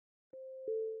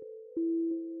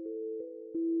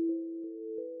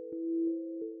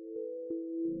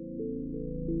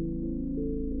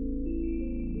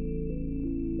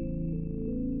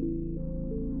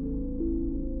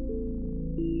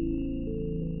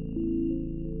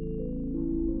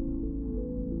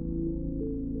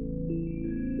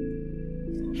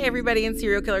Hey everybody in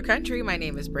Serial Killer Country, my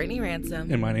name is Brittany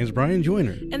Ransom. And my name is Brian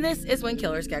Joyner. And this is When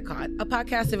Killers Get Caught, a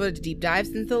podcast devoted to deep dives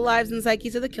into the lives and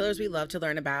psyches of the killers we love to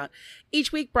learn about.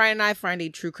 Each week, Brian and I find a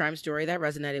true crime story that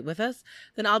resonated with us.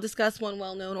 Then I'll discuss one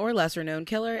well-known or lesser-known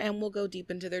killer, and we'll go deep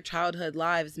into their childhood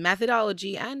lives,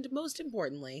 methodology, and most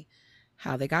importantly,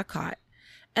 how they got caught.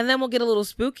 And then we'll get a little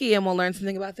spooky and we'll learn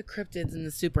something about the cryptids and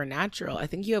the supernatural. I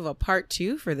think you have a part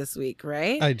 2 for this week,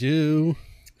 right? I do.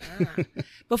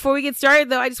 Before we get started,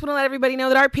 though, I just want to let everybody know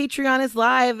that our Patreon is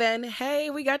live. And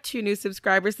hey, we got 2 new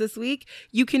subscribers this week.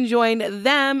 You can join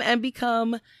them and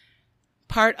become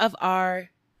part of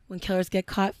our When Killers Get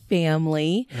Caught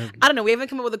family. I don't know. We haven't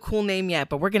come up with a cool name yet,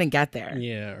 but we're going to get there.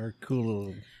 Yeah, our cool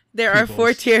little... There are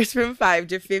 4 tiers from $5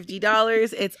 to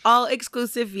 $50. It's all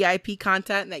exclusive VIP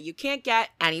content that you can't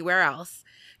get anywhere else.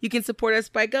 You can support us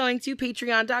by going to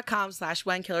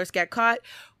patreon.com/whenkillersgetcaught.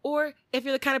 Or if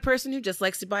you're the kind of person who just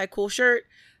likes to buy a cool shirt,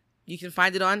 you can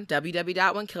find it on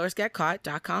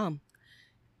www.whenkillersgetcaught.com.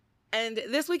 And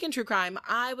this week in True Crime,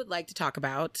 I would like to talk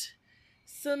about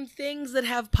some things that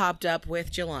have popped up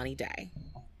with Jelani Day.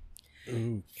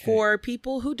 Okay. For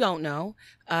people who don't know,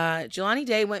 Jelani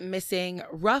Day went missing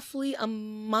roughly a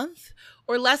month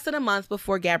or less than a month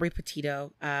before Gabby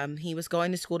Petito. He was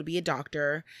going to school to be a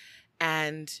doctor,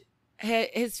 and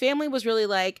his family was really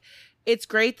like, it's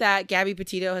great that Gabby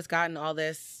Petito has gotten all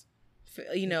this,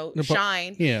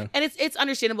 shine. Yeah. And it's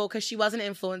understandable because she was an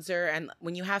influencer, and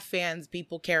when you have fans,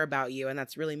 people care about you, and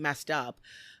that's really messed up.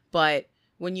 But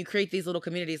when you create these little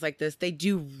communities like this, they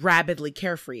do rabidly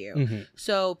care for you. Mm-hmm.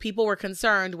 So people were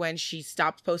concerned when she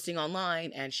stopped posting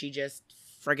online and she just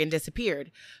friggin'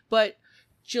 disappeared. But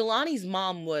Jelani's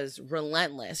mom was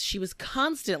relentless. She was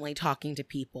constantly talking to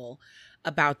people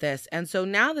about this. And so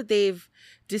now that they've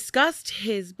discussed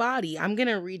his body, I'm going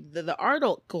to read the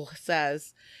article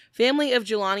says, family of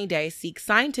Jelani Day seeks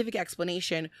scientific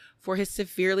explanation for his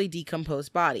severely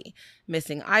decomposed body.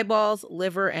 Missing eyeballs,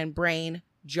 liver, and brain,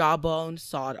 jawbone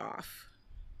sawed off.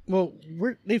 Well,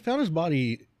 they found his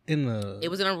body in the... It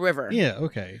was in a river. Yeah,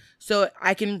 okay. So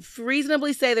I can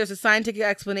reasonably say there's a scientific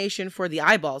explanation for the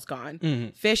eyeballs gone.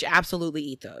 Mm-hmm. Fish absolutely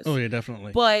eat those. Oh, yeah,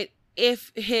 definitely. But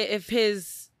if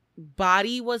his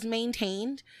body was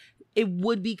maintained, it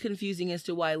would be confusing as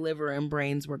to why liver and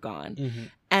brains were gone. Mm-hmm.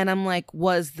 And I'm like,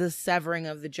 was the severing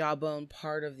of the jawbone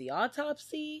part of the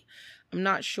autopsy? I'm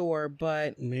not sure,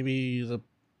 but... Maybe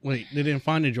Wait, they didn't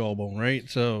find a jawbone, right?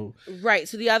 So right.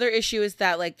 So the other issue is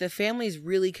that like the family's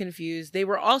really confused.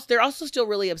 They're also still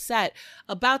really upset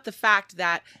about the fact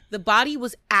that the body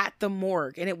was at the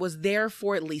morgue and it was there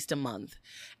for at least a month.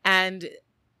 And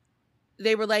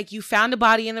they were like, you found a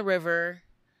body in the river.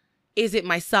 Is it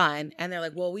my son? And they're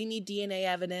like, well, we need DNA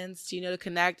evidence, to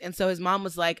connect. And so his mom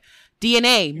was like,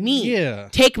 DNA, me. Yeah.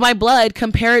 Take my blood,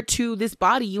 compare it to this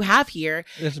body you have here.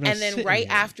 And then right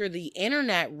after the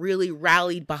internet really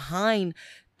rallied behind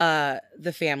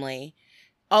the family,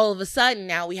 all of a sudden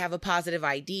now we have a positive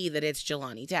ID that it's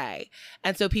Jelani Day.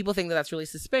 And so people think that that's really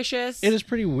suspicious. It is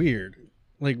pretty weird.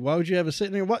 Like, why would you have it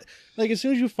sitting there? What? Like, as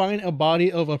soon as you find a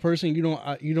body of a person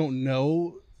you don't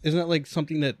know, isn't that like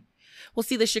something that... Well,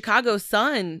 see, the Chicago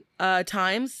Sun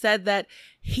Times said that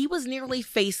he was nearly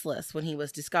faceless when he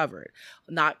was discovered.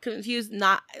 Not confused.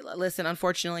 Listen,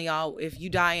 unfortunately, y'all, if you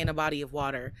die in a body of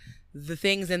water, the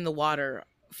things in the water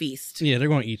feast. Yeah, they're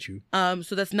going to eat you.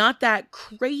 So that's not that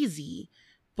crazy.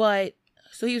 But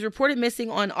so he was reported missing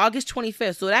on August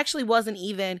 25th. So it actually wasn't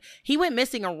even, he went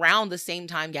missing around the same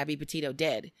time Gabby Petito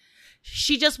did.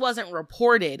 She just wasn't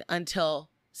reported until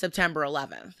September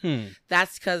 11th.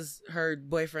 That's because her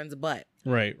boyfriend's a butt.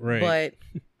 Right. But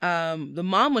the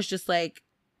mom was just like,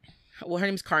 well, her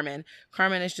name's Carmen.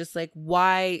 Carmen is just like,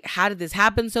 how did this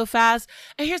happen so fast?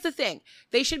 And here's the thing.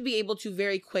 They should be able to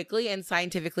very quickly and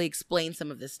scientifically explain some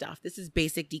of this stuff. This is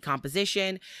basic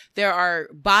decomposition. There are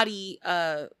body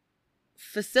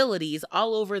facilities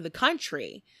all over the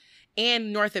country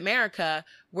and North America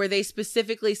where they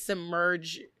specifically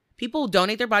submerge. People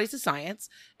donate their bodies to science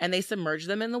and they submerge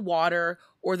them in the water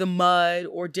or the mud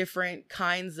or different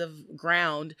kinds of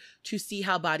ground to see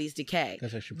how bodies decay.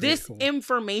 That's actually pretty This cool.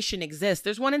 information exists.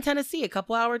 There's one in Tennessee, a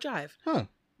couple-hour drive. Huh.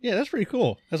 Yeah, that's pretty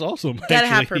cool. That's awesome. Gotta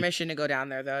have permission to go down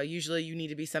there, though. Usually you need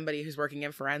to be somebody who's working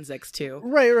in forensics to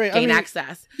Right. gain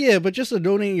access. Yeah, but just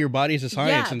donating your body to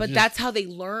science. Yeah, but that's how they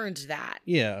learned that.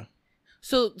 Yeah.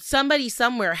 So somebody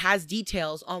somewhere has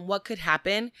details on what could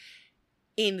happen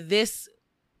in this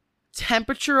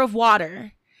temperature of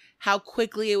water, how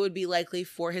quickly it would be likely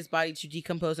for his body to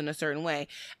decompose in a certain way.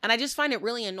 And I just find it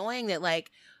really annoying that like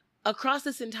across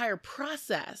this entire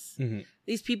process,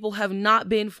 these people have not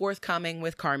been forthcoming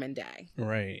with Carmen Day.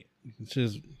 Right. Which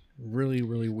is really,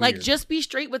 really weird. Like, just be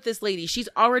straight with this lady. She's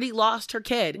already lost her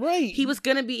kid. Right. He was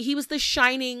the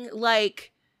shining,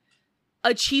 like,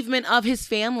 achievement of his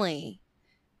family.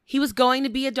 He was going to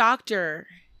be a doctor.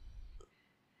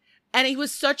 And he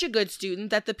was such a good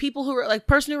student that the people who were, like,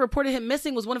 person who reported him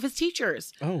missing was one of his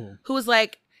teachers. Oh. Who was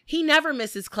like, he never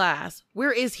misses class.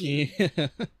 Where is he? Yeah.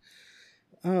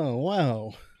 Oh,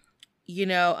 wow. You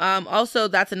know, also,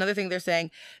 that's another thing they're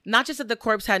saying. Not just that the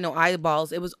corpse had no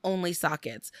eyeballs, it was only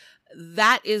sockets.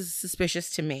 That is suspicious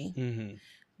to me. Mm-hmm.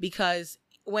 Because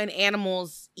when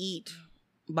animals eat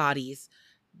bodies,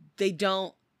 they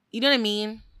don't, you know what I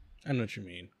mean? I know what you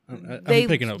mean. I'm They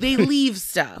picking up. they leave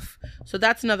stuff. So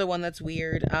that's another one that's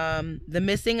weird. The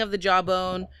missing of the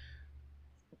jawbone,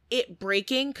 it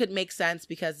breaking could make sense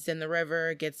because it's in the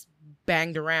river, it gets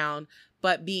banged around,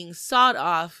 but being sawed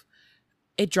off,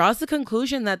 it draws the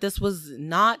conclusion that this was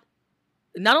not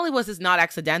only was this not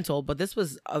accidental, but this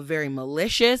was a very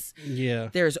malicious. Yeah.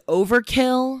 There's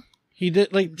overkill. He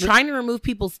did, like, Trying to remove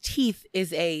people's teeth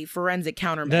is a forensic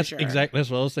countermeasure.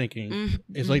 That's what I was thinking. Mm-hmm.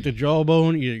 It's like the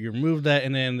jawbone, you remove that,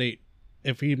 and then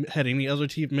if he had any other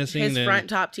teeth missing, His then front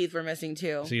top teeth were missing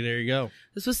too. See, there you go.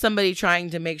 This was somebody trying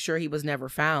to make sure he was never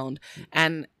found.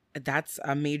 And that's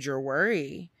a major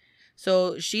worry.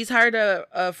 So she's hired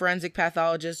a forensic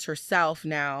pathologist herself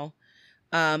now.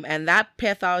 And that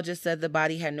pathologist said the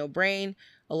body had no brain.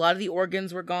 A lot of the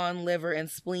organs were gone, liver and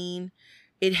spleen.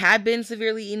 It had been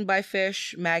severely eaten by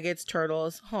fish, maggots,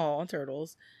 turtles. Oh,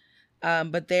 turtles.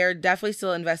 But they're definitely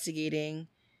still investigating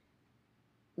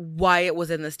why it was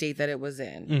in the state that it was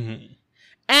in. Mm-hmm.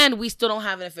 And we still don't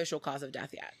have an official cause of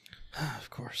death yet.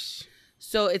 Of course.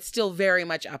 So it's still very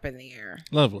much up in the air.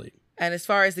 Lovely. And as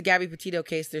far as the Gabby Petito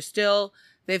case,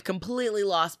 they've completely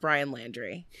lost Brian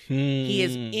Landry. He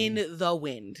is in the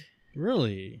wind.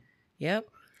 Really? Yep.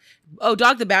 Oh,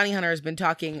 Dog the Bounty Hunter has been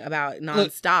talking about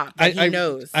nonstop. He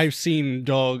knows. I've seen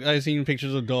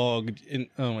pictures of Dog.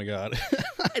 Oh my God.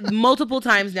 Multiple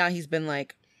times now he's been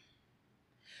like,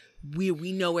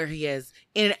 we know where he is.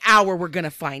 In an hour, we're going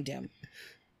to find him.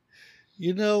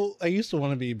 You know, I used to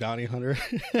want to be a bounty hunter.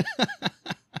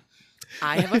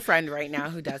 I have a friend right now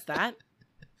who does that.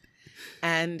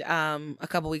 And a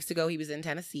couple weeks ago, he was in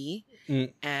Tennessee.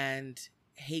 And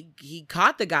he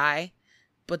caught the guy.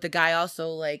 But the guy also,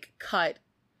 like, cut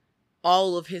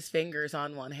all of his fingers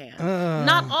on one hand.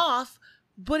 Not off,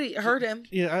 but it hurt him.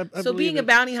 Yeah, I so being a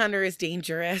bounty hunter is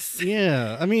dangerous.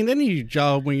 Yeah. I mean, any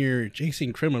job when you're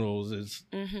chasing criminals is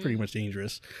pretty much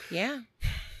dangerous. Yeah.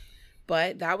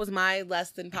 But that was my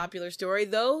less than popular story,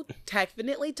 though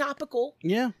definitely topical.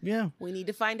 Yeah. We need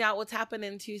to find out what's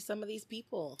happening to some of these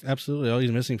people. Absolutely. All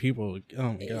these missing people. Oh,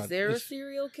 my God. Is there a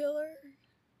serial killer?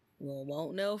 We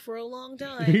won't know for a long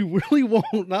time. We really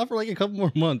won't. Not for like a couple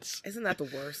more months. Isn't that the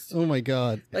worst? Oh my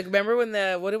God. Like, remember when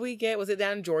what did we get? Was it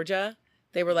down in Georgia?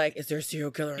 They were like, is there a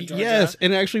serial killer in Georgia? Yes,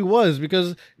 and it actually was,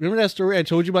 because remember that story I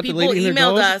told you about? People the lady in the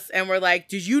emailed dog? us and were like,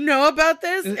 did you know about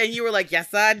this? And you were like,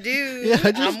 yes, I do. Yeah,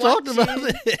 I just talked about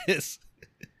this.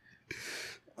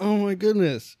 Oh my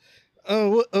goodness.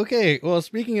 Oh, okay. Well,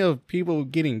 speaking of people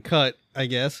getting cut, I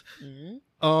guess.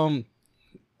 I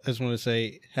just want to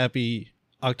say happy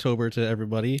October to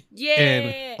everybody. Yeah.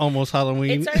 And almost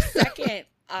Halloween. It's our second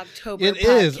October It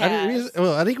podcast. is.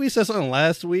 I think we said something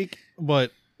last week,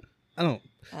 but I don't.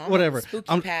 Whatever.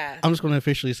 I'm just going to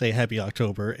officially say happy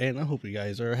October, and I hope you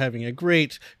guys are having a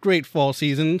great fall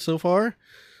season so far.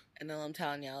 And all I'm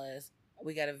telling y'all is,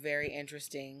 we got a very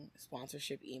interesting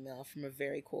sponsorship email from a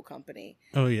very cool company.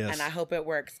 Oh, yes. And I hope it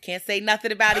works. Can't say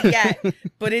nothing about it yet,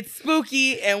 but it's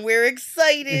spooky and we're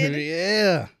excited.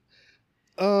 Yeah.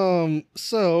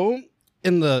 So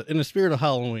in the spirit of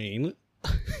Halloween,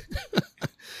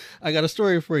 I got a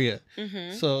story for you.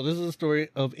 So this is a story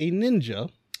of a ninja.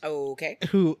 Okay.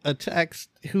 Who attacked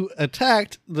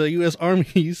the U.S.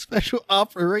 Army's Special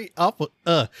Ops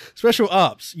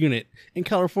unit in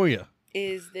California.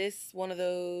 Is this one of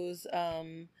those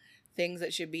things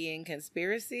that should be in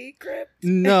Conspiracy Crypt?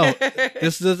 No,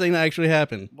 this is the thing that actually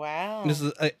happened. Wow. This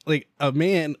is like a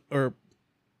man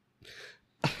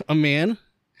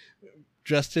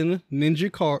dressed in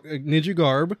ninja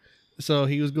garb. So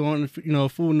he was going, full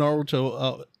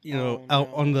Naruto, out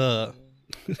on the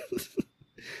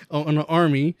on the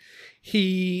army.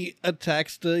 He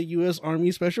attacks the U.S.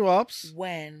 Army Special Ops.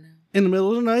 When? In the middle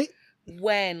of the night.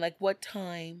 When? Like what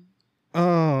time?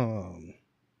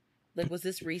 Like, was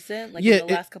this recent? Like, in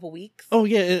the last couple weeks? Oh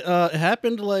yeah, it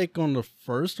happened like on the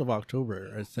 1st of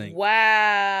October, I think.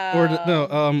 Wow.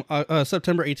 Or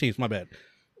September 18th. My bad.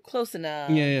 Close enough.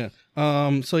 Yeah.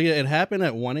 So yeah, it happened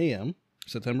at 1 a.m.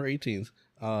 September 18th.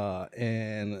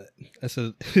 And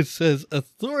it says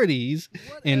authorities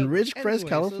in Ridgecrest,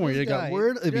 California, got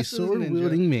word of a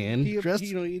sword-wielding man dressed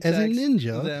as a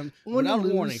ninja them on without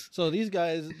the warning. loose So these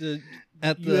guys, the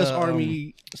at U.S. the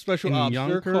Army Special in Ops, they're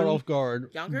Yonkers? caught off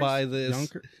guard Yonkers? by this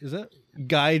Yonker, is that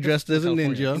guy dressed as a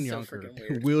California, ninja in So Yonker, freaking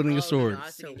weird. wielding a No, sword. I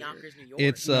was thinking Yonkers, New York.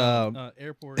 It's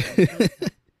airport?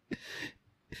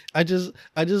 I just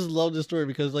love this story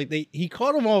because like he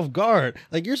caught him off guard.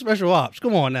 Like, you're special ops.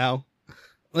 Come on now.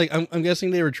 Like, I'm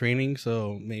guessing they were training,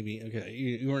 so maybe okay.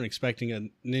 You weren't expecting a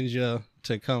ninja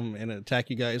to come and attack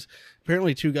you guys.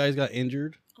 Apparently, 2 guys got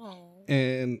injured, Oh.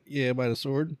 and by the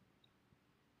sword.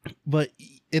 But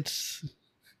it's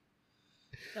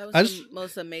That I was just- the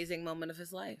most amazing moment of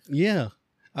his life.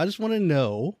 I just want to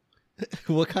know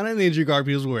what kind of ninja garb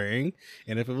he was wearing,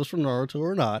 and if it was from Naruto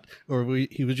or not, or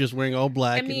he was just wearing all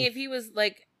black. I mean, if he was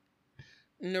like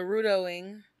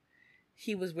Narutoing,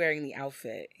 he was wearing the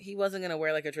outfit. He wasn't gonna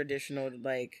wear like a traditional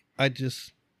like. I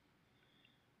just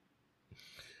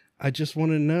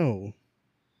want to know.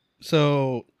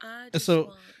 So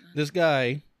this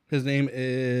guy, his name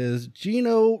is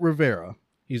Gino Rivera.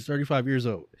 He's 35 years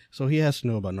old, so he has to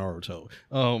know about Naruto.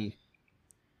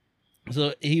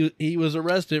 So he was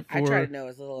arrested for. I try to know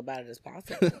as little about it as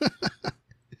possible.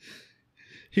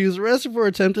 He was arrested for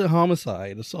attempted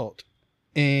homicide, assault,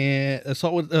 and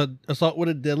assault with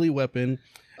a deadly weapon.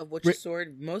 Of which a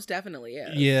sword most definitely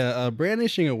is. Yeah,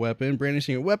 brandishing a weapon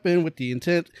with the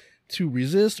intent to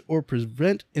resist or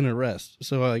prevent an arrest.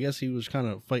 So I guess he was kind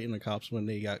of fighting the cops when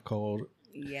they got called.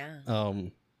 Yeah.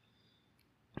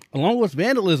 Along with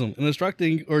vandalism and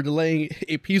obstructing or delaying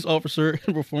a peace officer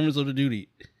in performance of the duty.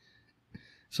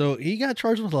 So he got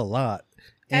charged with a lot.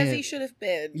 As he should have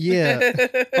been. Yeah.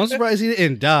 I'm surprised he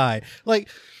didn't die. Like,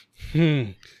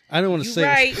 I don't want to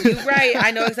say You're right.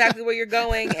 I know exactly where you're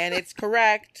going, and it's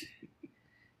correct.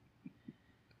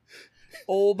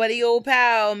 Old buddy, old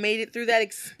pal made it through that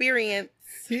experience.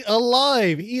 He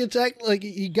alive. He attacked, like,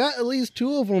 he got at least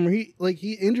 2 of them. He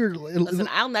injured. Listen,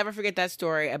 I'll never forget that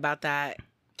story about that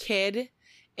kid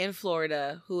in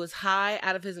Florida who was high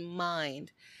out of his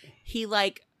mind. He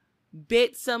like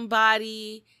bit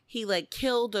somebody. He like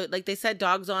killed, like they set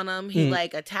dogs on him. He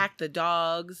like attacked the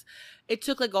dogs. It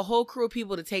took like a whole crew of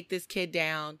people to take this kid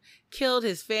down, killed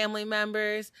his family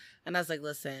members. And I was like,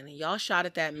 listen, y'all shot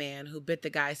at that man who bit the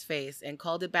guy's face and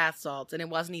called it bath salts. And it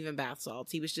wasn't even bath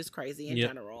salts. He was just crazy in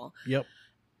general. Yep.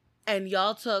 And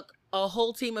y'all took a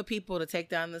whole team of people to take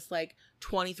down this like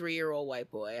 23-year-old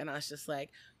white boy. And I was just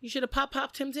like, you should have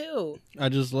popped him too. I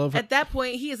just love At that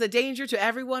point, he is a danger to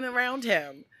everyone around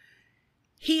him.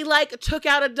 He like took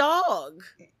out a dog.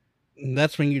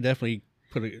 That's when you definitely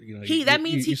put it, That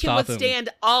means he can withstand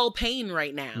all pain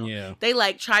right now. Yeah. They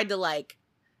like tried to like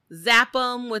zap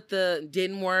him with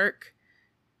didn't work.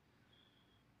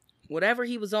 Whatever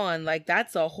he was on, like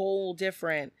that's a whole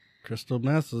different. Crystal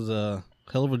meth is a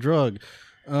hell of a drug.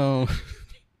 People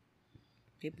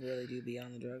really do be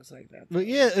on the drugs like that. But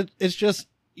yeah, it's just,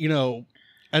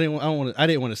 I didn't want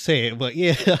to say it, but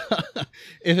yeah,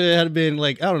 if it had been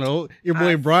like, I don't know, your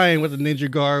boy Brian with a ninja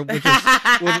garb, with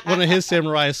one of his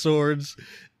samurai swords,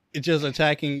 it's just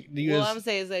attacking the U.S. What I'm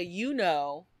saying is that you're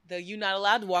not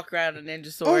allowed to walk around with a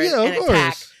ninja sword of and course.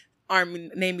 attack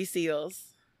Army Navy SEALs.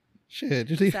 Shit,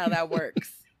 That's how that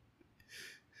works.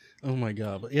 Oh my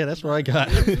god! But yeah, that's what I got.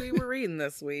 We were reading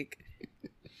this week.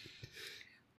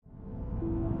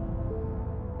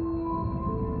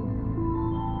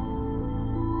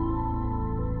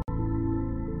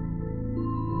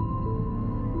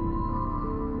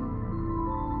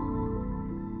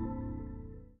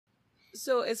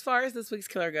 So as far as this week's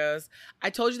killer goes, I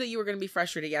told you that you were going to be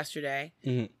frustrated yesterday.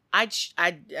 Mm-hmm. I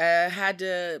had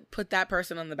to put that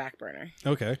person on the back burner.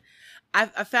 Okay. I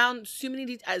found so many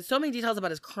details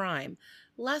about his crime,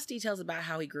 less details about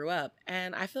how he grew up,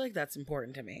 and I feel like that's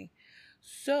important to me.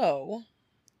 So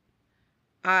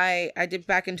I dipped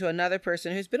back into another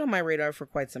person who's been on my radar for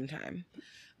quite some time.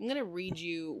 I'm going to read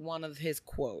you one of his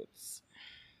quotes.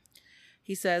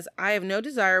 He says, "I have no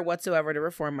desire whatsoever to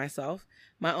reform myself.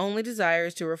 My only desire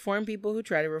is to reform people who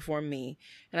try to reform me.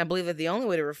 And I believe that the only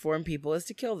way to reform people is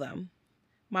to kill them.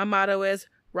 My motto is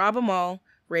rob them all,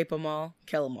 rape them all,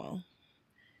 kill them all."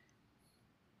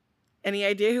 Any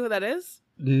idea who that is?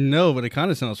 No, but it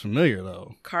kind of sounds familiar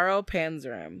though. Carl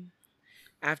Panzram.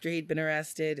 After he'd been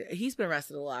arrested, he's been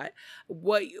arrested a lot.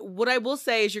 What I will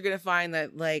say is you're going to find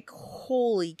that, like,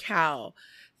 holy cow,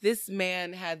 this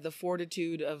man had the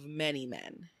fortitude of many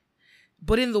men,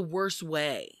 but in the worst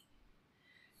way.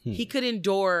 He could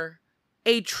endure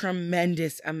a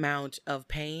tremendous amount of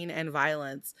pain and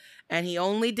violence, and he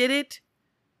only did it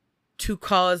to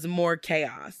cause more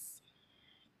chaos.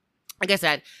 like I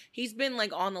said, he's been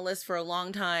like on the list for a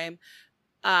long time.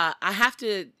 I have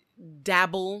to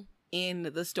dabble in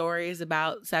the stories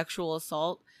about sexual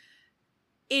assault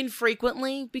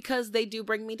infrequently because they do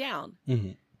bring me down.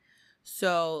 Mm-hmm.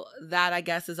 So that, I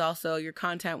guess, is also your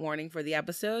content warning for the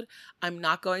episode. I'm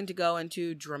not going to go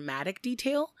into dramatic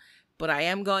detail, but I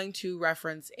am going to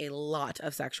reference a lot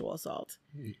of sexual assault.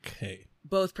 Okay.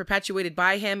 Both perpetuated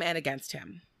by him and against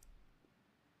him.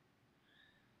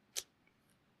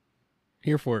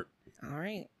 Here for it. All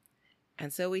right.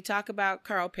 And so we talk about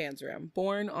Carl Panzram,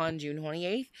 born on June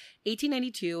 28th,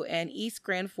 1892 in East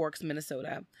Grand Forks,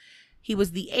 Minnesota. He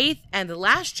was the 8th and the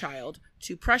last child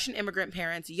to Prussian immigrant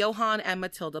parents Johann and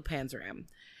Matilda Panzram.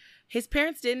 His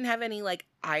parents didn't have any like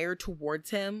ire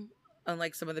towards him,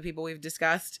 unlike some of the people we've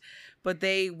discussed, but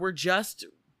they were just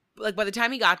like, by the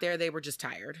time he got there, they were just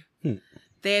tired.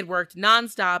 They had worked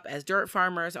nonstop as dirt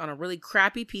farmers on a really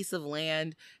crappy piece of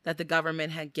land that the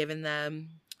government had given them.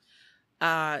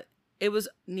 It was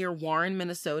near Warren,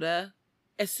 Minnesota.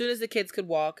 As soon as the kids could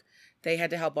walk, they had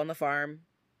to help on the farm.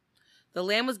 The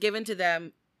land was given to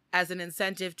them as an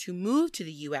incentive to move to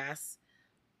the U.S.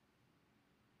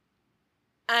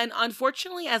 And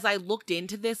unfortunately, as I looked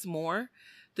into this more,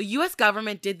 the U.S.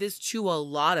 government did this to a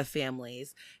lot of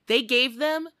families. They gave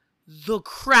them the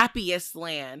crappiest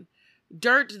land.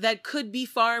 Dirt that could be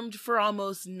farmed for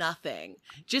almost nothing.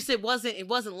 Just it wasn't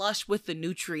lush with the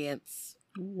nutrients.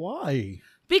 Why?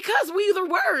 Because we the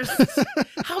worst.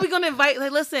 How are we gonna invite?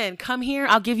 Like, listen, come here.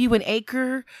 I'll give you an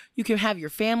acre. You can have your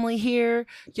family here.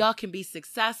 Y'all can be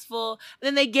successful. And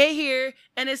then they get here,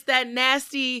 and it's that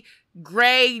nasty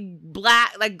gray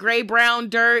brown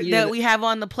dirt that we have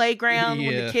on the playground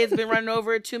when the kids been running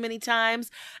over it too many times.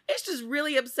 It's just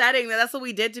really upsetting that that's what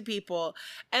we did to people.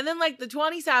 And then like the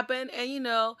 20s happened, and you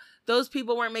know those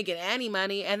people weren't making any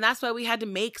money, and that's why we had to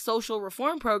make social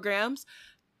reform programs.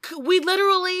 We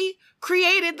literally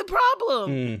created the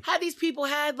problem. Had these people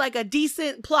had like a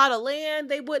decent plot of land,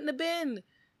 they wouldn't have been.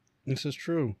 This is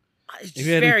true. It's just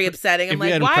very upsetting. I'm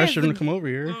like, why is to come over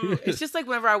here? It's just like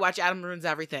whenever I watch Adam Ruins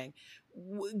Everything.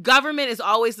 Government is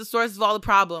always the source of all the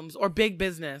problems, or big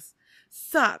business.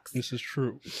 Sucks. This is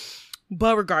true.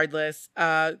 But regardless,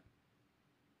 the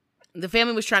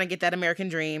family was trying to get that American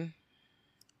dream.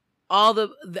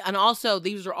 And also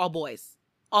these were all boys,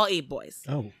 all 8 boys.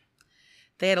 Oh.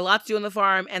 They had a lot to do on the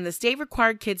farm, and the state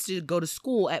required kids to go to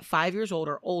school at 5 years old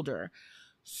or older.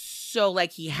 So,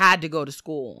 like, he had to go to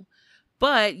school.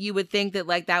 But you would think that,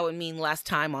 like, that would mean less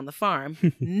time on the farm.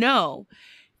 No.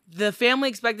 The family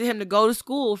expected him to go to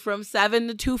school from 7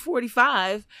 to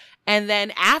 2:45, and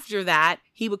then after that,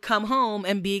 he would come home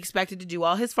and be expected to do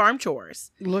all his farm chores.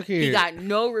 Look here. He got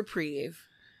no reprieve.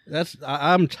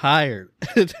 I'm tired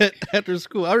after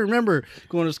school. I remember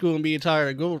going to school and being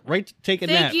tired. Go right take a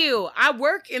nap. Thank you. I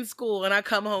work in school and I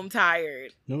come home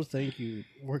tired. No, thank you.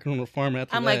 Working on the farm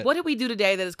after I'm that. like, what did we do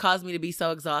today that has caused me to be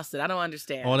so exhausted? I don't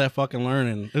understand. All that fucking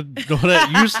learning. All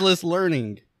that useless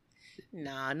learning.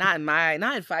 Nah, not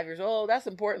in 5 years old. That's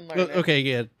important learning. Okay,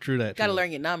 yeah, true that. Got to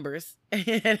learn your numbers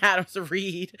and how to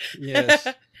read. Yes.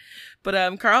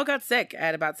 But Carl got sick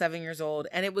at about 7 years old,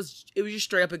 and it was just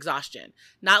straight up exhaustion.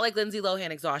 Not like Lindsay Lohan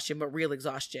exhaustion, but real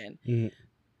exhaustion. Mm.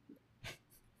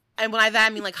 And by that I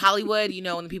mean like Hollywood, you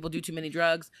know, when people do too many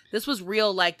drugs. This was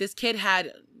real. Like, this kid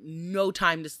had no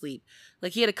time to sleep.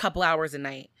 Like, he had a couple hours a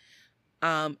night.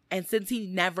 And since he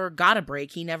never got a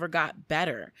break, he never got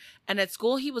better. And at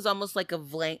school, he was almost like a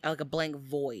blank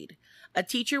void. A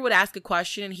teacher would ask a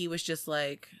question, and he was just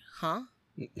like, huh?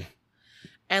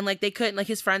 And like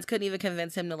his friends couldn't even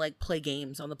convince him to like play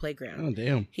games on the playground. Oh,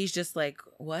 damn. He's just like,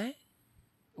 what?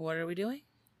 What are we doing?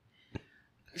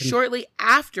 Shortly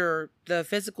after the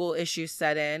physical issues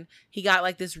set in, he got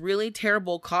like this really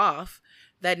terrible cough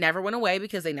that never went away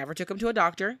because they never took him to a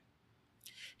doctor.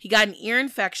 He got an ear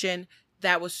infection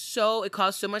that was it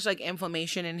caused so much like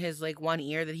inflammation in his like one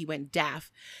ear that he went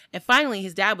deaf. And finally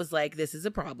his dad was like, this is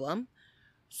a problem.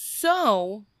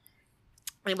 So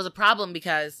it was a problem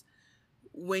because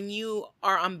when you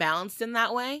are unbalanced in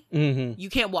that way, you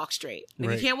can't walk straight.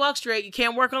 If you can't walk straight, you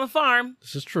can't work on the farm.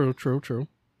 This is true.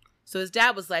 So his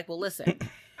dad was like, well, listen,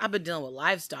 I've been dealing with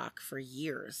livestock for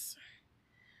years.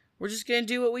 We're just going to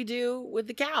do what we do with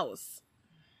the cows.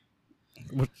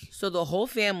 What? So the whole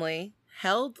family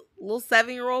held little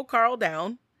 7-year-old Carl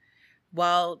down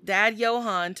while Dad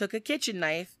Johann took a kitchen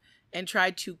knife and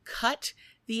tried to cut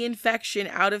the infection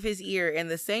out of his ear in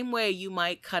the same way you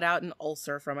might cut out an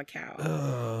ulcer from a cow.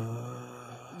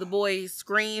 The boy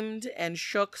screamed and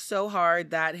shook so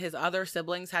hard that his other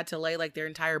siblings had to lay like their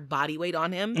entire body weight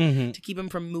on him to keep him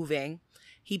from moving.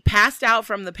 He passed out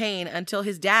from the pain until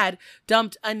his dad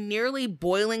dumped a nearly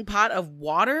boiling pot of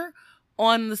water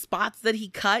on the spots that he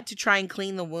cut to try and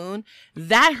clean the wound.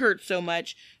 That hurt so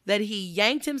much that he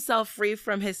yanked himself free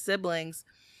from his siblings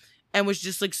and was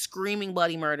just like screaming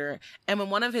bloody murder. And when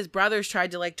one of his brothers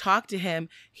tried to like talk to him,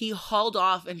 he hauled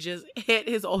off and just hit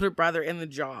his older brother in the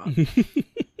jaw.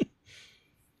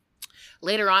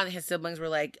 Later on, his siblings were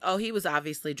like, oh, he was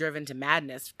obviously driven to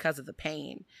madness because of the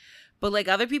pain. But like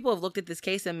other people have looked at this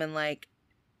case and been like,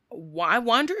 I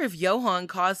wonder if Johann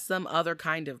caused some other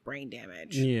kind of brain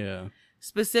damage. Yeah.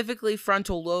 Specifically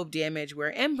frontal lobe damage where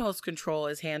impulse control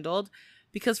is handled.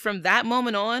 Because from that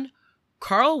moment on,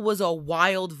 Carl was a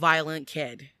wild, violent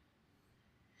kid.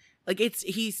 Like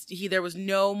there was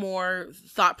no more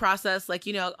thought process. Like,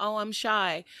 you know, oh, I'm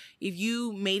shy. If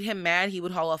you made him mad, he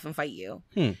would haul off and fight you.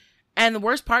 And the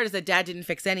worst part is that dad didn't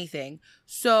fix anything.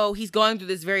 So he's going through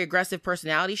this very aggressive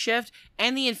personality shift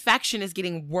and the infection is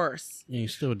getting worse. Yeah,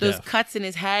 he's still Those deaf. cuts in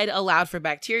his head allowed for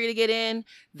bacteria to get in.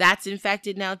 That's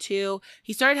infected now too.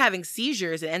 He started having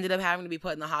seizures and ended up having to be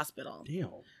put in the hospital. Damn.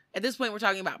 At this point, we're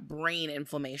talking about brain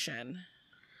inflammation.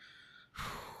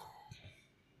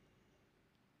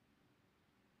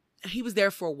 He was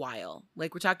there for a while.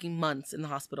 Like, we're talking months in the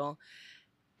hospital.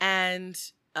 And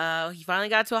he finally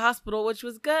got to a hospital, which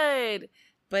was good.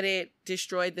 But it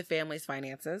destroyed the family's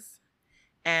finances.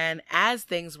 And as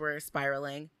things were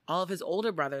spiraling, all of his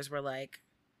older brothers were like,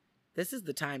 this is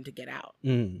the time to get out.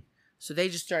 So they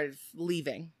just started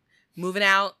leaving, moving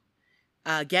out,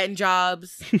 getting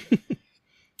jobs.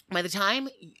 By the time,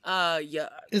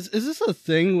 Is this a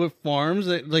thing with farms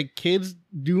that like kids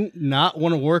do not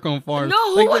want to work on farms?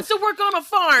 No, who like, wants to work on a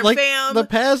farm, like fam? the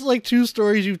past like 2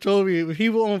 stories you've told me,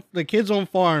 the kids on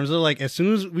farms, they're like, as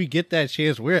soon as we get that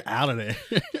chance, we're out of there.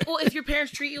 Well, if your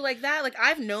parents treat you like that, like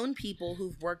I've known people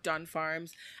who've worked on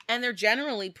farms and they're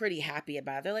generally pretty happy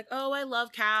about it. They're like, oh, I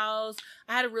love cows.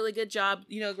 I had a really good job,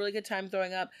 you know, really good time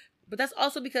throwing up. But that's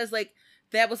also because like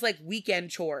that was like weekend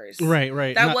chores.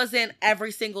 Right. That wasn't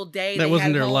every single day that they wasn't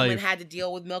had their home life. and had to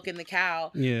deal with milking the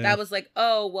cow. Yeah. That was like,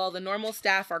 oh, well, the normal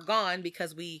staff are gone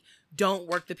because we don't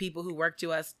work the people who work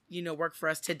to us, you know, work for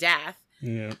us to death.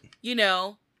 Yeah. You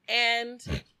know, and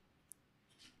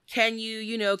can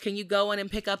you go in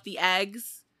and pick up the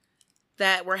eggs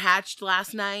that were hatched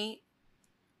last night?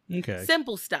 Okay.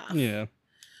 Simple stuff. Yeah.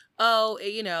 Oh,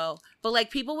 you know, but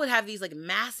like people would have these like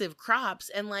massive crops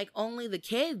and like only the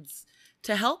kids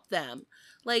to help them.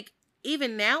 Like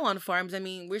even now on farms, I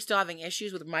mean, we're still having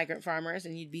issues with migrant farmers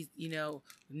and you'd be, you know,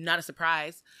 not a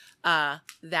surprise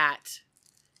that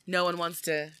no one wants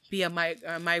to be a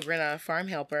migrant farm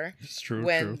helper. It's true.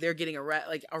 When they're getting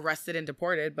arrested and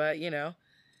deported. But, you know,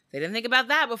 they didn't think about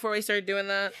that before we started doing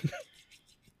that.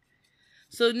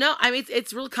 So, no, I mean,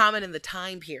 it's real common in the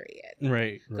time period.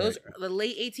 Right. The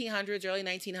late 1800s, early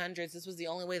 1900s, this was the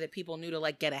only way that people knew to,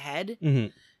 like, get ahead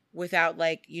without,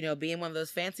 like, you know, being one of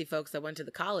those fancy folks that went to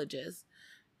the colleges.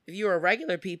 If you were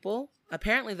regular people,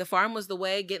 apparently the farm was the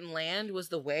way, getting land was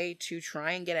the way to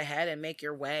try and get ahead and make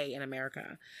your way in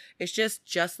America. It's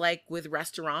just like with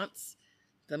restaurants,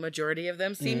 the majority of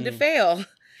them seem to fail.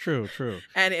 True.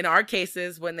 And in our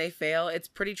cases, when they fail, it's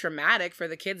pretty traumatic for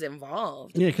the kids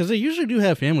involved. Yeah, because they usually do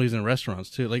have families in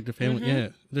restaurants too. Like the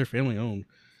family, they're family owned.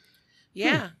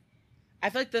 Yeah.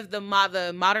 I feel like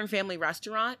the modern family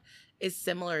restaurant is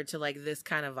similar to like this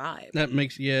kind of vibe. That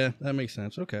makes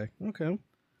sense. Okay.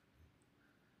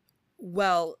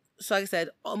 Well, so like I said,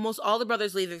 almost all the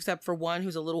brothers leave except for one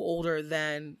who's a little older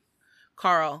than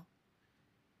Carl.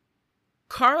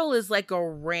 Carl is like a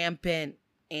rampant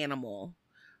animal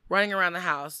running around the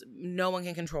house. No one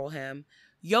can control him.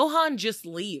 Johann just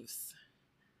leaves.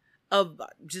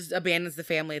 Just abandons the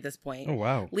family at this point. Oh,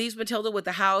 wow. Leaves Matilda with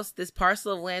the house, this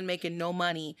parcel of land making no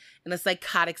money, and a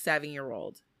psychotic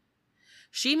 7-year-old.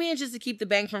 She manages to keep the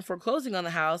bank from foreclosing on the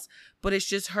house, but it's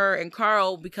just her and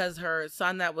Carl because her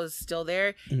son that was still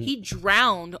there, he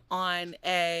drowned on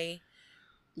a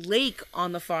lake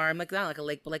on the farm. Like, not like a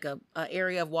lake, but like a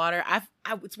area of water.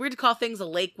 It's weird to call things a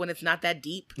lake when it's not that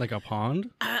deep. Like a pond?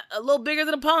 A little bigger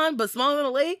than a pond, but smaller than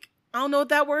a lake. I don't know what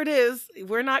that word is.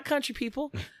 We're not country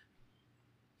people.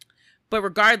 But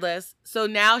regardless, so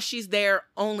now she's there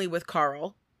only with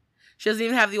Carl. She doesn't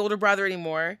even have the older brother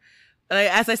anymore.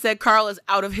 As I said, Carl is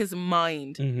out of his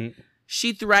mind.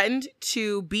 She threatened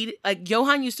to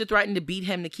Johann used to threaten to beat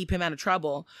him to keep him out of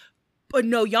trouble. But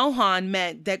no, Johann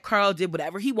meant that Carl did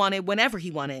whatever he wanted, whenever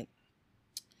he wanted.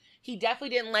 He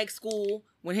definitely didn't like school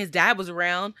when his dad was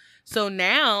around. So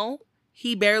now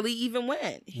he barely even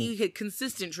went. He had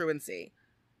consistent truancy.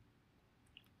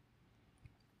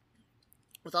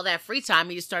 With all that free time,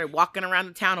 he just started walking around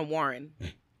the town of Warren.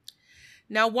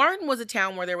 Now, Warren was a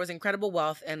town where there was incredible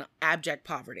wealth and abject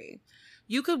poverty.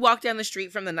 You could walk down the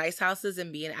street from the nice houses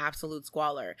and be in absolute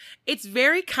squalor. It's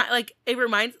very like, it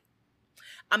reminds,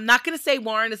 I'm not going to say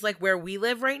Warren is like where we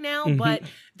live right now, but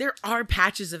there are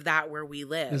patches of that where we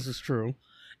live. This is true.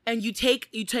 And you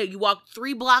walk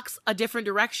 3 blocks a different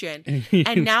direction,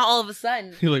 and now all of a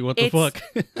sudden you're like, what the fuck?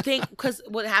 Because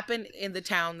what happened in the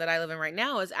town that I live in right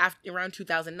now is around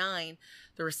 2009,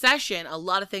 the recession, a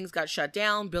lot of things got shut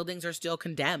down. Buildings are still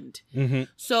condemned.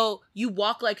 So you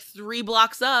walk like 3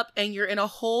 blocks up, and you're in a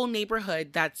whole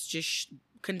neighborhood that's just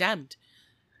condemned.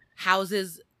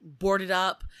 Houses boarded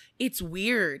up. It's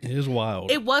weird. It is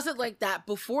wild. It wasn't like that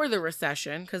before the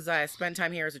recession because I spent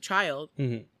time here as a child.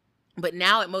 But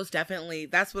now it most definitely,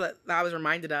 that's what I was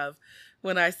reminded of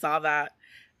when I saw that.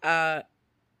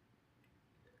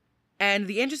 And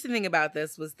the interesting thing about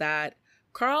this was that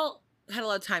Carl had a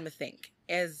lot of time to think,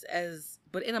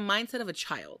 but in a mindset of a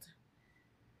child.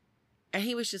 And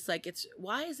he was just like,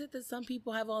 why is it that some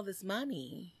people have all this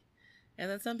money and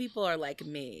then some people are like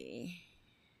me?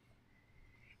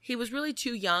 He was really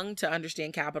too young to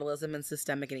understand capitalism and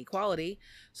systemic inequality,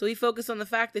 so he focused on the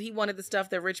fact that he wanted the stuff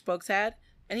that rich folks had,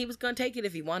 and he was going to take it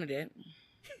if he wanted it.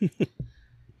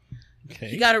 Okay.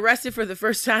 He got arrested for the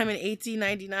first time in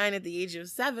 1899 at the age of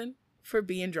 7 for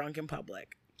being drunk in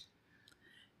public.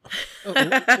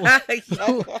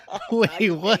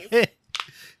 Wait, what?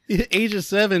 Age of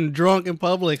 7, drunk in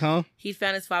public, huh? He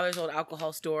found his father's old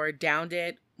alcohol store, downed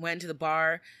it, went to the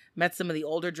bar, met some of the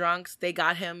older drunks. They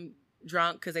got him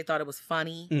drunk because they thought it was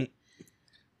funny.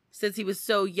 Since he was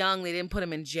so young, they didn't put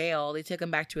him in jail. They took him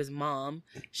back to his mom.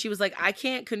 She was like, I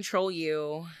can't control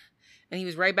you. And he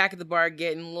was right back at the bar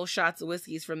getting little shots of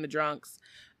whiskeys from the drunks.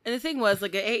 And the thing was,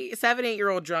 like, a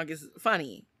 7-8-year-old drunk is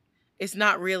funny. It's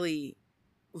not really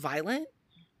violent.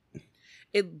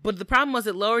 But the problem was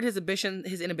it lowered his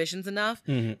inhibitions enough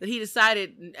that he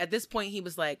decided at this point, he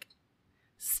was like,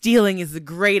 stealing is a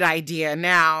great idea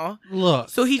now. Look.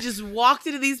 So he just walked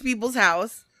into these people's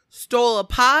house, stole a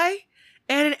pie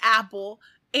and an apple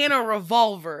and a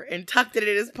revolver and tucked it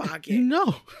in his pocket.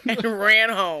 No. And ran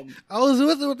home. I was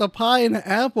with the pie and the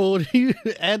apple. You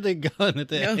add the gun at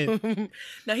the end.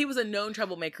 Now, he was a known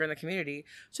troublemaker in the community.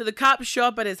 So the cops show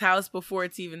up at his house before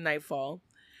it's even nightfall.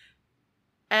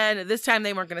 And this time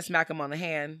they weren't going to smack him on the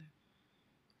hand.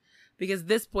 Because at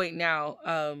this point now,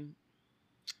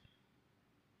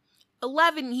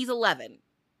 he's 11.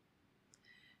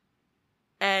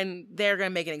 And they're going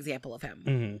to make an example of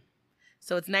him.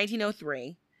 So it's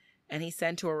 1903, and he's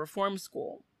sent to a reform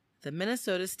school, the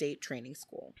Minnesota State Training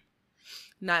School.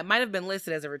 Now, it might have been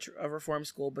listed as a reform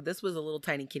school, but this was a little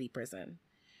tiny kiddie prison.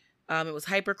 It was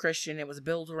hyper-Christian. It was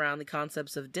built around the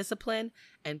concepts of discipline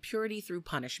and purity through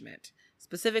punishment,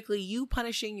 specifically you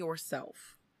punishing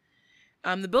yourself.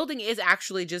 The building is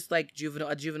actually just like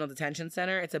a juvenile detention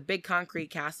center. It's a big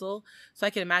concrete castle, so I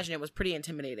can imagine it was pretty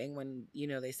intimidating when,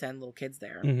 they send little kids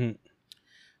there.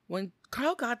 When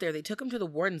Carl got there, they took him to the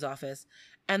warden's office,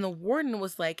 and the warden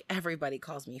was like, everybody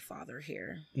calls me father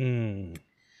here.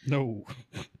 No.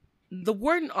 The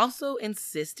warden also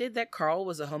insisted that Carl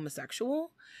was a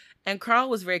homosexual, and Carl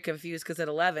was very confused because at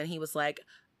 11, he was like,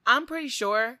 I'm pretty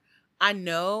sure I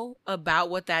know about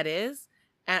what that is,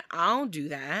 and I don't do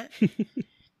that.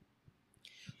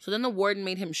 So then the warden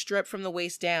made him strip from the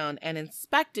waist down and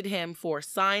inspected him for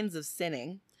signs of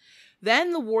sinning.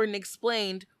 Then the warden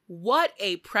explained what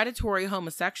a predatory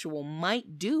homosexual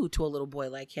might do to a little boy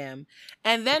like him,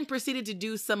 and then proceeded to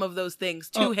do some of those things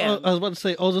to him. I was about to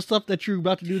say, the stuff that you're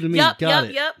about to do to me.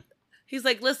 Yep. He's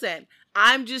like, listen,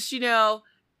 I'm just, a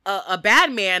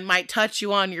bad man might touch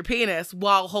you on your penis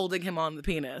while holding him on the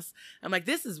penis. I'm like,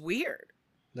 this is weird.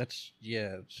 That's,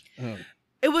 yeah.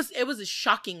 It was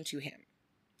shocking to him.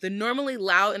 The normally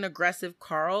loud and aggressive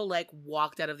Carl,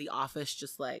 walked out of the office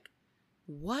just like,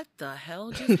 what the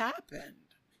hell just happened?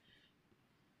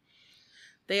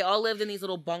 They all lived in these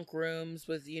little bunk rooms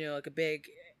with, a big...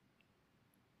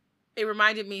 It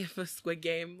reminded me of a Squid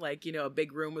Game, a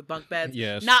big room with bunk beds.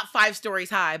 Yes. Not 5 stories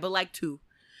high, but 2.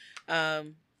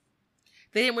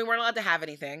 We weren't allowed to have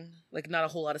anything, not a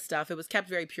whole lot of stuff. It was kept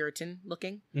very Puritan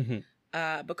looking.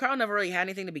 But Carl never really had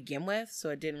anything to begin with, so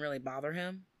it didn't really bother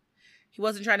him. He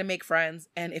wasn't trying to make friends,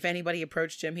 and if anybody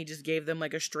approached him, he just gave them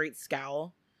a straight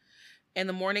scowl. In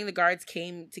the morning, the guards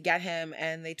came to get him,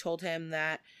 and they told him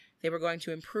that they were going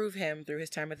to improve him through his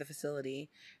time at the facility.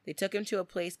 They took him to a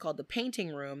place called the painting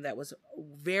room that was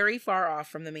very far off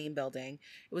from the main building.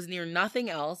 It was near nothing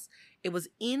else. It was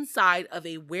inside of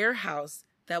a warehouse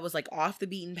that was off the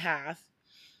beaten path.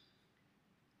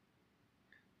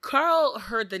 Carl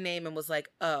heard the name and was like,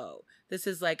 oh, This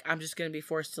is like, I'm just going to be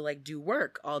forced to like do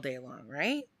work all day long,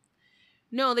 right?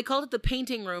 No, they called it the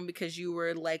painting room because you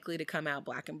were likely to come out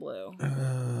black and blue.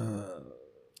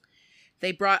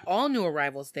 They brought all new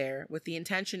arrivals there with the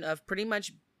intention of pretty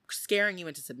much scaring you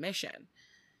into submission.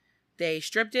 They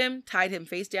stripped him, tied him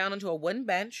face down onto a wooden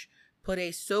bench, put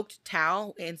a soaked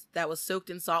towel that was soaked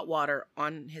in salt water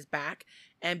on his back,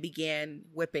 and began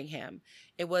whipping him.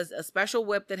 It was a special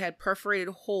whip that had perforated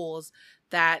holes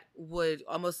that would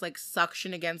almost like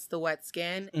suction against the wet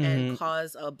skin and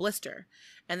cause a blister.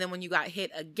 And then when you got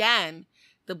hit again,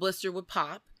 the blister would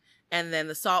pop, and then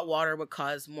the salt water would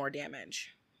cause more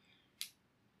damage.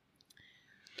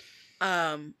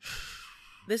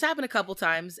 This happened a couple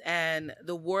times, and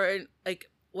the warden, like,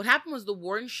 what happened was the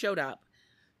warden showed up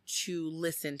to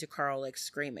listen to Carl, like,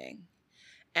 screaming.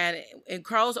 And in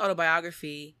Carl's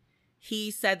autobiography,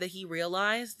 he said that he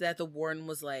realized that the warden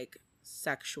was, like,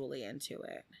 sexually into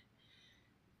it.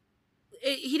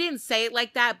 He didn't say it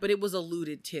like that, but it was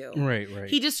alluded to. Right.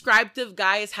 He described the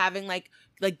guy as having, like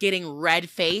getting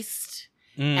red-faced.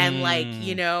 And like,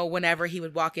 you know, whenever he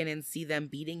would walk in and see them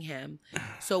beating him.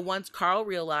 So once Carl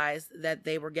realized that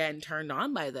they were getting turned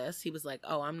on by this, he was like,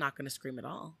 oh, I'm not going to scream at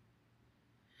all.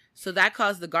 So that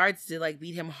caused the guards to like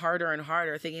beat him harder and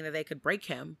harder, thinking that they could break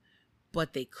him,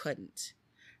 but they couldn't.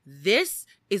 This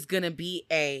is going to be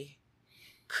a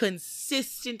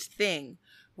consistent thing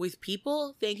with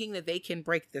people thinking that they can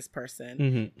break this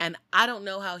person. And I don't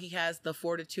know how he has the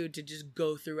fortitude to just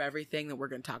go through everything that we're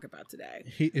going to talk about today.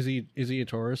 Is he a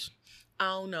Taurus?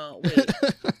 Oh, no. Wait.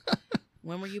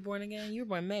 When were you born again? You were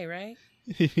born May, right?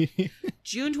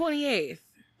 June 28th.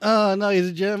 No, he's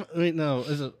a Gem. Wait, no.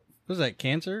 Was that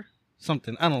Cancer?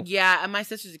 Something. I don't. Yeah, and my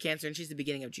sister's a Cancer, and she's the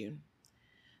beginning of June.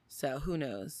 So who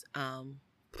knows?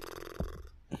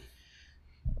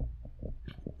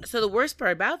 So the worst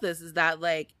part about this is that,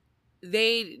 like,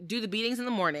 they do the beatings in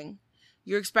the morning.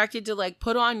 You're expected to, like,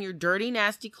 put on your dirty,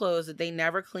 nasty clothes that they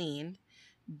never cleaned,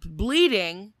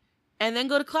 bleeding, and then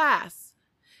go to class.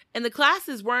 And the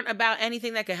classes weren't about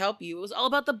anything that could help you. It was all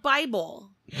about the Bible.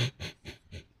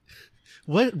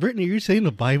 What, Brittany, you're saying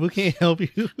the Bible can't help you?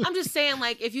 I'm just saying,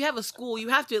 like, if you have a school, you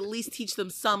have to at least teach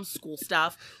them some school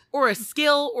stuff or a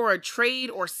skill or a trade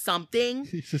or something.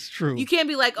 This is true. You can't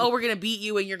be like, oh, we're going to beat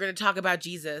you and you're going to talk about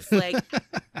Jesus. Like,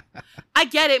 I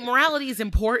get it. Morality is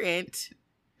important.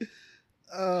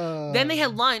 Then they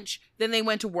had lunch. Then they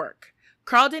went to work.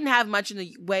 Carl didn't have much in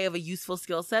the way of a useful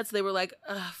skill set. So they were like,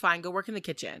 fine, go work in the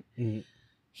kitchen.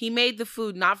 He made the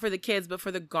food not for the kids, but for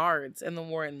the guards and the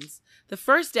wardens. The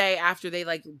first day after they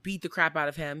like beat the crap out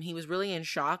of him, he was really in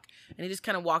shock and he just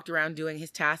kind of walked around doing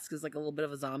his tasks as like a little bit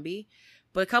of a zombie.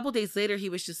 But a couple days later, he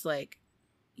was just like,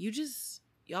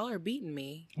 y'all are beating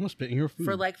me. I'm gonna spit in your food.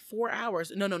 For like 4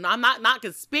 hours. No, I'm not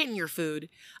gonna spit in your food.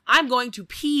 I'm going to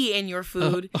pee in your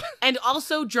food and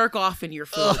also jerk off in your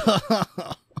food.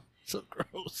 So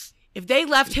gross. If they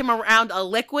left him around a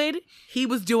liquid, he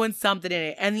was doing something in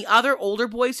it. And the other older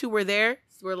boys who were there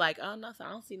were like, oh, nothing.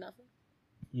 I don't see nothing.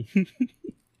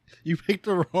 You picked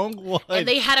the wrong one. And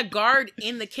they had a guard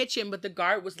in the kitchen, but the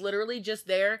guard was literally just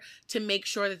there to make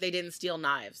sure that they didn't steal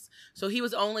knives. So he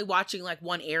was only watching like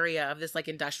one area of this like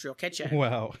industrial kitchen.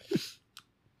 Wow.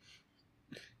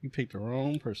 You picked the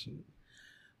wrong person.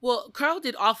 Well, Carl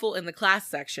did awful in the class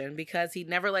section because he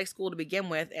never liked school to begin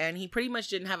with, and he pretty much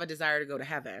didn't have a desire to go to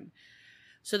heaven.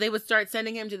 So they would start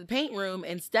sending him to the paint room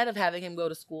instead of having him go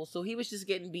to school. So he was just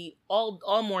getting beat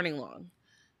all morning long,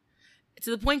 to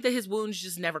the point that his wounds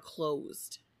just never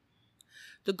closed.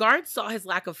 The guards saw his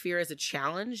lack of fear as a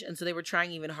challenge, and so they were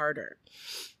trying even harder.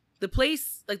 The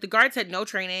place, like the guards had no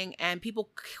training and people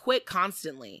quit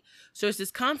constantly. So there's this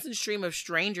constant stream of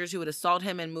strangers who would assault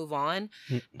him and move on.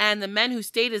 And the men who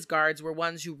stayed as guards were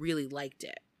ones who really liked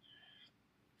it.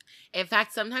 In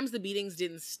fact, sometimes the beatings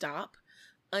didn't stop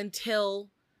until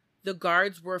the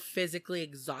guards were physically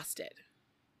exhausted.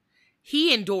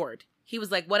 He endured. He was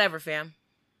like, whatever, fam.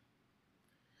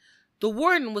 The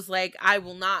warden was like, I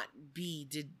will not be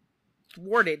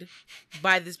thwarted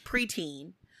by this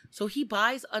preteen. So he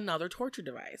buys another torture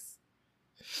device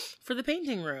for the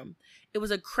painting room. It was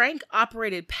a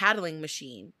crank-operated paddling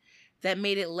machine that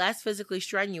made it less physically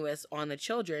strenuous on the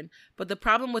children. But the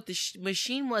problem with the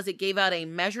machine was it gave out a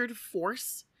measured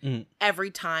force every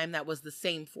time that was the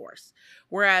same force.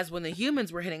 Whereas when the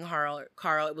humans were hitting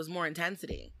Carl, it was more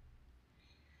intensity.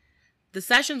 The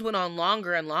sessions went on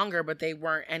longer and longer, but they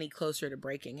weren't any closer to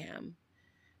breaking him.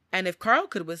 And if Carl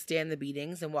could withstand the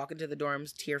beatings and walk into the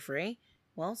dorms tear-free,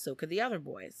 well, so could the other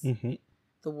boys.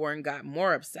 The warden got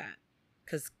more upset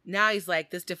because now he's like,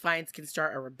 this defiance can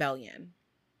start a rebellion.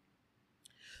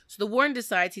 So the warden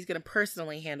decides he's going to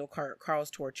personally handle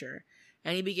Carl's torture.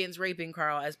 and he begins raping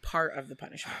Carl as part of the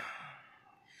punishment,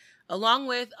 along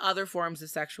with other forms of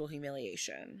sexual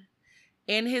humiliation.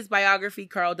 In his biography,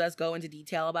 Carl does go into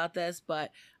detail about this,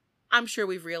 but I'm sure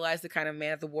we've realized the kind of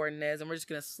man that the warden is, and we're just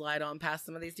going to slide on past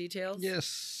some of these details.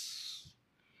 Yes.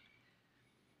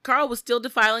 Carl was still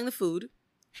defiling the food,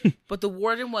 but the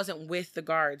warden wasn't with the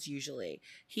guards usually.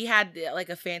 He had like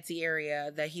a fancy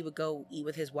area that he would go eat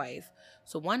with his wife.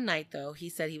 So one night, though, he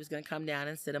said he was going to come down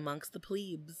and sit amongst the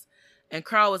plebes. And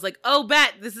Carl was like, oh,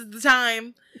 bet, this is the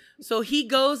time. So he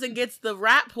goes and gets the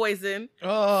rat poison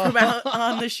from out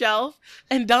on the shelf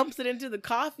and dumps it into the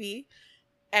coffee.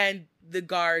 And the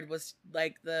guard was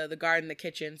like, the guard in the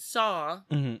kitchen saw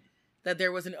that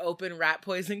there was an open rat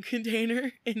poison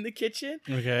container in the kitchen.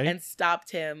 Okay. And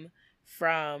stopped him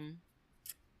from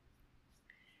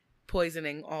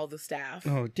poisoning all the staff.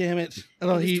 Oh, damn it. He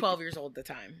was 12 years old at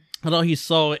the time. I thought he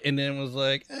saw it and then was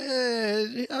like,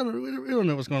 we don't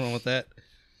know what's going on with that.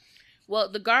 Well,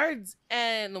 the guards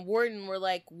and the warden were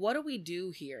like, what do we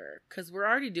do here? Because we're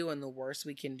already doing the worst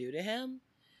we can do to him.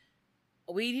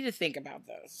 We need to think about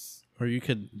this. Or you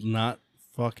could not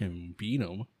fucking beat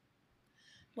him.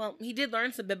 Well, he did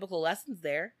learn some biblical lessons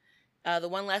there. The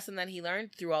one lesson that he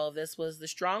learned through all of this was the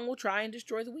strong will try and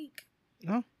destroy the weak.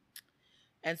 Oh.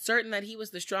 And certain that he was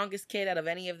the strongest kid out of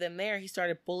any of them there, he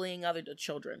started bullying other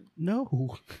children.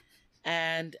 No.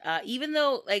 And even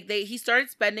though he started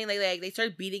spending, they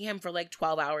started beating him for like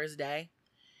 12 hours a day.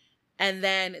 And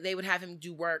then they would have him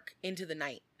do work into the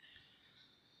night.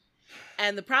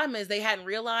 And the problem is they hadn't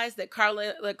realized that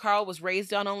Carl was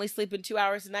raised on only sleeping 2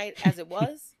 hours a night as it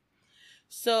was.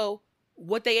 So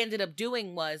what they ended up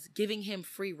doing was giving him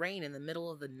free reign in the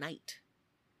middle of the night,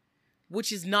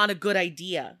 which is not a good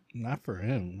idea. Not for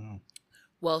him, no.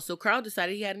 Well, so Carl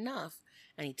decided he had enough,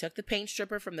 and he took the paint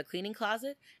stripper from the cleaning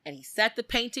closet, and he set the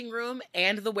painting room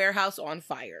and the warehouse on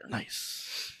fire.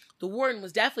 Nice. The warden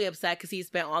was definitely upset because he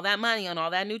spent all that money on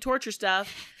all that new torture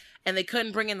stuff, and they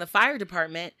couldn't bring in the fire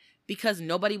department because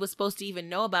nobody was supposed to even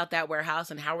know about that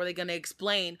warehouse, and how were they going to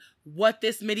explain what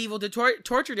this medieval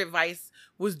torture device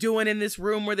was doing in this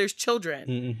room where there's children?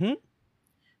 Mm-hmm.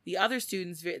 The other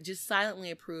students just silently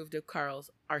approved of Carl's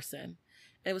arson.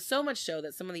 And it was so much so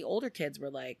that some of the older kids were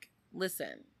like,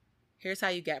 listen, here's how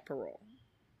you get parole.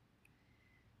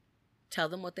 Tell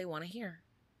them what they want to hear.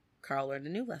 Carl learned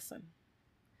a new lesson.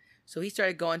 So he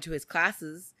started going to his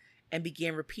classes and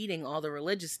began repeating all the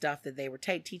religious stuff that they were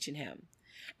teaching him.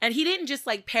 And he didn't just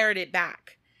parrot it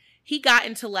back. He got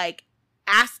into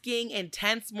asking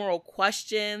intense moral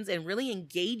questions and really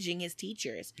engaging his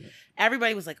teachers. Yeah.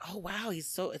 Everybody was like, oh wow,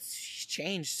 he's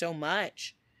changed so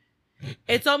much.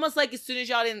 It's almost like as soon as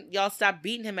y'all stopped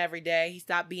beating him every day, he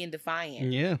stopped being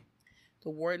defiant. Yeah. The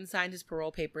warden signed his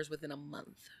parole papers within a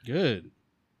month. Good.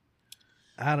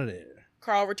 Out of there.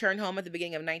 Carl returned home at the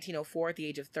beginning of 1904 at the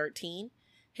age of 13.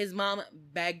 His mom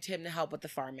begged him to help with the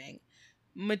farming.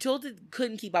 Matilda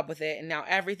couldn't keep up with it, and now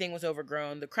everything was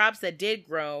overgrown. The crops that did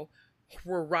grow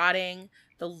were rotting.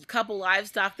 The couple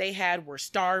livestock they had were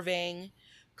starving.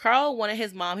 Carl wanted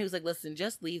his mom. He was like, listen,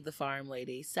 just leave the farm,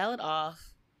 lady. Sell it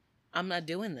off. I'm not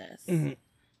doing this. Mm-hmm.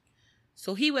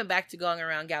 So he went back to going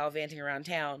around gallivanting around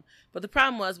town. But the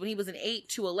problem was when he was an 8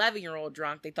 to 11-year-old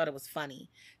drunk, they thought it was funny.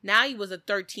 Now he was a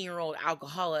 13-year-old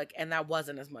alcoholic, and that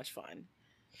wasn't as much fun.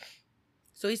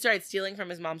 So he started stealing from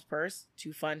his mom's purse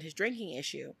to fund his drinking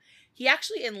issue. He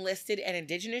actually enlisted an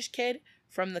indigenous kid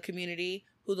from the community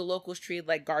who the locals treated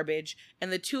like garbage,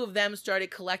 and the two of them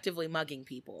started collectively mugging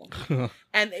people.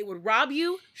 And they would rob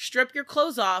you, strip your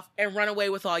clothes off, and run away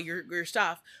with all your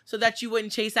stuff so that you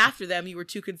wouldn't chase after them. You were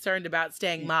too concerned about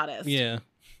staying modest. Yeah.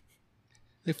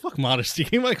 Hey, fuck modesty.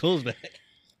 Give my clothes back.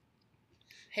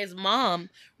 His mom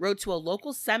wrote to a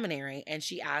local seminary, and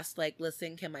she asked,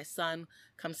 listen, can my son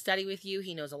come study with you?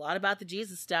 He knows a lot about the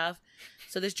Jesus stuff.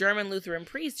 So this German Lutheran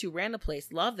priest who ran the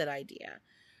place loved that idea.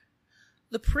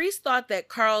 The priest thought that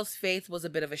Carl's faith was a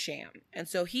bit of a sham. And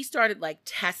so he started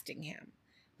testing him,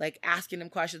 asking him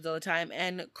questions all the time.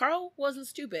 And Carl wasn't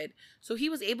stupid. So he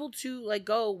was able to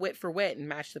go wit for wit and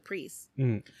match the priest.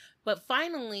 Mm. But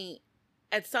finally,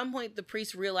 at some point, the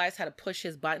priest realized how to push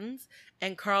his buttons,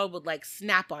 and Carl would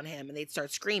snap on him and they'd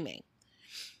start screaming.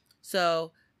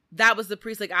 So that was the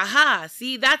priest aha,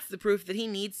 see, that's the proof that he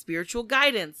needs spiritual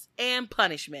guidance and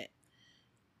punishment.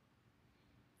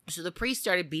 So the priest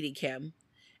started beating him,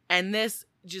 and this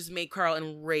just made Carl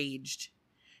enraged.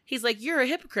 He's like, you're a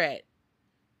hypocrite.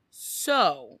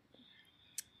 So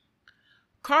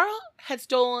Carl had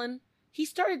he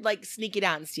started sneaking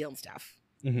out and stealing stuff.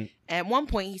 Mm-hmm. And at one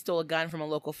point, he stole a gun from a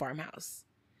local farmhouse.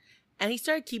 And he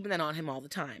started keeping that on him all the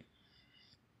time.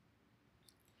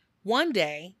 One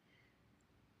day,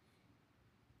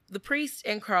 the priest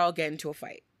and Carl get into a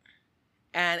fight.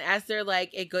 And as they're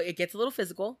like, it gets a little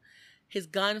physical. His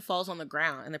gun falls on the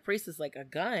ground. And the priest is like, a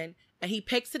gun? And he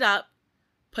picks it up,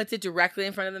 puts it directly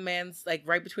in front of the man's, like,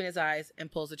 right between his eyes,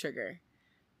 and pulls the trigger.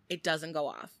 It doesn't go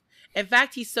off. In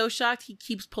fact, he's so shocked, he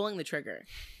keeps pulling the trigger.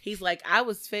 He's like, I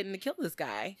was fitting to kill this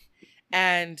guy.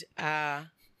 And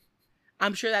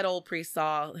I'm sure that old priest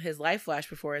saw his life flash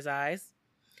before his eyes.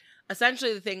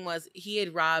 Essentially, the thing was, he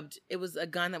had robbed, it was a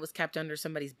gun that was kept under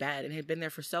somebody's bed and had been there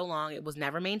for so long, it was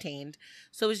never maintained.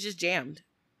 So it was just jammed.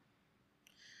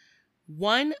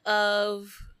 One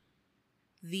of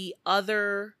the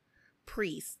other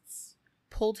priests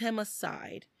pulled him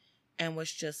aside and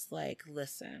was just like,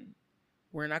 listen,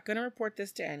 we're not going to report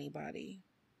this to anybody,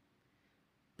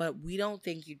 but we don't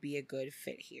think you'd be a good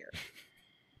fit here.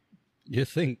 You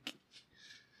think?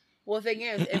 Well, the thing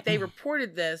is, if they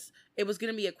reported this, it was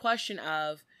going to be a question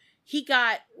of, he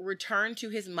got returned to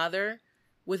his mother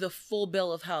with a full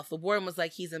bill of health. The warden was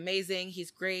like, he's amazing,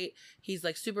 he's great, he's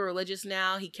like super religious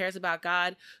now, he cares about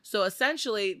God. So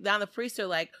essentially, now the priests are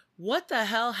like, what the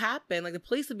hell happened? Like, the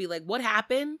police would be like, what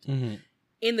happened? Mm-hmm.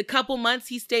 In the couple months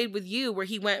he stayed with you, where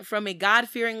he went from a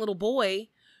God-fearing little boy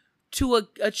to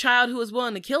a child who was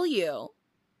willing to kill you.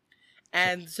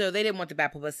 And so they didn't want the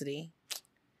bad publicity.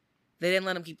 They didn't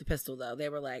let him keep the pistol, though. They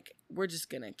were like, we're just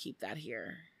going to keep that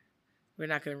here. We're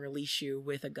not going to release you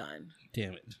with a gun.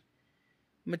 Damn it.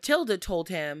 Matilda told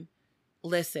him,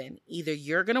 listen, either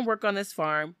you're going to work on this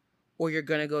farm or you're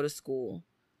going to go to school.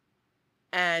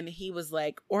 And he was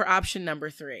like, or option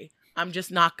number 3, I'm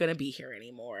just not going to be here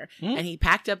anymore. And he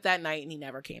packed up that night and he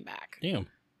never came back. Damn.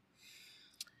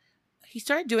 He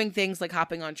started doing things like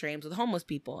hopping on trains with homeless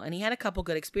people, and he had a couple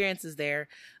good experiences there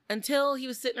until he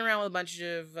was sitting around with a bunch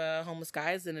of homeless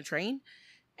guys in a train,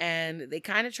 and they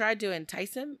kind of tried to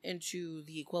entice him into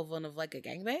the equivalent of like a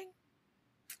gangbang.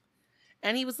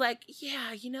 And he was like,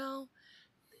 yeah,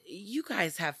 you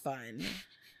guys have fun.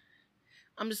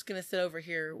 I'm just going to sit over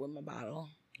here with my bottle.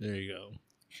 There you go.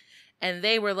 And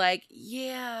they were like,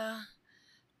 yeah,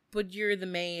 but you're the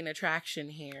main attraction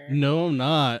here. No, I'm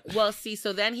not. Well, see,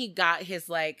 so then he got his,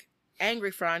 like,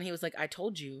 angry front. He was like, I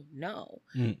told you no.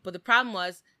 But the problem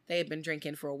was they had been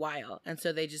drinking for a while. And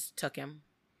so they just took him.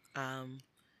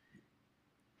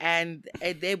 And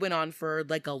they went on for,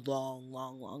 like, a long,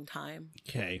 long, long time.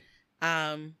 Okay.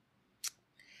 And,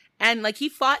 like, he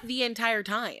fought the entire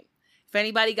time. If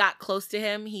anybody got close to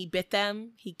him, he bit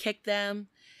them. He kicked them.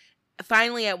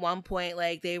 Finally, at one point,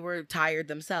 like, they were tired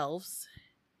themselves.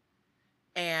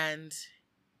 And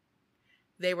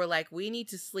they were like, we need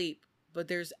to sleep, but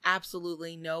there's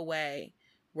absolutely no way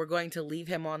we're going to leave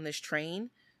him on this train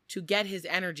to get his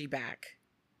energy back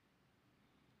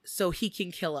so he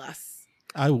can kill us.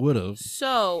 I would have.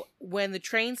 So when the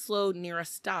train slowed near a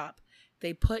stop,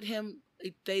 they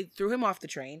threw him off the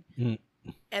train,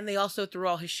 and they also threw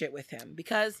all his shit with him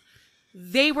because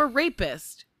they were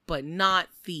rapists, but not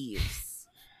thieves.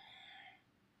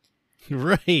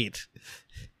 Right.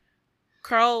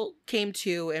 Carl came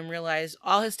to and realized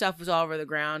all his stuff was all over the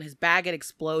ground. His bag had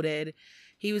exploded.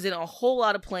 He was in a whole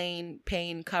lot of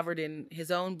pain, covered in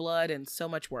his own blood and so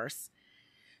much worse.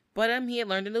 But he had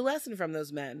learned a new lesson from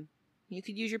those men. You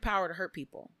could use your power to hurt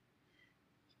people,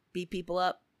 beat people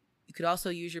up. You could also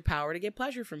use your power to get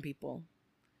pleasure from people.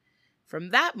 From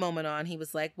that moment on, he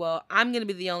was like, well, I'm going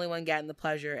to be the only one getting the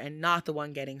pleasure and not the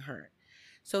one getting hurt.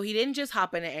 So he didn't just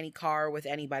hop into any car with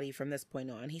anybody from this point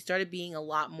on. He started being a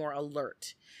lot more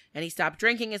alert. And he stopped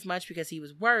drinking as much because he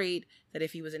was worried that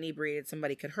if he was inebriated,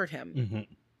 somebody could hurt him.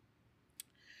 Mm-hmm.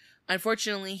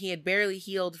 Unfortunately, he had barely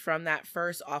healed from that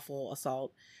first awful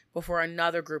assault before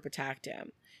another group attacked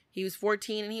him. He was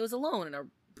 14 and he was alone in a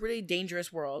pretty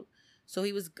dangerous world. So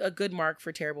he was a good mark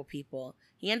for terrible people.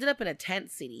 He ended up in a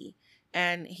tent city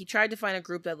and he tried to find a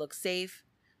group that looked safe.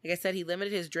 Like I said, he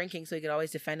limited his drinking so he could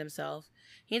always defend himself.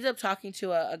 He ended up talking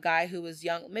to a guy who was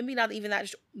young, maybe not even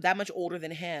that much older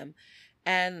than him.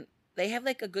 And they have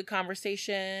like a good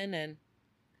conversation. And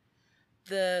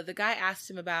the guy asked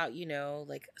him about,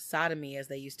 like sodomy, as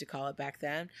they used to call it back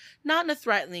then. Not in a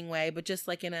threatening way, but just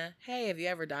like in a, hey, have you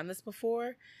ever done this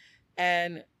before?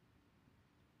 And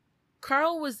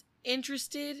Carl was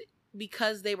interested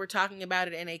because they were talking about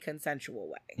it in a consensual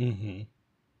way. Mm-hmm.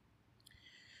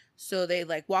 So they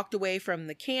like walked away from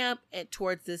the camp and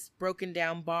towards this broken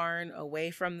down barn away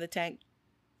from the tent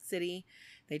city.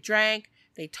 They drank,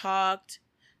 they talked,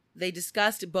 they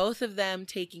discussed both of them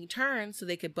taking turns so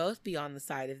they could both be on the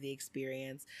side of the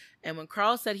experience. And when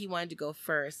Carl said he wanted to go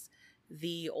first,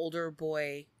 the older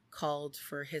boy called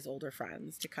for his older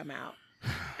friends to come out.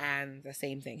 And the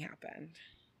same thing happened.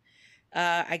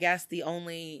 I guess the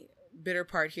only bitter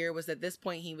part here was at this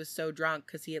point he was so drunk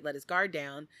because he had let his guard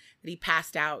down that he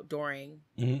passed out during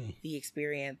the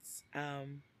experience.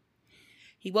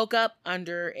 He woke up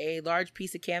under a large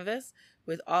piece of canvas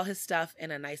with all his stuff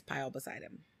in a nice pile beside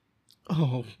him.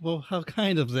 Oh, well, how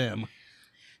kind of them.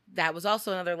 That was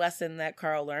also another lesson that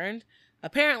Carl learned.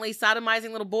 Apparently,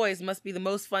 sodomizing little boys must be the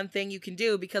most fun thing you can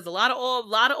do because a lot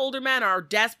of older men are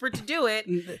desperate to do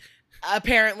it.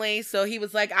 Apparently, so he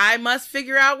was like, I must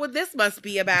figure out what this must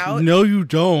be about. No, you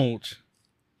don't.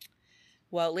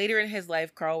 Well, later in his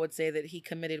life, Carl would say that he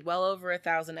committed well over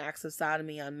 1,000 acts of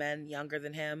sodomy on men younger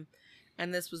than him,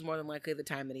 and this was more than likely the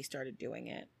time that he started doing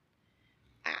it.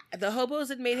 The hobos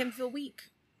had made him feel weak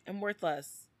and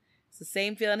worthless. It's the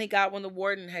same feeling he got when the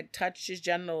warden had touched his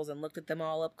genitals and looked at them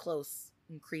all up close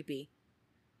and creepy.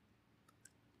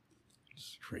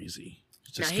 It's crazy.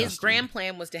 It's now, his grand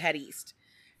plan was to head east.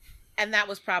 And that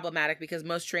was problematic because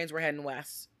most trains were heading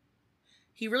west.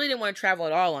 He really didn't want to travel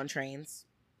at all on trains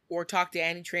or talk to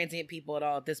any transient people at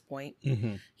all at this point.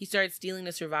 Mm-hmm. He started stealing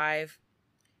to survive.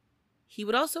 He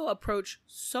would also approach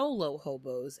solo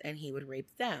hobos and he would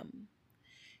rape them.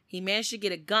 He managed to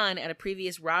get a gun at a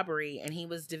previous robbery and he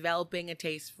was developing a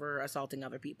taste for assaulting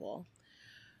other people.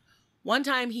 One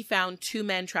time he found two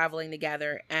men traveling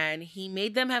together and he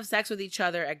made them have sex with each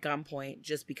other at gunpoint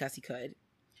just because he could.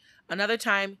 Another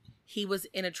time he was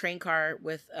in a train car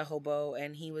with a hobo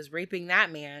and he was raping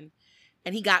that man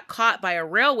and he got caught by a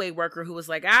railway worker who was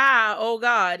like, oh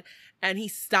God. And he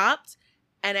stopped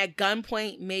and at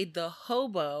gunpoint made the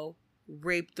hobo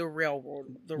rape the rail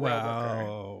worker.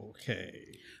 Wow,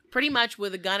 okay. Pretty much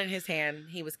with a gun in his hand,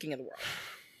 he was king of the world.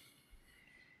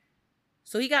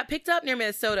 So he got picked up near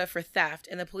Minnesota for theft,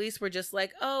 and the police were just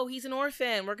like, oh, he's an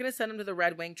orphan. We're going to send him to the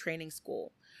Red Wing training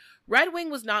school. Red Wing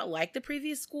was not like the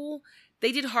previous school.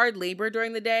 They did hard labor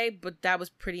during the day, but that was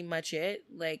pretty much it.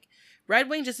 Like, Red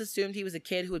Wing just assumed he was a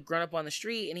kid who had grown up on the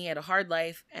street, and he had a hard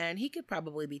life, and he could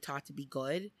probably be taught to be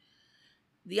good.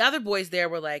 The other boys there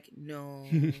were like, no,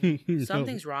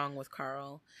 something's wrong with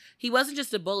Carl. He wasn't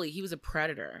just a bully. He was a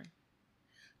predator.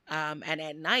 And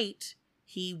at night,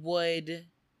 he would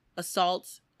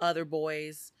assault other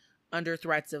boys under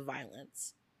threats of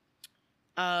violence.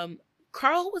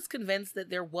 Carl was convinced that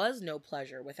there was no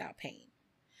pleasure without pain.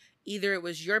 Either it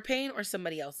was your pain or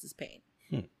somebody else's pain.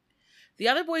 The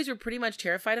other boys were pretty much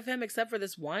terrified of him, except for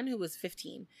this one who was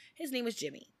 15. His name was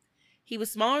Jimmy. He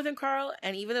was smaller than Carl,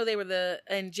 and even though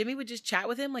and Jimmy would just chat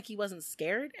with him like he wasn't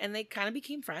scared, and they kind of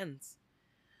became friends.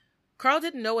 Carl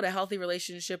didn't know what a healthy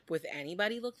relationship with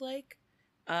anybody looked like,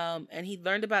 and he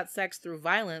learned about sex through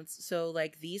violence, so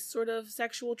like these sort of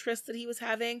sexual trysts that he was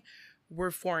having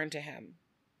were foreign to him.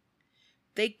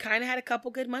 They kind of had a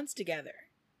couple good months together,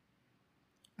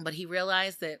 but he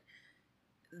realized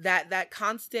that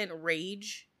constant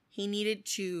rage, he needed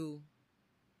to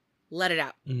let it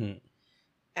out. Mm-hmm.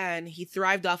 And he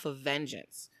thrived off of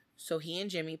vengeance. So he and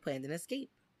Jimmy planned an escape.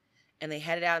 And they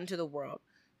headed out into the world.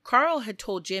 Carl had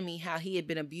told Jimmy how he had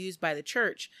been abused by the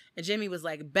church. And Jimmy was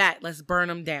like, bet, let's burn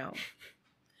him down.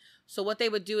 So what they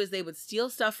would do is they would steal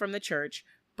stuff from the church,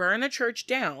 burn the church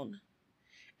down,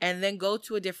 and then go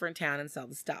to a different town and sell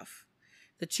the stuff.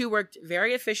 The two worked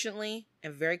very efficiently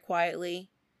and very quietly.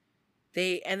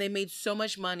 They made so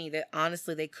much money that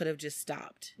honestly they could have just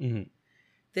stopped. Mm-hmm.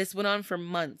 This went on for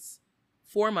months.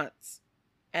 4 months,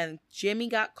 and Jimmy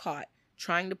got caught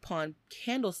trying to pawn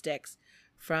candlesticks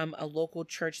from a local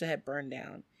church that had burned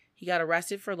down. He got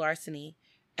arrested for larceny,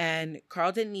 and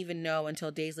Carl didn't even know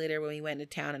until days later when he went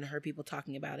into town and heard people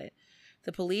talking about it.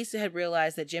 The police had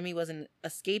realized that Jimmy was an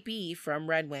escapee from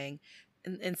Red Wing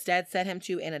and instead sent him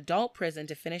to an adult prison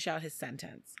to finish out his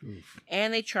sentence. Oof.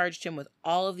 And they charged him with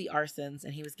all of the arsons,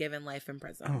 and he was given life in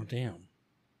prison. Oh, damn.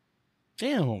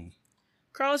 Damn.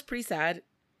 Carl was pretty sad.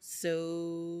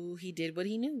 So he did what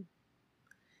he knew.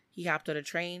 He hopped on a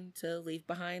train to leave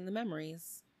behind the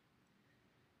memories.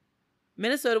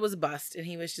 Minnesota was a bust, and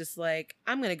he was just like,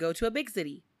 I'm going to go to a big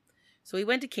city. So he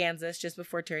went to Kansas just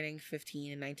before turning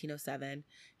 15 in 1907.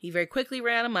 He very quickly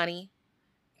ran out of money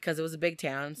because it was a big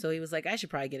town. So he was like, I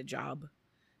should probably get a job.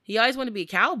 He always wanted to be a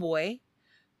cowboy,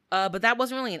 but that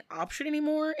wasn't really an option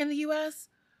anymore in the U.S.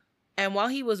 And while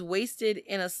he was wasted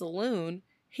in a saloon,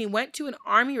 he went to an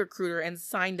army recruiter and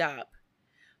signed up.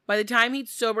 By the time he'd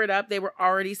sobered up, they were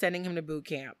already sending him to boot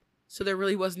camp. So there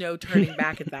really was no turning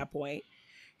back at that point.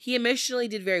 He initially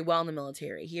did very well in the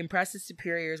military. He impressed his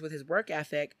superiors with his work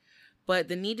ethic, but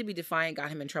the need to be defiant got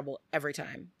him in trouble every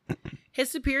time.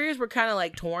 His superiors were kind of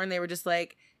like torn. They were just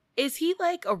like, is he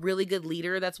like a really good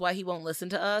leader? That's why he won't listen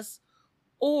to us?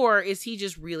 Or is he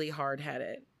just really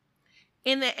hard-headed?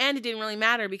 In the end, it didn't really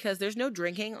matter because there's no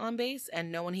drinking on base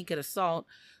and no one he could assault.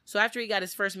 So after he got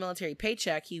his first military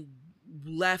paycheck, he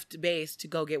left base to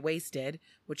go get wasted,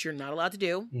 which you're not allowed to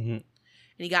do. Mm-hmm. And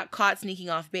he got caught sneaking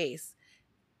off base.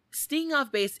 Sneaking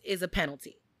off base is a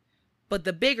penalty. But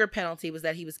the bigger penalty was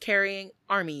that he was carrying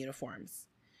army uniforms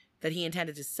that he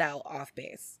intended to sell off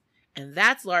base. And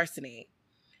that's larceny.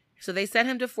 So they sent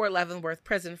him to Fort Leavenworth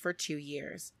prison for 2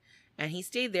 years. And he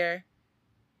stayed there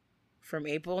from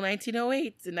April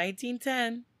 1908 to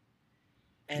 1910.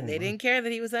 And they didn't care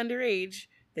that he was underage.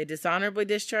 They dishonorably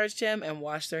discharged him and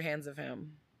washed their hands of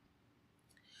him.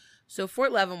 So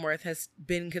Fort Leavenworth has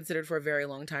been considered for a very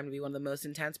long time to be one of the most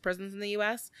intense prisons in the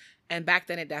U.S. And back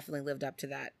then it definitely lived up to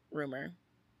that rumor.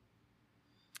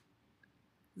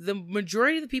 The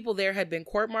majority of the people there had been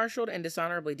court-martialed and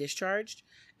dishonorably discharged.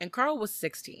 And Carl was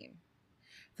 16.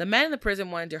 The men in the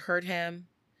prison wanted to hurt him.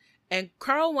 And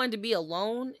Carl wanted to be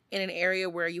alone in an area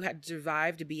where you had to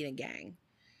survive to be in a gang.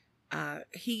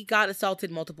 He got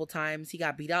assaulted multiple times. He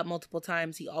got beat up multiple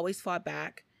times. He always fought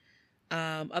back.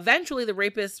 Eventually, the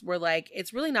rapists were like,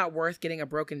 it's really not worth getting a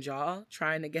broken jaw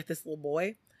trying to get this little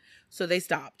boy. So they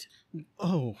stopped.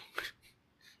 Oh.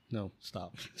 No,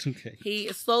 stop. It's okay. He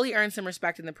slowly earned some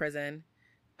respect in the prison.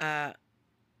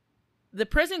 The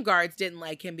prison guards didn't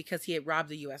like him because he had robbed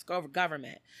the U.S.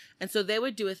 government. And so they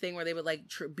would do a thing where they would like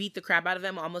beat the crap out of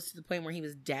him almost to the point where he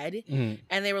was dead. Mm-hmm.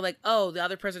 And they were like, oh, the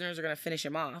other prisoners are going to finish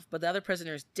him off. But the other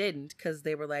prisoners didn't because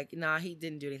they were like, nah, he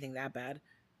didn't do anything that bad.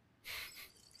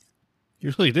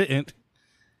 You really didn't.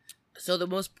 So the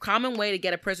most common way to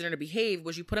get a prisoner to behave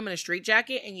was you put them in a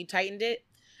straitjacket and you tightened it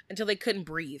until they couldn't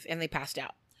breathe and they passed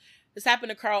out. This happened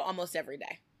to Carl almost every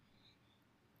day.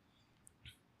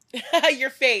 Your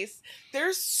face.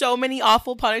 There's so many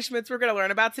awful punishments we're going to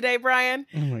learn about today, Brian.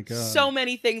 Oh my God. So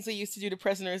many things we used to do to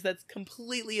prisoners that's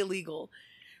completely illegal.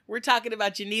 We're talking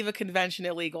about Geneva Convention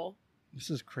illegal. This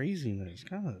is craziness.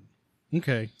 God.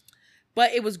 Okay.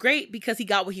 But it was great because he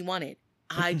got what he wanted.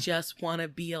 I just want to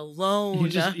be alone.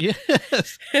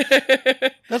 Yes.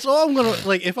 That's all I'm gonna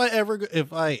like. If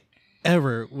I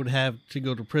ever would have to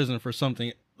go to prison for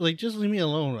something, like just leave me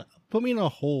alone. Put me in a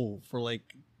hole for like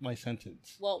my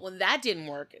sentence. Well, when that didn't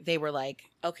work, they were like,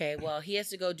 okay, well, he has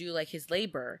to go do like his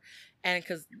labor. And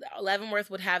because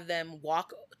Leavenworth would have them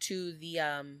walk to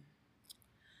the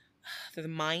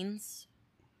mines.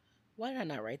 Why did I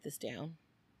not write this down?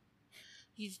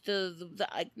 He's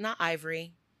the not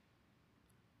ivory.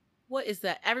 What is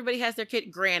that? Everybody has their kit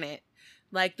granite.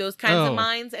 Like those kinds of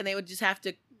mines. And they would just have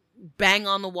to bang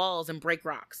on the walls and break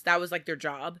rocks. That was like their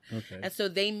job. Okay. And so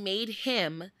they made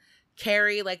him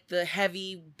carry like the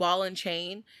heavy ball and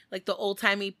chain, like the old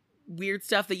timey weird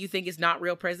stuff that you think is not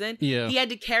real prison. Yeah. He had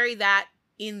to carry that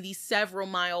in the several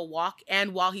mile walk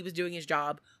and while he was doing his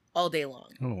job all day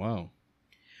long. Oh, wow.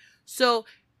 So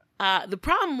the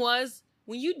problem was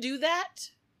when you do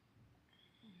that,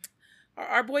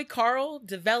 our boy Carl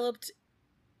developed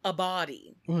a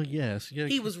body. Well, yes. Yeah.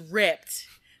 He was ripped.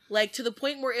 Like to the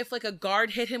point where if like a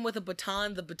guard hit him with a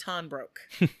baton, the baton broke.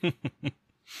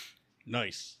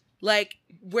 Nice. Like,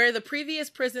 where the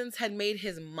previous prisons had made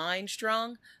his mind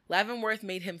strong, Leavenworth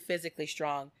made him physically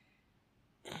strong.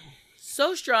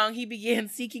 So strong, he began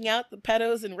seeking out the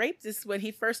pedos and rapists when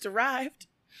he first arrived.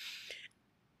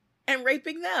 And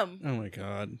raping them. Oh, my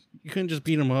God. You couldn't just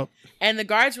beat him up? And the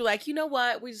guards were like, you know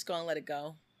what? We're just going to let it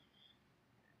go.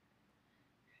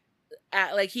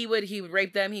 Like, he would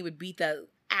rape them. He would beat the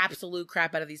absolute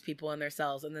crap out of these people in their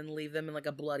cells and then leave them in, like,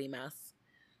 a bloody mess.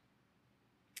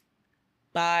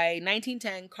 By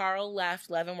 1910, Carl left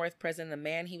Leavenworth prison the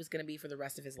man he was going to be for the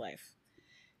rest of his life.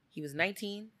 He was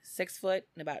 19, 6 foot,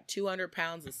 and about 200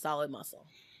 pounds of solid muscle.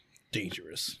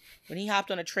 Dangerous. When he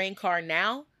hopped on a train car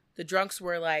now, the drunks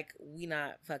were like, we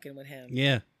not fucking with him.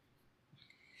 Yeah.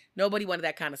 Nobody wanted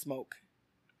that kind of smoke.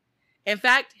 In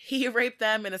fact, he raped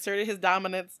them and asserted his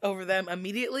dominance over them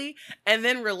immediately and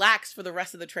then relaxed for the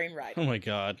rest of the train ride. Oh, my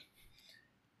God.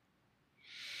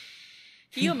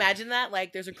 Can you imagine that?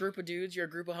 Like, there's a group of dudes, you're a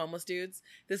group of homeless dudes.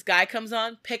 This guy comes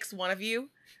on, picks one of you,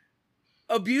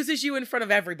 abuses you in front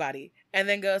of everybody, and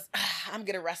then goes, I'm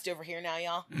going to rest over here now,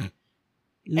 y'all.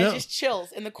 No. And just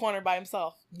chills in the corner by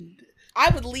himself. I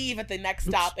would leave at the next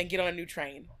stop and get on a new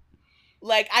train.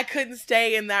 Like, I couldn't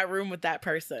stay in that room with that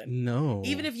person. No.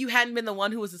 Even if you hadn't been the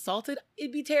one who was assaulted,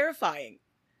 it'd be terrifying.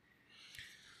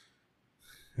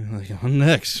 Like, on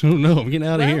next. Oh, no, I'm getting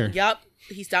out of here. Yup.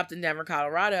 He stopped in Denver,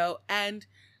 Colorado. And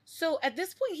so at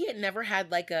this point, he had never had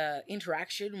like a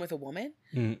interaction with a woman.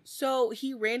 Mm. So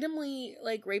he randomly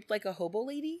like raped like a hobo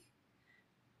lady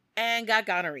and got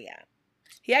gonorrhea.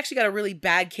 He actually got a really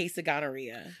bad case of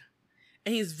gonorrhea.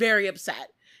 And he's very upset.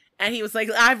 And he was like,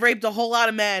 I've raped a whole lot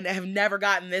of men and have never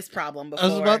gotten this problem before. I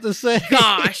was about to say.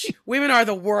 Gosh, women are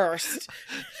the worst.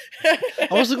 I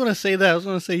wasn't going to say that. I was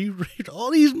going to say you raped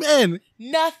all these men.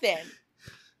 Nothing.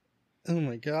 Oh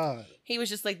my God. He was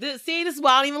just like, this is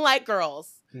why I don't even like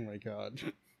girls. Oh my God.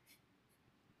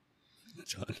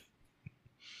 John.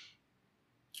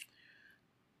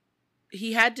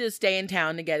 He had to stay in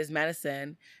town to get his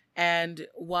medicine. And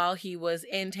while he was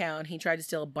in town, he tried to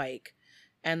steal a bike.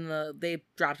 And they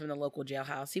dropped him in the local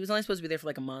jailhouse. He was only supposed to be there for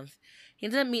like a month. He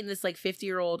ended up meeting this like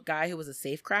 50-year-old guy who was a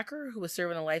safecracker who was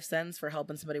serving a life sentence for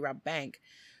helping somebody rob a bank.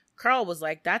 Carl was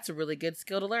like, that's a really good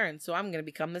skill to learn. So I'm going to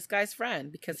become this guy's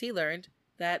friend, because he learned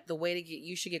that the way to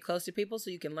you should get close to people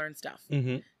so you can learn stuff,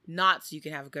 not so you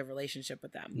can have a good relationship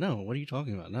with them. No, what are you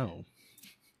talking about? No.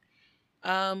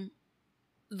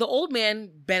 The old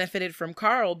man benefited from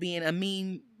Carl being a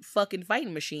mean fucking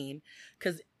fighting machine,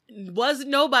 because wasn't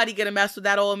nobody gonna mess with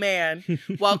that old man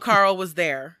while Carl was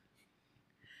there.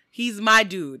 He's my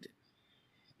dude.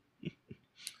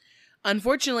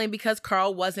 Unfortunately, because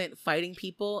Carl wasn't fighting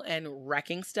people and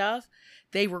wrecking stuff,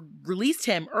 they released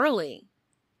him early.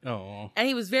 Oh. And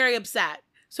he was very upset.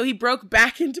 So he broke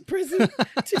back into prison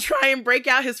to try and break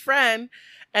out his friend.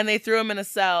 And they threw him in a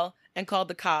cell and called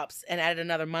the cops and added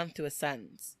another month to his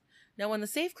sentence. Now, when the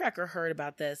safecracker heard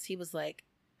about this, he was like,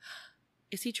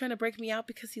 is he trying to break me out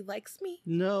because he likes me?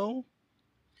 No.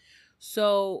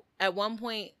 So at one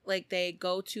point, like, they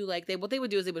go to, like, what they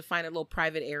would do is they would find a little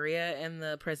private area in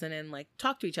the prison and, like,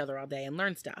 talk to each other all day and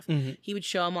learn stuff. Mm-hmm. He would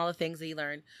show them all the things that he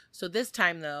learned. So this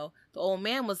time, though, the old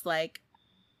man was like,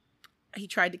 he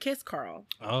tried to kiss Carl.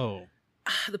 Oh.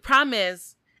 The problem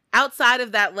is, outside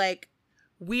of that, like,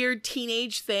 weird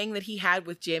teenage thing that he had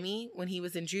with Jimmy when he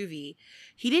was in juvie,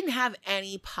 he didn't have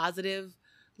any positive,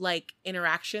 like,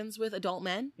 interactions with adult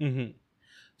men. Mm-hmm.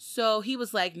 So he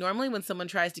was like, normally when someone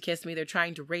tries to kiss me, they're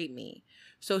trying to rape me.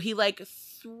 So he, like,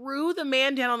 threw the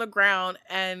man down on the ground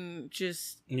and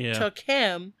just took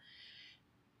him.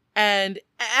 And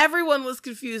everyone was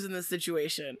confused in this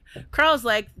situation. Carl's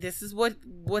like, this is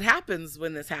what happens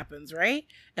when this happens, right?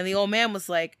 And the old man was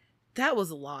like, that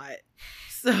was a lot.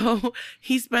 So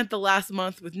he spent the last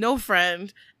month with no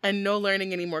friend and no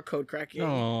learning any more code cracking.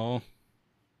 Oh.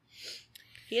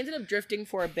 He ended up drifting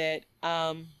for a bit.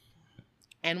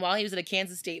 And while he was at a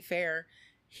Kansas State Fair,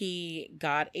 he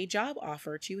got a job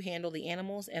offer to handle the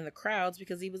animals and the crowds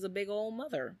because he was a big old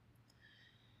mother.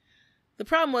 The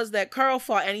problem was that Carl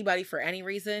fought anybody for any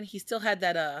reason. He still had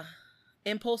that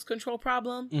impulse control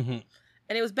problem. Mm-hmm.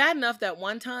 And it was bad enough that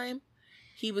one time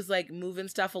he was like moving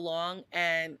stuff along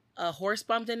and a horse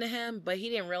bumped into him, but he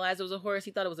didn't realize it was a horse.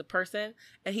 He thought it was a person.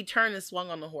 And he turned and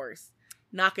swung on the horse,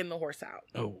 knocking the horse out.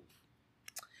 Oh.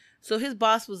 So his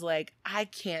boss was like, I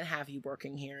can't have you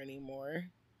working here anymore.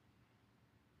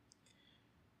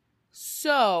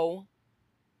 So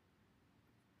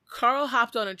Carl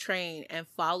hopped on a train and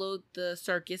followed the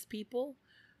circus people,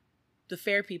 the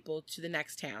fair people, to the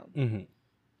next town. Mm-hmm.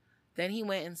 Then he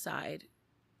went inside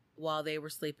while they were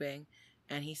sleeping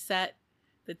and he set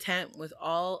the tent with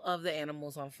all of the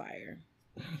animals on fire.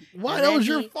 Why? That was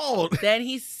your fault. Then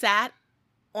he sat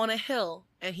on a hill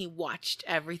and he watched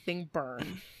everything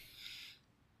burn.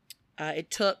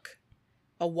 It took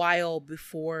a while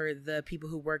before the people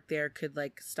who worked there could,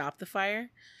 like, stop the fire.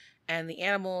 And the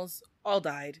animals all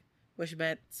died, which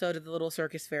meant so did the little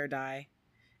circus fair die.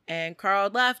 And Carl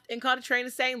left and caught a train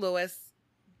to St. Louis.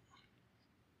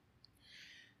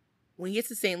 When he gets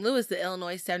to St. Louis, the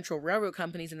Illinois Central Railroad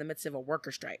Company is in the midst of a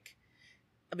worker strike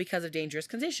because of dangerous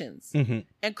conditions. Mm-hmm.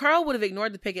 And Carl would have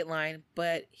ignored the picket line,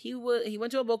 but he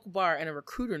went to a local bar and a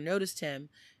recruiter noticed him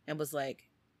and was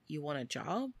like, you want a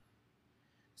job?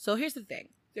 So here's the thing.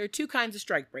 There are two kinds of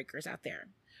strike breakers out there.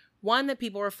 One that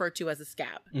people refer to as a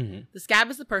scab. Mm-hmm. The scab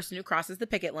is the person who crosses the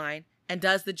picket line and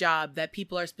does the job that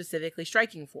people are specifically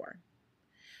striking for.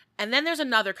 And then there's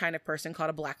another kind of person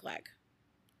called a blackleg.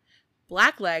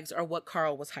 Blacklegs are what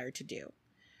Carl was hired to do.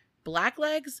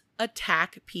 Blacklegs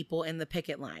attack people in the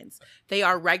picket lines. They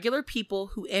are regular people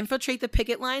who infiltrate the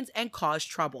picket lines and cause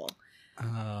trouble.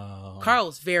 Oh.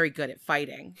 Carl's very good at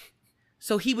fighting.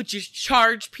 So he would just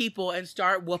charge people and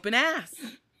start whooping ass.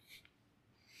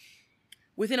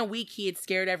 Within a week, he had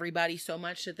scared everybody so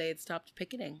much that they had stopped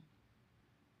picketing.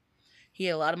 He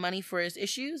had a lot of money for his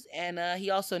issues, and he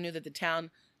also knew that the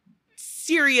town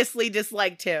seriously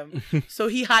disliked him. So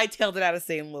he hightailed it out of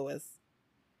St. Louis.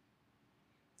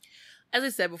 As I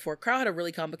said before, Carl had a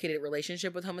really complicated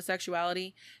relationship with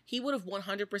homosexuality. He would have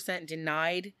 100%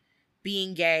 denied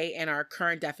being gay in our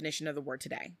current definition of the word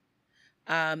today.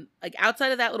 Like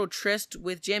outside of that little tryst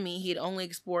with Jimmy, he had only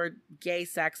explored gay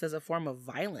sex as a form of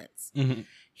violence. Mm-hmm.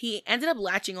 He ended up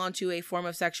latching onto a form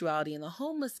of sexuality in the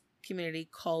homeless community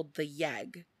called the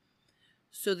Yeg.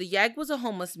 So the Yeg was a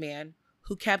homeless man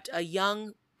who kept a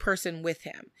young person with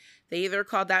him. They either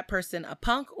called that person a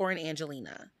punk or an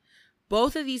Angelina.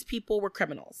 Both of these people were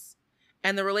criminals,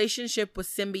 and the relationship was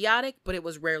symbiotic, but it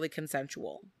was rarely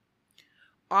consensual.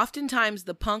 Oftentimes,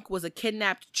 the punk was a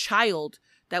kidnapped child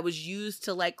that was used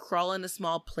to like crawl into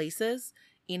small places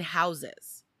in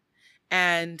houses.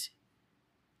 And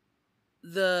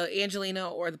the Angelina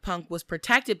or the punk was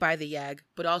protected by the Yeg,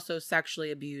 but also sexually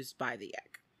abused by the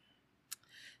Yeg.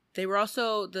 They were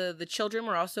also, the children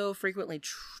were also frequently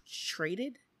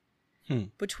traded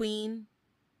between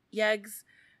Yegs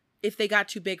if they got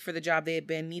too big for the job they had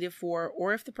been needed for,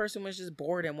 or if the person was just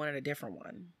bored and wanted a different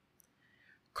one.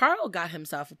 Carl got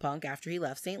himself a punk after he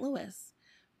left St. Louis.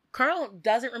 Carl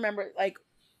doesn't remember,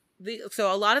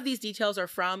 so a lot of these details are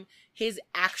from his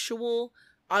actual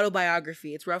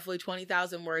autobiography. It's roughly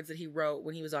 20,000 words that he wrote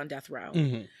when he was on death row.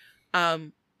 Mm-hmm.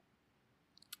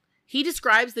 He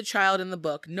describes the child in the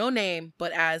book, no name,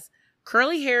 but as a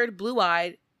curly-haired,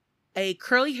 blue-eyed,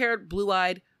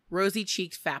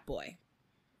 rosy-cheeked fat boy.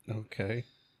 Okay.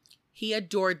 He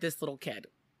adored this little kid.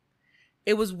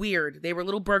 It was weird. They were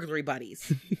little burglary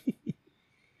buddies.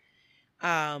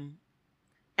 And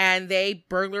they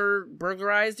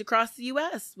burglarized across the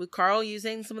U.S. with Carl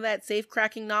using some of that safe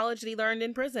cracking knowledge that he learned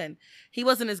in prison. He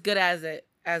wasn't as good as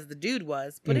the dude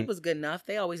was, but it was good enough.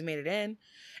 They always made it in.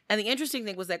 And the interesting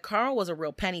thing was that Carl was a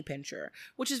real penny pincher,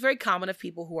 which is very common of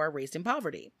people who are raised in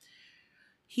poverty.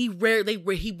 He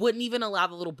wouldn't even allow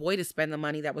the little boy to spend the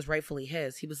money that was rightfully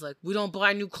his. He was like, we don't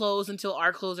buy new clothes until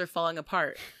our clothes are falling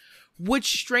apart.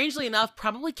 Which, strangely enough,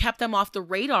 probably kept them off the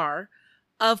radar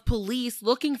of police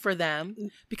looking for them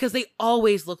because they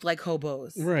always looked like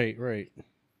hobos. Right, right.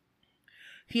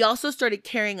 He also started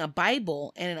carrying a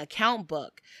Bible and an account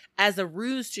book as a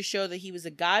ruse to show that he was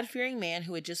a God-fearing man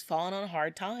who had just fallen on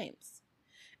hard times.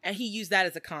 And he used that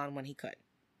as a con when he could.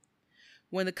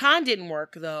 When the con didn't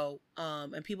work, though,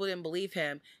 and people didn't believe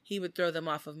him, he would throw them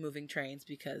off of moving trains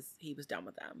because he was done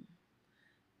with them.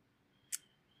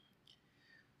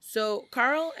 So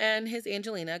Carl and his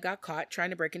Angelina got caught trying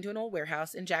to break into an old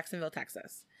warehouse in Jacksonville,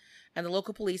 Texas. And the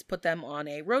local police put them on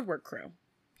a roadwork crew.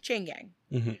 Chain gang.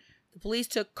 Mm-hmm. The police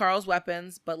took Carl's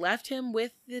weapons, but left him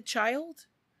with the child,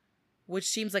 which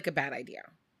seems like a bad idea.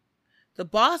 The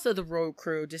boss of the road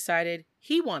crew decided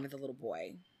he wanted the little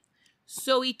boy.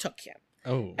 So he took him.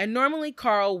 Oh. And normally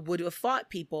Carl would have fought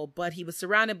people, but he was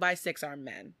surrounded by 6 armed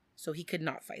men, so he could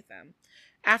not fight them.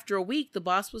 After a week, the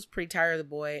boss was pretty tired of the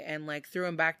boy and threw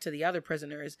him back to the other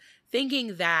prisoners,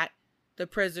 thinking that the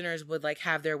prisoners would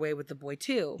have their way with the boy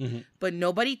too. Mm-hmm. But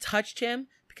nobody touched him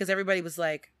because everybody was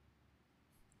like,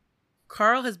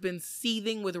 Carl has been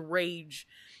seething with rage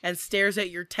and stares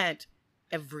at your tent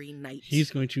every night.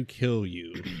 He's going to kill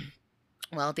you.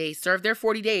 Well, they served their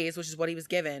 40 days, which is what he was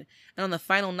given. And on the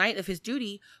final night of his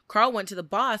duty, Carl went to the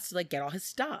boss to get all his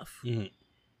stuff. Mm-hmm.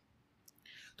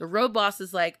 The road boss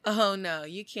is like, oh no,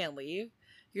 you can't leave.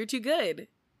 You're too good.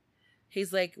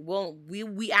 He's like, well,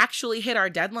 we actually hit our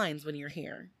deadlines when you're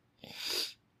here.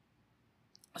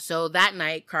 So that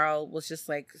night, Carl was just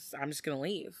like, I'm just going to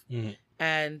leave. Mm-hmm.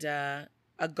 And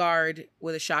a guard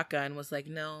with a shotgun was like,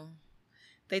 no,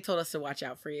 they told us to watch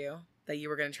out for you, that you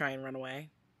were going to try and run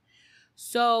away.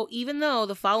 So even though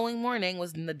the following morning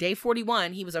was the day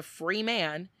 41, he was a free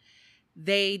man,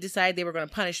 they decided they were going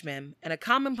to punish him. And a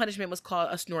common punishment was called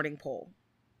a snorting pole.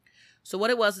 So what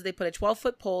it was is they put a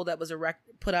 12-foot pole that was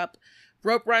put up,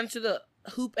 rope runs to the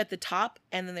hoop at the top,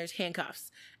 and then there's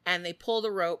handcuffs. And they pull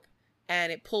the rope,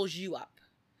 and it pulls you up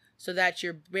so that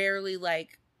you're barely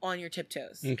on your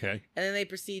tiptoes. Okay. And then they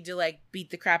proceed to beat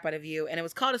the crap out of you. And it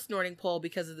was called a snorting pole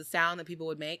because of the sound that people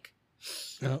would make.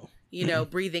 Oh.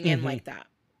 Breathing in like that.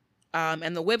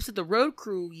 And the whips that the road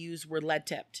crew used were lead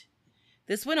tipped.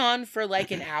 This went on for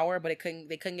an hour, but they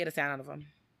couldn't get a sound out of him.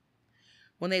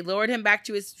 When they lowered him back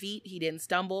to his feet, he didn't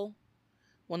stumble.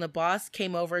 When the boss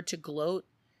came over to gloat,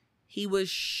 he was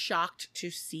shocked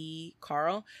to see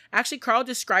Carl. Actually, Carl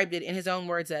described it in his own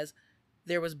words as,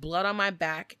 there was blood on my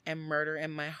back and murder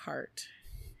in my heart.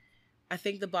 I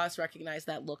think the boss recognized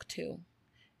that look too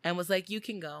and was like, you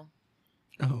can go.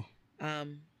 Oh.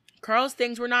 Carl's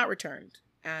things were not returned,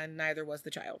 and neither was the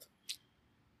child.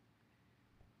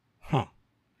 Huh.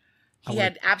 He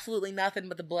had absolutely nothing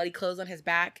but the bloody clothes on his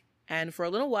back, and for a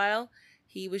little while,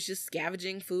 he was just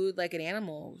scavenging food like an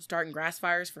animal, starting grass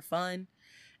fires for fun.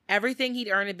 Everything he'd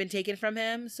earned had been taken from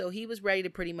him, so he was ready to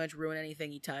pretty much ruin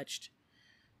anything he touched.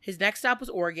 His next stop was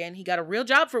Oregon. He got a real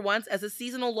job for once as a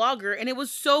seasonal logger, and it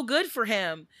was so good for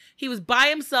him. He was by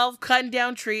himself, cutting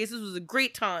down trees. This was a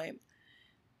great time.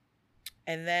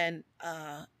 And then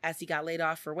as he got laid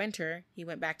off for winter, he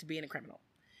went back to being a criminal.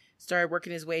 Started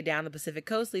working his way down the Pacific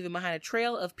coast, leaving behind a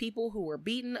trail of people who were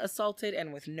beaten, assaulted,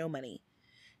 and with no money.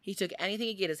 He took anything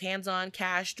he could get his hands on,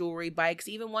 cash, jewelry, bikes.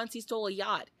 Even once he stole a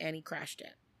yacht and he crashed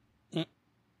it.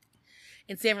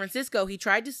 In San Francisco, he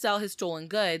tried to sell his stolen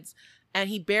goods, and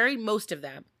he buried most of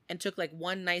them and took like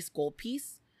one nice gold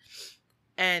piece.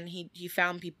 And he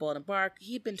found people in a bar.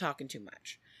 He'd been talking too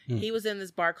much. He was in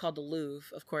this bar called the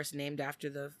Louvre, of course, named after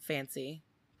the fancy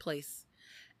place.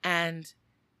 And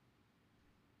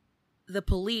the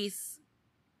police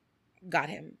got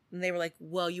him. And they were like,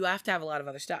 well, you have to have a lot of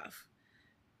other stuff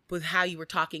with how you were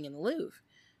talking in the Louvre.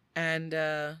 And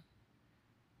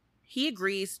he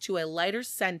agrees to a lighter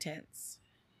sentence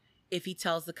if he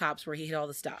tells the cops where he hid all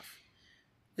the stuff.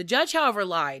 The judge, however,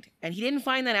 lied, and he didn't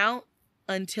find that out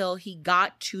until he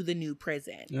got to the new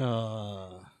prison.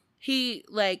 He,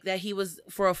 that he was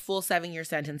for a full 7-year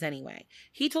sentence anyway.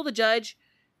 He told the judge,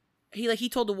 he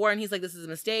told the warden, he's like, this is a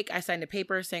mistake. I signed a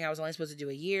paper saying I was only supposed to do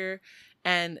a year.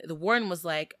 And the warden was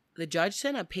like, the judge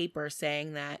sent a paper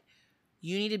saying that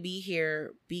you need to be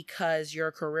here because you're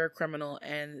a career criminal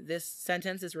and this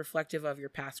sentence is reflective of your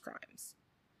past crimes.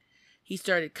 He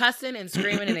started cussing and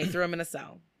screaming and they threw him in a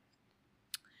cell.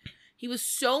 He was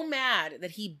so mad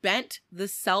that he bent the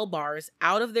cell bars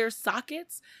out of their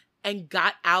sockets and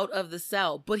got out of the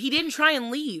cell. But he didn't try and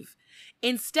leave.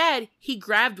 Instead, he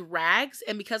grabbed rags,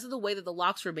 and because of the way that the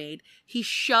locks were made, he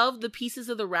shoved the pieces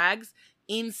of the rags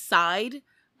inside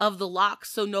of the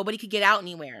locks so nobody could get out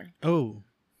anywhere. Oh.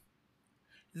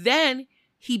 Then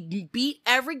he beat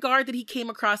every guard that he came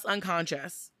across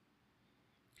unconscious.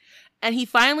 And he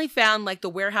finally found the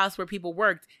warehouse where people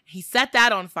worked. He set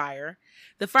that on fire.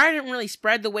 The fire didn't really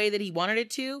spread the way that he wanted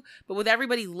it to, but with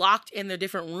everybody locked in their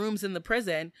different rooms in the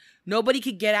prison, nobody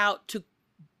could get out to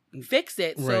fix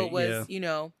it. So it was,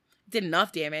 did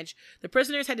enough damage. The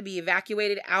prisoners had to be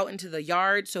evacuated out into the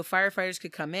yard so firefighters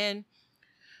could come in.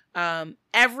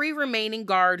 Every remaining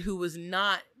guard who was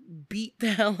not beat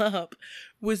the hell up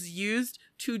was used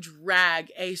to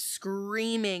drag a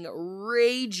screaming,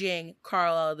 raging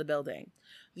Carl out of the building.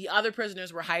 The other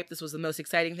prisoners were hyped. This was the most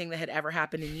exciting thing that had ever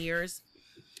happened in years.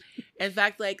 In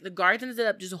fact, the guards ended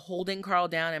up just holding Carl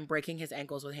down and breaking his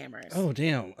ankles with hammers. Oh,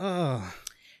 damn.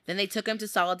 Then they took him to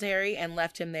solitary and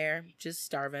left him there, just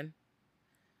starving.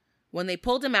 When they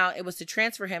pulled him out, it was to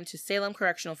transfer him to Salem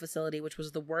Correctional Facility, which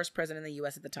was the worst prison in the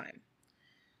U.S. at the time.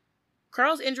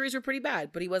 Carl's injuries were pretty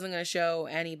bad, but he wasn't going to show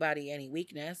anybody any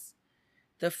weakness.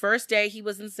 The first day he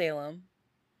was in Salem,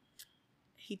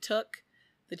 he took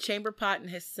the chamber pot in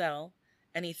his cell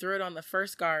and he threw it on the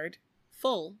first guard,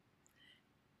 full,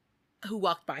 who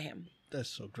walked by him. That's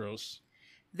so gross.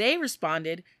 They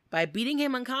responded by beating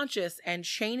him unconscious and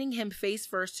chaining him face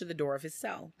first to the door of his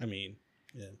cell. I mean,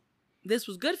 yeah. This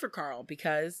was good for Carl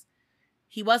because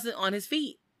he wasn't on his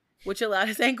feet, which allowed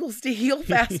his ankles to heal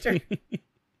faster.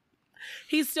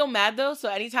 He's still mad though, so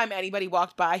anytime anybody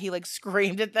walked by, he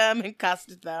screamed at them and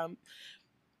cussed at them.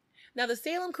 Now, the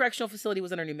Salem Correctional Facility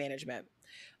was under new management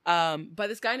by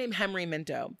this guy named Henry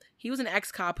Minto. He was an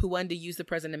ex-cop who wanted to use the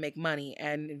prison to make money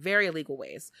and in very illegal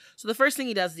ways. So the first thing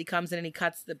he does is he comes in and he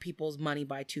cuts the people's money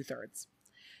by 2/3.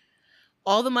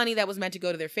 All the money that was meant to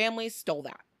go to their families, stole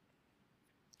that.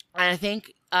 And I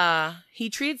think he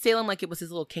treated Salem like it was his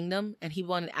little kingdom, and he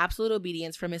wanted absolute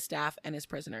obedience from his staff and his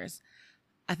prisoners.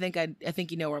 I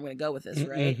think you know where I'm going to go with this,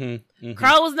 right? Mm-hmm, mm-hmm.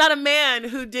 Carl was not a man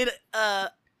who did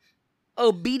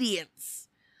obedience.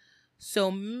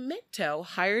 So Minto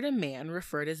hired a man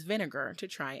referred as Vinegar to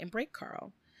try and break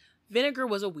Carl. Vinegar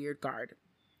was a weird guard.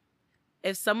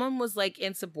 If someone was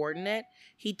insubordinate,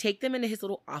 he'd take them into his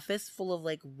little office full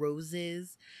of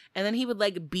roses, and then he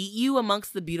would beat you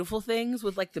amongst the beautiful things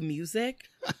with the music.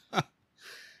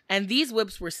 And these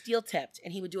whips were steel tipped,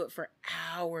 and he would do it for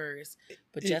hours.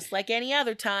 But just like any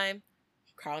other time,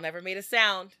 Carl never made a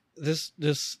sound. This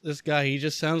guy, he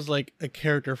just sounds like a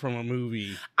character from a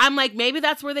movie. I'm maybe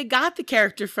that's where they got the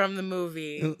character from the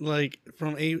movie.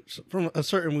 From a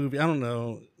certain movie. I don't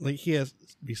know. He has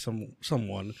to be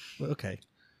someone. But okay.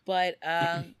 But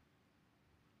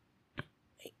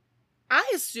I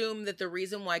assume that the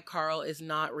reason why Carl is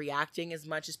not reacting as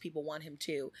much as people want him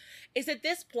to is at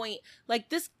this point,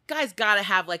 this guy's got to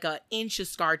have an inch of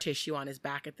scar tissue on his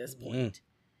back at this point.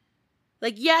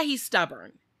 Yeah, he's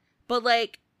stubborn, but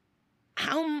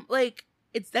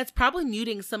that's probably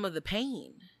muting some of the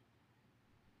pain.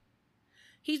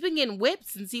 He's been getting whipped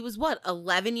since he was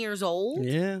 11 years old?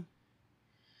 Yeah.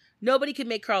 Nobody could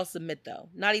make Carl submit though,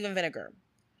 not even Vinegar.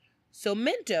 So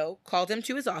Minto called him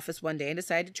to his office one day and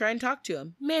decided to try and talk to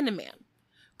him, man to man.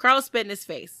 Carl spit in his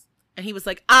face. And he was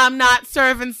like, I'm not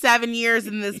serving 7 years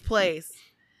in this place.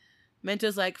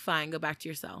 Minto's like, fine, go back to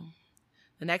your cell.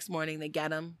 The next morning, they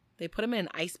get him. They put him in an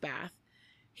ice bath.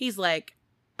 He's like,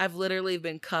 I've literally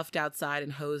been cuffed outside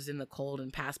and hosed in the cold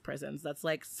in past prisons. That's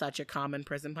like such a common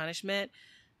prison punishment.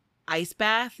 Ice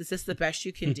bath? Is this the best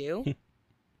you can do?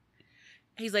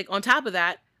 He's like, on top of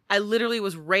that, I literally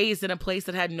was raised in a place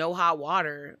that had no hot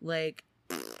water. Like,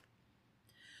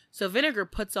 so Vinegar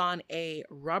puts on a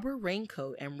rubber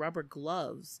raincoat and rubber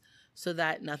gloves so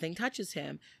that nothing touches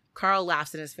him. Carl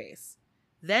laughs in his face.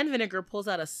 Then Vinegar pulls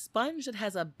out a sponge that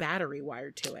has a battery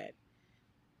wired to it.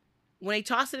 When he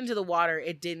tossed it into the water,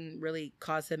 it didn't really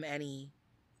cause him anything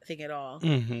at all.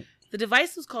 Mm-hmm. The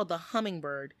device was called the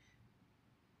Hummingbird.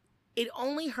 It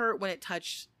only hurt when it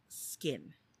touched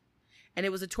skin. And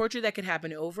it was a torture that could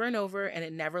happen over and over, and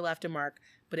it never left a mark,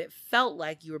 but it felt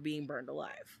like you were being burned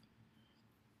alive.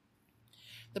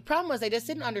 The problem was they just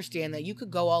didn't understand that you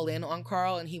could go all in on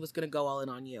Carl and he was going to go all in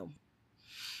on you.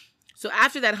 So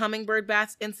after that Hummingbird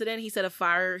bath incident, he set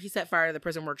fire to the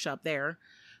prison workshop there.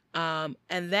 And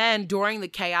then during the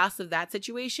chaos of that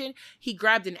situation, he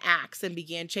grabbed an axe and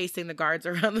began chasing the guards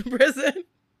around the prison.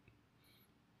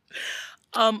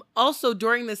 Also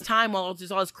during this time, while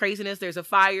there's all this craziness, there's a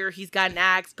fire, he's got an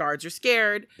axe, guards are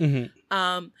scared.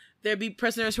 Mm-hmm. There'd be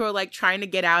prisoners who are like trying to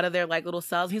get out of their like little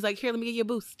cells. And he's like, here, let me get you a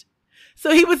boost.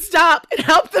 So he would stop and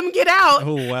help them get out.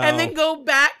 Oh, wow. And then go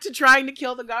back to trying to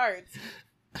kill the guards.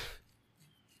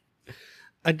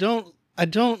 I don't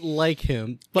like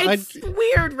him, but it's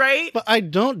weird, right? But I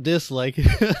don't dislike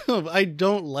him. I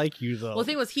don't like you though. Well, the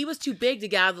thing was, he was too big to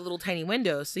get out of the little tiny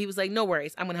window, so he was like, "No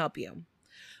worries, I'm gonna help you."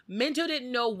 Minto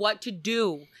didn't know what to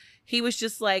do. He was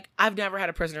just like, "I've never had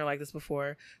a prisoner like this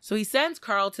before." So he sends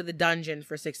Carl to the dungeon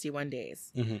for 61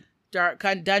 days. Mm-hmm.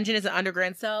 Dungeon is an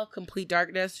underground cell, complete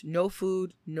darkness, no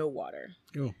food, no water.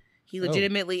 Ooh. He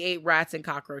legitimately ate rats and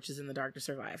cockroaches in the dark to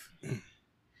survive.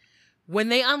 When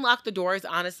they unlocked the doors,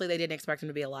 honestly, they didn't expect him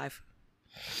to be alive.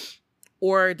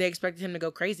 Or they expected him to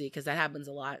go crazy, because that happens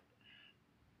a lot.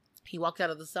 He walked out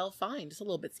of the cell fine, just a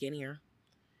little bit skinnier.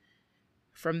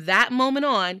 From that moment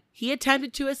on, he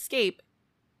attempted to escape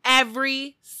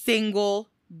every single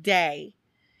day.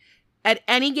 At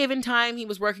any given time, he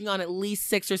was working on at least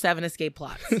 6 or 7 escape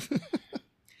plots.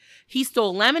 He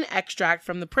stole lemon extract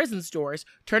from the prison stores,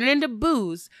 turned it into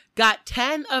booze, got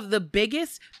 10 of the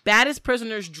biggest, baddest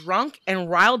prisoners drunk and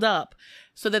riled up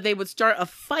so that they would start a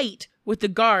fight with the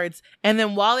guards. And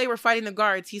then while they were fighting the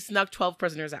guards, he snuck 12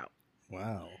 prisoners out.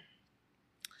 Wow.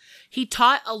 He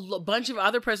taught a bunch of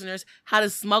other prisoners how to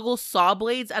smuggle saw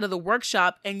blades out of the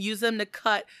workshop and use them to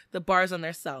cut the bars on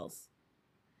their cells.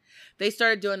 They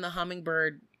started doing the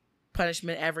Hummingbird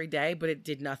punishment every day, but it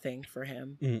did nothing for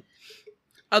him. Mm.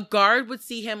 A guard would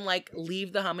see him like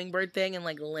leave the Hummingbird thing and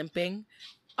like limping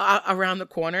around the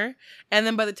corner. And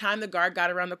then by the time the guard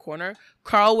got around the corner,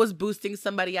 Carl was boosting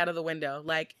somebody out of the window.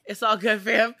 Like, it's all good,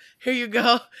 fam. Here you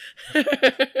go.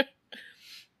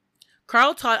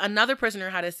 Carl taught another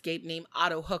prisoner how to escape named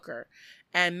Otto Hooker.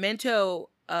 And Minto,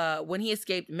 when he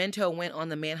escaped, Minto went on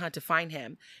the manhunt to find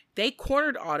him. They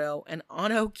cornered Otto and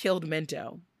Otto killed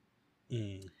Minto.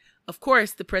 Mm. Of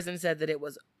course, the prison said that it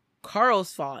was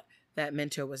Carl's fault that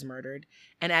Minto was murdered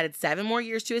and added 7 more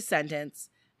years to his sentence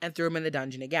and threw him in the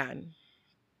dungeon again.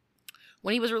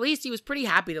 When he was released, he was pretty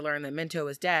happy to learn that Minto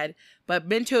was dead, but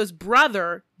Minto's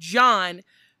brother, John,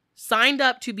 signed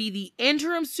up to be the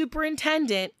interim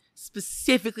superintendent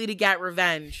specifically to get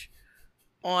revenge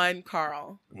on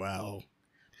Carl. Wow.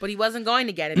 But he wasn't going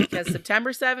to get it because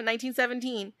September 7,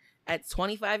 1917, at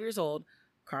 25 years old,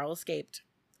 Carl escaped.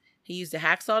 He used a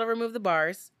hacksaw to remove the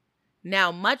bars.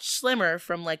 Now much slimmer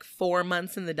from like 4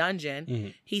 months in the dungeon, mm-hmm.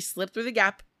 He slipped through the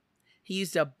gap. He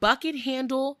used a bucket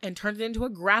handle and turned it into a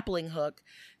grappling hook,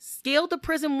 scaled the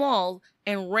prison wall,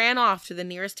 and ran off to the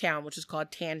nearest town, which is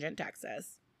called Tangent,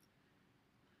 Texas.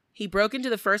 He broke into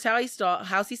the first house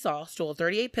he saw, stole a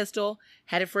 .38 pistol,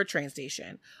 headed for a train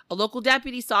station. A local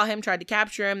deputy saw him, tried to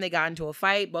capture him. They got into a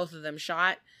fight. Both of them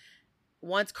shot.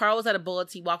 Once Carl was out of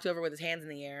bullets, he walked over with his hands in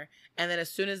the air. And then as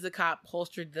soon as the cop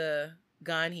holstered the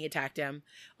gun, he attacked him.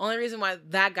 Only reason why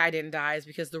that guy didn't die is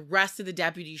because the rest of the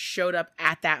deputies showed up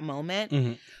at that moment.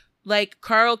 Mm-hmm. Like,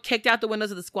 Carl kicked out the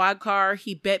windows of the squad car.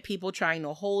 He bit people trying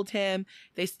to hold him.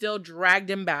 They still dragged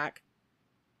him back,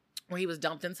 where he was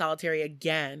dumped in solitary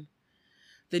again.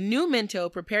 The new Minto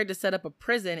prepared to set up a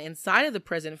prison inside of the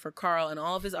prison for Carl and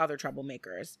all of his other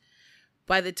troublemakers.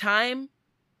 By the time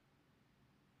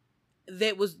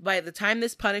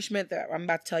this punishment that I'm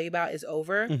about to tell you about is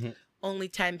over, mm-hmm. only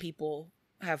 10 people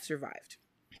have survived.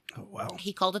 Oh, wow.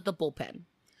 He called it the bullpen.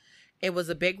 It was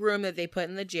a big room that they put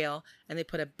in the jail, and they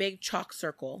put a big chalk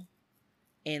circle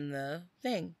in the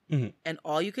thing. Mm-hmm. And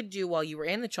all you could do while you were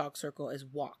in the chalk circle is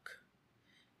walk.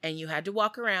 And you had to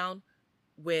walk around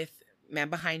with man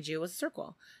behind you was a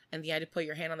circle. And you had to put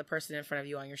your hand on the person in front of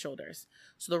you on your shoulders.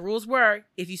 So the rules were,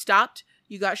 if you stopped,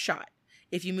 you got shot.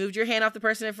 If you moved your hand off the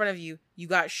person in front of you, you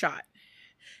got shot.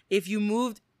 If you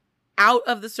moved out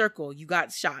of the circle, you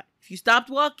got shot. If you stopped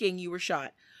walking, you were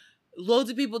shot. Loads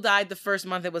of people died the first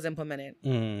month it was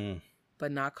implemented.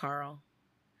 But not Carl.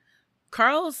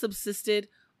 Carl subsisted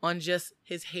on just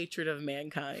his hatred of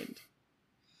mankind.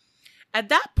 At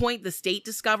that point, the state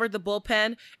discovered the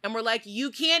bullpen and were like,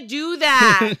 you can't do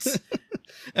that.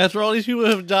 That's where all these people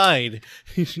have died.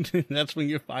 That's when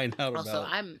you find out also,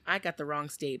 about it. I got the wrong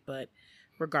state, but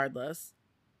regardless.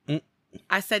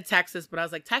 I said Texas, but I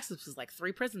was like, Texas was like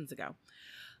 3 prisons ago.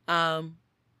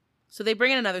 So they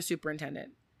bring in another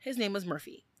superintendent. His name was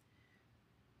Murphy.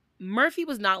 Murphy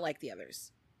was not like the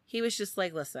others. He was just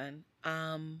like, listen,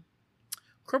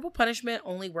 corporal punishment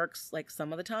only works like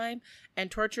some of the time, and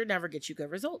torture never gets you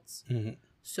good results. Mm-hmm.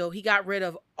 So he got rid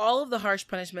of all of the harsh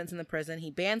punishments in the prison. He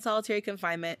banned solitary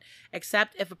confinement,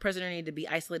 except if a prisoner needed to be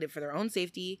isolated for their own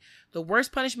safety. The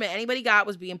worst punishment anybody got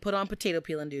was being put on potato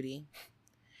peeling duty.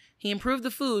 He improved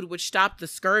the food, which stopped the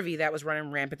scurvy that was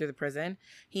running rampant through the prison.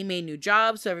 He made new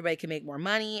jobs so everybody could make more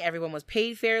money. Everyone was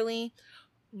paid fairly.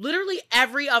 Literally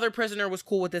every other prisoner was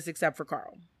cool with this except for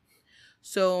Carl.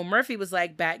 So Murphy was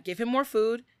like, give him more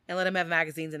food and let him have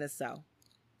magazines in his cell.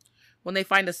 When they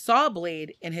find a saw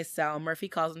blade in his cell, Murphy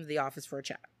calls him to the office for a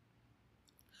chat.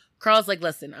 Carl's like,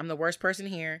 listen, I'm the worst person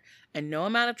here, and no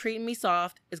amount of treating me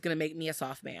soft is going to make me a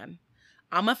soft man.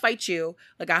 I'm going to fight you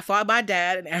like I fought my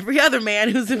dad and every other man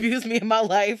who's abused me in my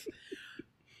life.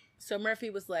 So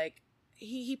Murphy was like,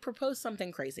 he proposed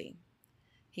something crazy.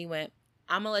 He went,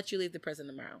 I'm going to let you leave the prison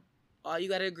tomorrow. All you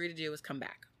got to agree to do is come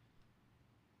back.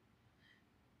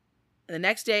 And the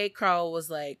next day, Carl was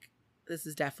like, this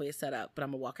is definitely a setup, but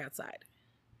I'm going to walk outside.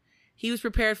 He was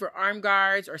prepared for armed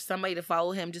guards or somebody to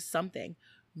follow him, just something.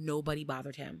 Nobody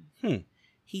bothered him.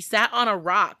 He sat on a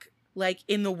rock, like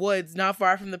in the woods, not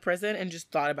far from the prison, and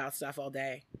just thought about stuff all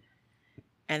day.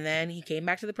 And then he came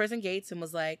back to the prison gates and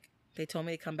was like, they told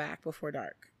me to come back before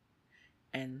dark.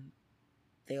 And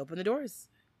they opened the doors.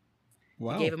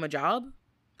 Wow. They gave him a job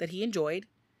that he enjoyed,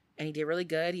 and he did really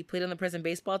good. He played on the prison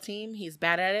baseball team. He's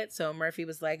bad at it, so Murphy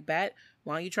was like, bet,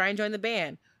 why don't you try and join the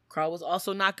band? Carl was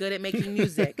also not good at making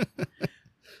music.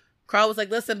 Carl was like,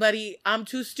 listen, buddy, I'm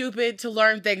too stupid to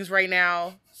learn things right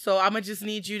now, so I'm going to just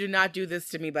need you to not do this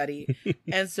to me, buddy.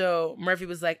 And so Murphy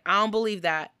was like, I don't believe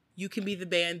that. You can be the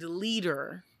band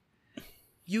leader.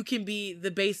 You can be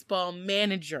the baseball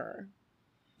manager.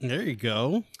 There you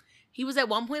go. He was at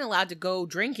one point allowed to go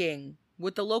drinking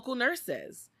with the local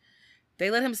nurses.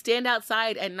 They let him stand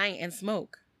outside at night and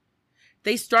smoke.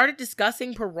 They started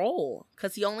discussing parole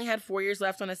because he only had 4 years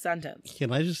left on his sentence.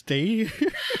 Can I just stay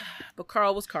here? But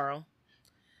Carl was Carl.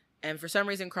 And for some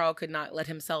reason, Carl could not let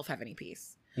himself have any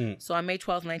peace. So on May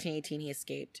 12th, 1918, he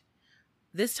escaped.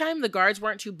 This time, the guards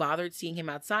weren't too bothered seeing him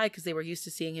outside because they were used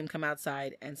to seeing him come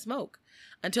outside and smoke.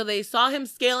 Until they saw him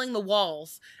scaling the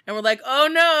walls and were like, oh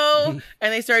no!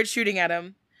 And they started shooting at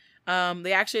him.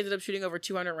 They actually ended up shooting over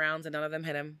 200 rounds and none of them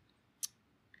hit him.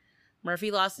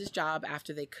 Murphy lost his job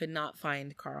after they could not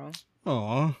find Carl.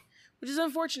 Aw. Which is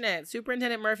unfortunate.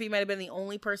 Superintendent Murphy might have been the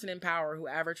only person in power who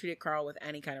ever treated Carl with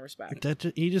any kind of respect.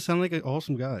 He just sounded like an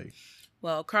awesome guy.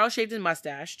 Well, Carl shaved his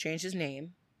mustache, changed his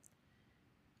name.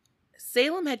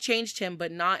 Salem had changed him,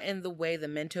 but not in the way the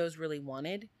Mentos really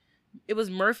wanted. It was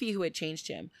Murphy who had changed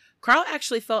him. Carl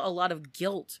actually felt a lot of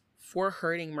guilt for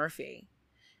hurting Murphy.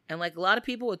 And like a lot of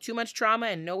people with too much trauma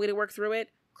and no way to work through it,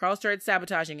 Carl started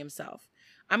sabotaging himself.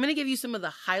 I'm going to give you some of the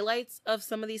highlights of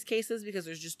some of these cases because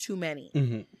there's just too many.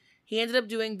 Mm-hmm. He ended up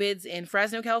doing bids in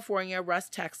Fresno, California,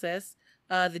 Rust, Texas,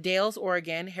 the Dalles,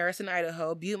 Oregon, Harrison,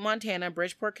 Idaho, Butte, Montana,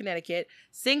 Bridgeport, Connecticut,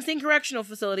 Sing Sing Correctional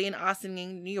Facility in Austin,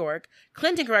 New York,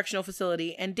 Clinton Correctional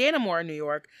Facility in Dannemora, New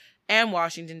York, and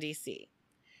Washington, D.C.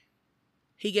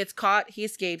 He gets caught, he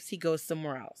escapes, he goes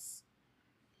somewhere else.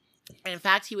 And in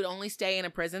fact, he would only stay in a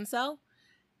prison cell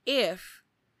if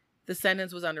the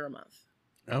sentence was under a month.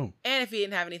 Oh. And if he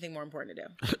didn't have anything more important to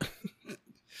do.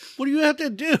 What do you have to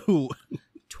do?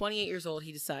 28 years old,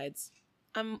 he decides,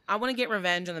 I want to get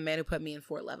revenge on the man who put me in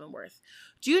Fort Leavenworth.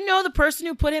 Do you know the person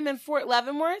who put him in Fort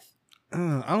Leavenworth?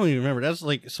 I don't even remember. That's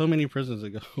like so many prisons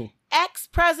ago.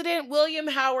 Ex-President William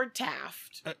Howard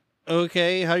Taft.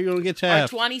 Okay, how are you going to get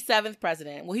Taft? Our 27th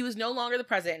president. Well, he was no longer the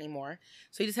president anymore,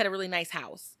 so he just had a really nice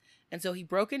house. And so he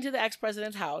broke into the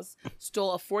ex-president's house,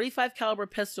 stole a .45 caliber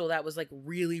pistol that was like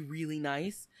really, really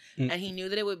nice, and he knew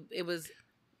that it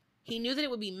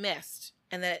would be missed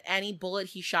and that any bullet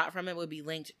he shot from it would be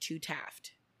linked to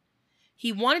Taft.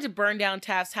 He wanted to burn down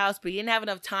Taft's house, but he didn't have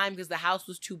enough time because the house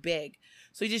was too big.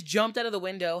 So he just jumped out of the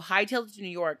window, hightailed it to New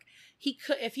York. He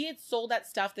could, if he had sold that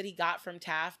stuff that he got from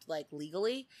Taft, like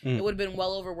legally, it would have been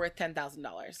well over worth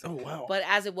 $10,000. Oh, wow. But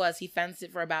as it was, he fenced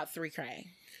it for about $3,000.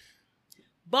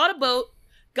 Bought a boat,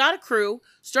 got a crew,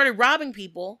 started robbing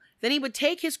people. Then he would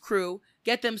take his crew,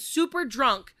 get them super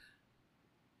drunk,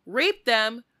 rape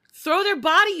them, throw their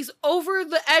bodies over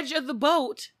the edge of the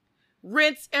boat,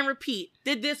 rinse and repeat.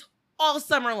 Did this all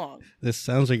summer long. This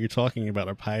sounds like you're talking about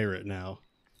a pirate now.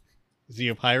 Is he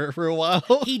a pirate for a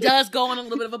while? He does go on a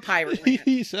little bit of a pirate rant.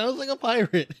 He sounds like a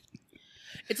pirate.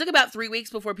 It took about 3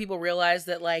 weeks before people realized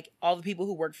that, like, all the people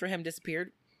who worked for him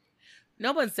disappeared.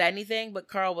 No one said anything, but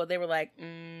they were like,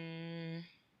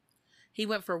 He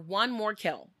went for one more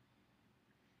kill.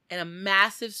 And a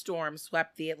massive storm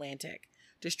swept the Atlantic.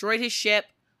 Destroyed his ship,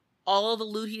 all of the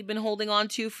loot he'd been holding on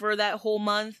to for that whole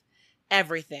month,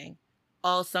 everything.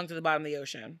 All sunk to the bottom of the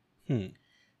ocean.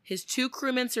 His 2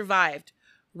 crewmen survived,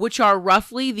 which are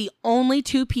roughly the only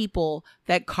 2 people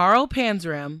that Carl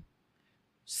Panzram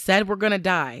said were going to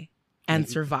die and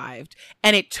survived.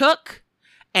 And it took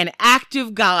an act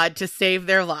of God to save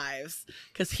their lives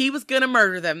because he was going to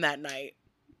murder them that night.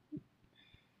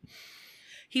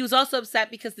 He was also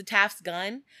upset because the Taft's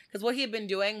gun, because what he had been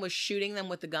doing was shooting them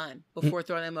with the gun before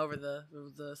throwing them over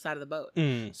the side of the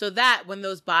boat. So that when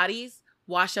those bodies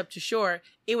washed up to shore,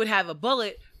 it would have a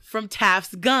bullet from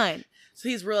Taft's gun. So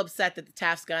he's real upset that the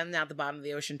Taft's gun is now at the bottom of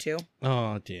the ocean too.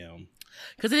 Oh, damn.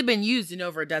 Because it had been used in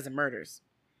over a dozen murders.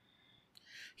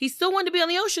 He still wanted to be on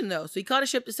the ocean though, so he caught a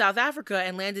ship to South Africa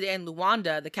and landed in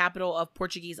Luanda, the capital of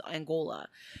Portuguese Angola.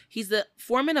 He's the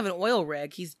foreman of an oil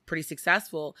rig. He's pretty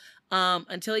successful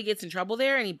until he gets in trouble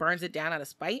there and he burns it down out of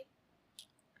spite.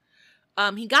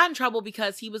 He got in trouble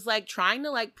because he was like trying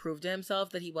to like prove to himself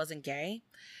that he wasn't gay.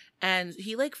 And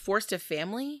he like forced a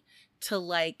family to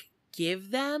like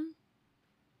give him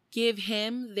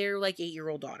their like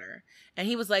 8-year-old daughter. And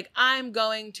he was like, I'm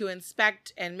going to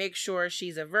inspect and make sure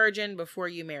she's a virgin before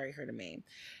you marry her to me.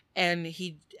 And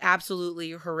he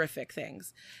absolutely horrific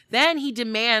things. Then he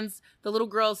demands the little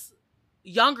girl's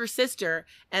younger sister.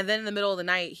 And then in the middle of the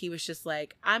night, he was just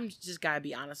like, I'm just gotta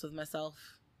be honest with myself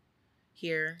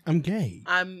here. I'm gay.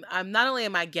 I'm not only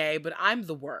am I gay, but I'm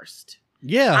the worst.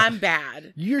 Yeah. I'm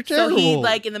bad. You're terrible. So he,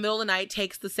 like, in the middle of the night,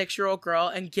 takes the 6-year-old girl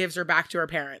and gives her back to her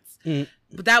parents.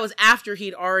 But that was after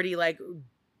he'd already, like,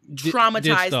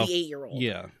 traumatized the 8-year-old.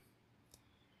 Yeah.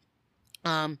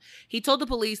 He told the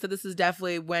police that this is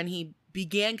definitely when he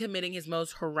began committing his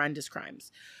most horrendous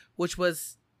crimes, which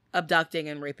was abducting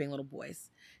and raping little boys.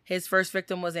 His first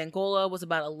victim was Angola, was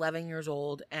about 11 years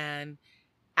old, and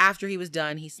after he was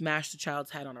done, he smashed the child's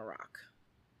head on a rock.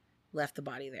 Left the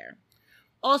body there.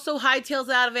 Also hightails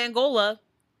out of Angola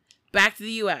back to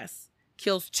the U.S.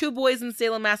 Kills 2 boys in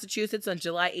Salem, Massachusetts on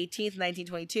July 18th,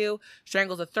 1922.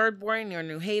 Strangles a 3rd boy near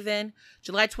New Haven.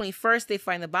 July 21st, they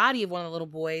find the body of one of the little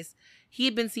boys. He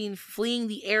had been seen fleeing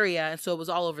the area, and so it was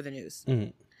all over the news.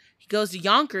 He goes to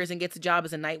Yonkers and gets a job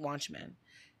as a night watchman.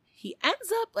 He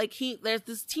ends up, like, there's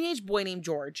this teenage boy named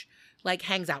George, like,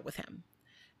 hangs out with him.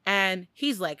 And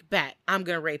he's like, bet, I'm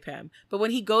going to rape him. But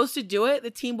when he goes to do it, the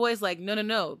teen boy's like,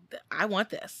 no, I want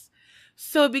this.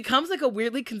 So it becomes like a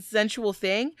weirdly consensual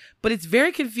thing, but it's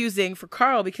very confusing for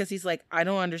Carl because he's like, I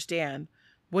don't understand.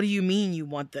 What do you mean you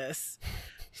want this?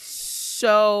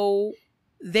 So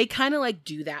they kind of like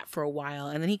do that for a while.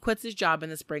 And then he quits his job in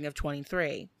the spring of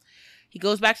 23. He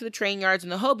goes back to the train yards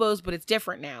and the hobos, but it's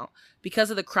different now. Because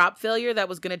of the crop failure that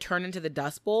was going to turn into the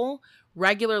Dust Bowl,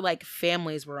 regular, like,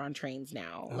 families were on trains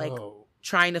now. Like,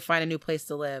 trying to find a new place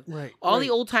to live. All the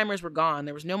old timers were gone.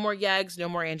 There was no more Yeggs, no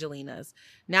more Angelinas.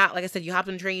 Now, like I said, you hopped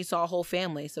on a train, you saw a whole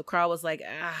family. So Carl was like,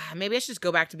 maybe I should just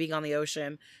go back to being on the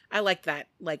ocean. I like that,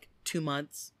 like, 2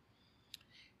 months.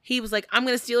 He was like, I'm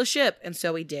going to steal a ship. And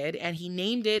so he did. And he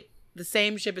named it the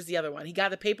same ship as the other one. He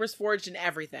got the papers forged and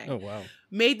everything. Oh, wow.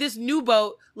 Made this new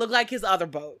boat look like his other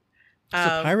boat. It's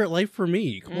a pirate life for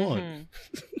me. Come on.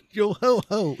 Yo ho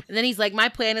ho. And then he's like, my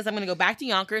plan is I'm going to go back to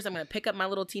Yonkers. I'm going to pick up my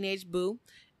little teenage boo.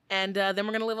 And then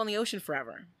we're going to live on the ocean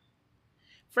forever.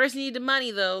 First, he needed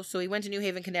money, though, so he went to New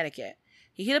Haven, Connecticut.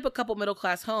 He hit up a couple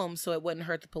middle-class homes so it wouldn't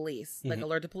hurt the police, like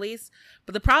alert the police.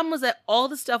 But the problem was that all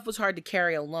the stuff was hard to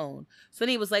carry alone. So then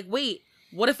he was like, wait,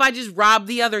 what if I just rob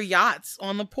the other yachts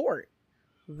on the port?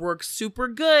 Works super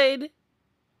good.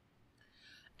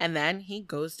 And then he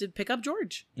goes to pick up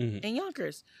George in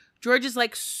Yonkers. George is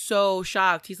like so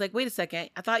shocked. He's like, wait a second.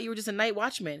 I thought you were just a night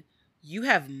watchman. You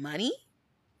have money?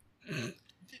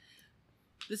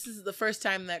 This is the first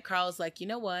time that Carl's like, you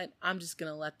know what? I'm just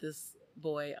going to let this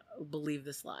boy, believe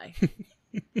this lie.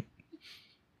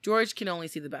 George can only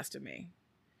see the best of me.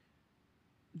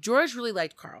 George really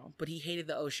liked Carl, but he hated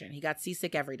the ocean. He got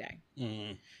seasick every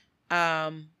day.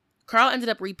 Carl ended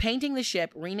up repainting the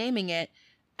ship, renaming it,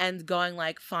 and going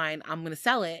like, fine, I'm going to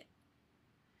sell it,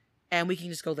 and we can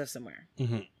just go live somewhere.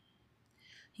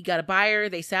 He got a buyer.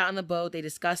 They sat on the boat. They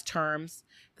discussed terms.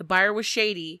 The buyer was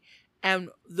shady, and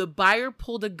the buyer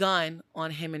pulled a gun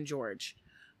on him and George.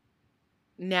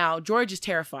 Now, George is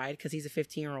terrified because he's a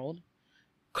 15-year-old.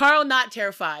 Carl, not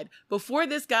terrified. Before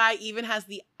this guy even has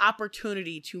the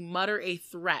opportunity to mutter a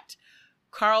threat,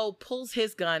 Carl pulls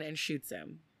his gun and shoots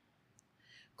him.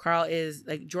 Carl is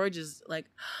like, George is like,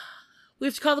 we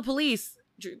have to call the police.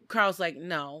 Carl's like,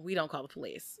 no, we don't call the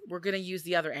police. We're going to use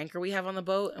the other anchor we have on the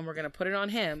boat, and we're going to put it on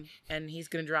him, and he's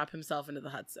going to drop himself into the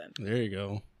Hudson. There you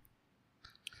go.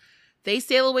 They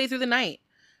sail away through the night.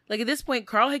 Like, at this point,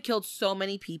 Carl had killed so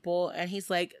many people, and he's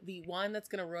like, the one that's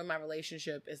going to ruin my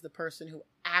relationship is the person who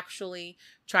actually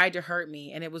tried to hurt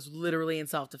me, and it was literally in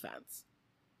self-defense.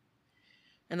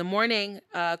 In the morning,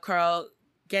 Carl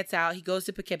gets out. He goes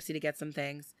to Poughkeepsie to get some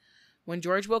things. When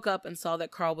George woke up and saw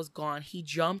that Carl was gone, he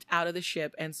jumped out of the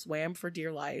ship and swam for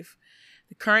dear life.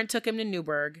 The current took him to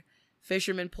Newburgh.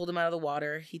 Fishermen pulled him out of the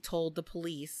water. He told the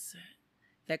police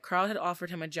that Carl had offered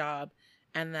him a job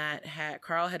and that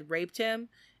Carl had raped him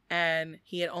and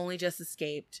he had only just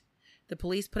escaped. The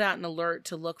police put out an alert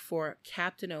to look for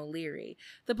Captain O'Leary.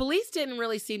 The police didn't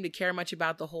really seem to care much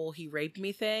about the whole he raped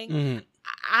me thing.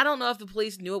 I don't know if the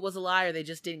police knew it was a lie or they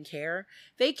just didn't care.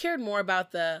 They cared more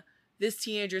about this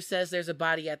teenager says there's a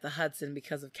body at the Hudson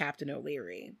because of Captain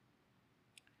O'Leary.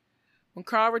 When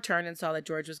Carl returned and saw that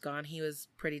George was gone, he was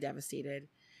pretty devastated.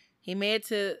 He made it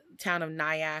to the town of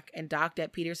Nyack and docked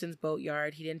at Peterson's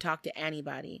boatyard. He didn't talk to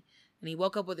anybody, and he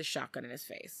woke up with a shotgun in his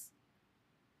face.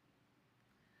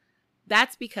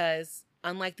 That's because,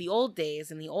 unlike the old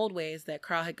days and the old ways that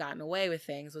Carl had gotten away with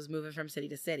things, was moving from city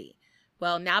to city.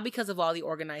 Well, now because of all the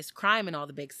organized crime in all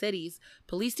the big cities,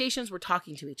 police stations were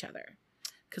talking to each other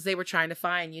because they were trying to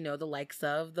find, the likes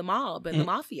of the mob and the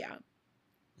mafia.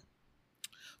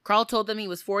 Carl told them he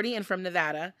was 40 and from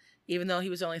Nevada, even though he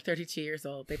was only 32 years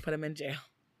old. They put him in jail.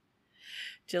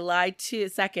 July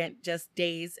 2nd, just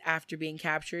days after being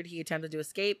captured, he attempted to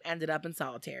escape, ended up in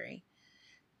solitary.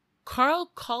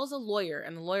 Carl calls a lawyer,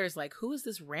 and the lawyer's like, who is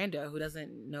this rando who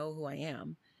doesn't know who I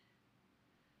am?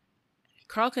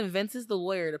 Carl convinces the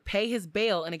lawyer to pay his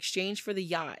bail in exchange for the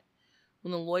yacht.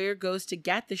 When the lawyer goes to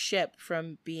get the ship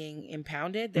from being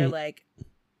impounded, they're like,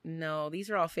 no,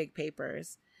 these are all fake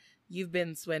papers. You've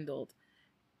been swindled.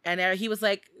 And he was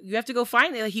like, you have to go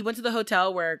find it. Like, he went to the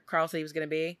hotel where Carl said he was going to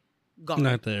be. Gone.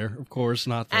 Not there. Of course,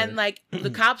 not there. And like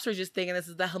the cops were just thinking this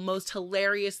is the most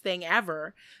hilarious thing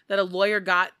ever, that a lawyer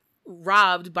got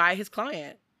robbed by his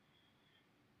client.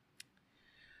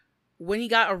 When he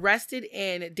got arrested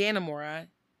in Dannemora,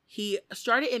 he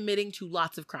started admitting to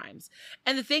lots of crimes.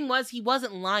 And the thing was, he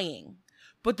wasn't lying.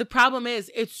 But the problem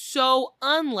is, it's so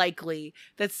unlikely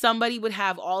that somebody would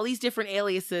have all these different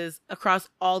aliases across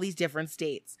all these different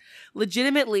states.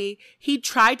 Legitimately, he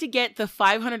tried to get the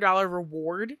 $500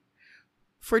 reward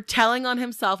for telling on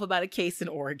himself about a case in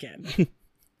Oregon.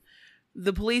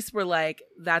 The police were like,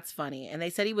 that's funny. And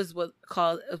they said he was what's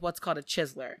called a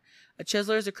chiseler. A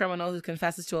chiseler is a criminal who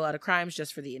confesses to a lot of crimes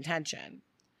just for the intention.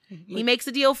 He makes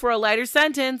a deal for a lighter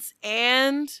sentence,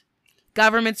 and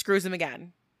government screws him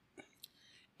again.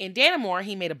 In Dannemora,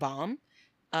 he made a bomb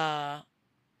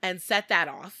and set that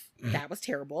off. That was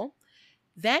terrible.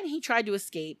 Then he tried to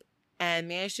escape and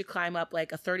managed to climb up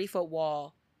like a 30-foot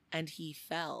wall, and he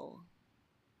fell,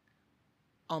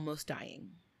 almost dying.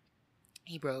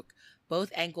 He broke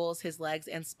both ankles, his legs,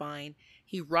 and spine.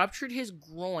 He ruptured his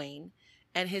groin,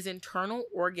 and his internal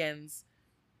organs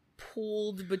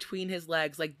pulled between his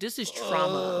legs. Like, this is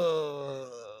trauma.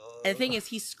 And the thing is,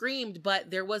 he screamed,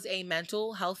 but there was a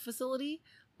mental health facility,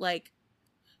 like,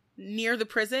 near the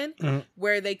prison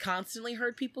where they constantly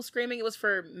heard people screaming. It was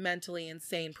for mentally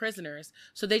insane prisoners.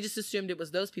 So they just assumed it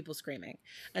was those people screaming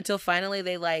until finally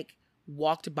they, like,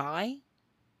 walked by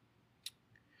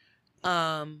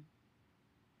and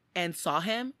saw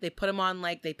him. They put him on,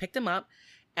 like, they picked him up.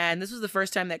 And this was the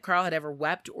first time that Carl had ever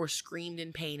wept or screamed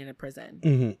in pain in a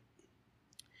prison.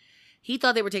 He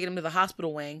thought they were taking him to the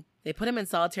hospital wing. They put him in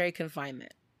solitary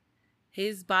confinement.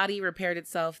 His body repaired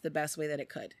itself the best way that it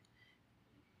could.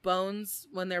 Bones,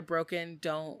 when they're broken,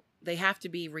 they have to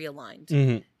be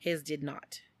realigned. His did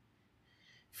not.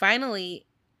 Finally,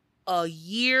 a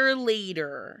year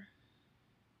later,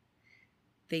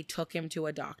 they took him to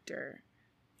a doctor.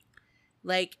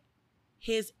 Like,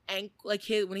 when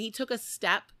he took a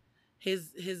step,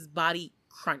 his body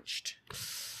crunched.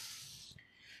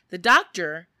 The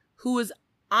doctor, who was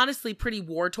honestly pretty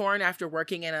war-torn after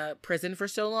working in a prison for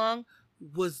so long,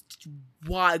 was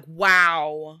like,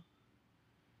 wow.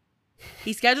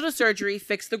 He scheduled a surgery,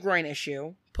 fixed the groin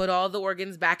issue, put all the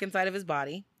organs back inside of his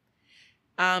body.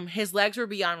 His legs were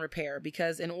beyond repair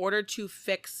because in order to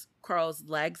fix Carl's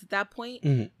legs at that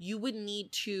point, he would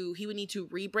need to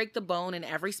re-break the bone in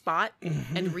every spot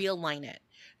and realign it.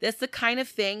 That's the kind of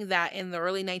thing that in the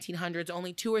early 1900s,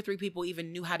 only 2 or 3 people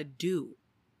even knew how to do.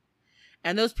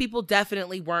 And those people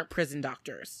definitely weren't prison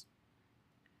doctors.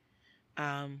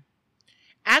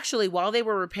 Actually, while the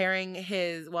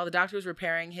doctor was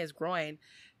repairing his groin,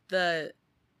 the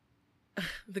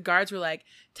guards were like,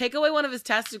 take away one of his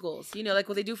testicles, like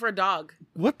what they do for a dog.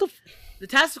 What the? The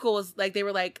testicle was like, they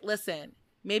were like, listen,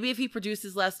 maybe if he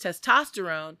produces less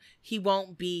testosterone, he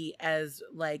won't be as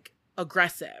like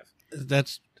aggressive.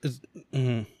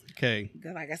 Okay.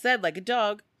 Like I said, like a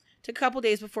dog. Took a couple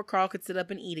days before Carl could sit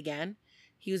up and eat again.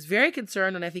 He was very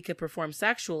concerned on if he could perform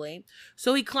sexually.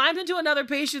 So he climbed into another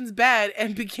patient's bed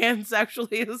and began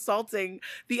sexually assaulting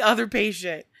the other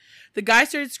patient. The guy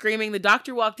started screaming. The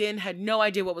doctor walked in, had no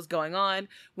idea what was going on,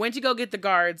 went to go get the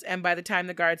guards. And by the time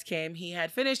the guards came, he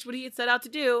had finished what he had set out to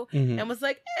do and was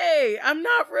like, hey, I'm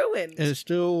not ruined. It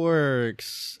still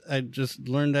works. I just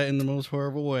learned that in the most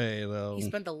horrible way, though. He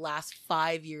spent the last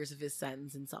 5 years of his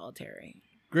sentence in solitary.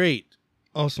 Great.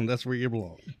 Awesome. That's where you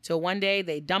belong. Till one day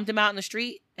they dumped him out in the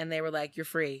street and they were like, you're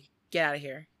free. Get out of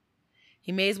here.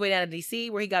 He made his way down to D.C.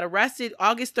 where he got arrested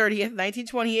August 30th,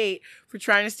 1928 for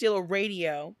trying to steal a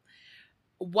radio.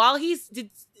 While he's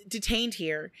detained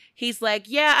here, he's like,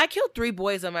 yeah, I killed 3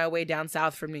 boys on my way down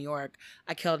south from New York.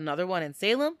 I killed another one in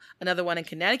Salem, another one in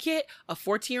Connecticut, a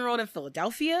 14-year-old in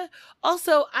Philadelphia.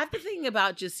 Also, I've been thinking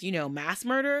about just, mass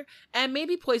murder and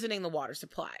maybe poisoning the water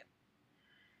supply.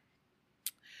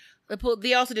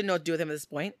 They also didn't know what to do with him at this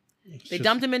point. They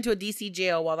dumped him into a D.C.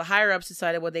 jail while the higher-ups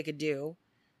decided what they could do.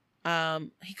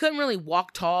 He couldn't really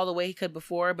walk tall the way he could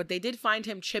before, but they did find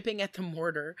him chipping at the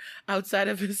mortar outside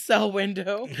of his cell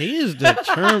window. He is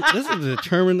determined. This is a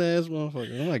determined-ass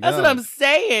motherfucker. Oh, my God. That's what I'm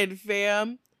saying,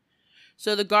 fam.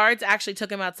 So the guards actually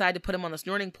took him outside to put him on the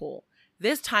snorting pool.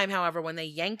 This time, however, when they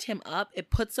yanked him up, it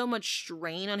put so much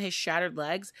strain on his shattered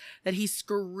legs that he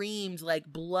screamed like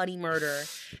bloody murder.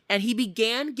 And he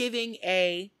began giving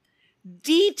a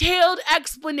detailed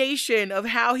explanation of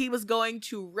how he was going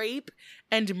to rape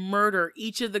and murder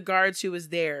each of the guards who was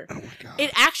there. Oh my God.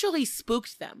 It actually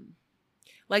spooked them.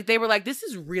 Like, they were like, this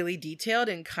is really detailed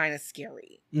and kind of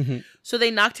scary. So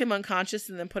they knocked him unconscious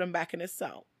and then put him back in his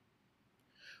cell.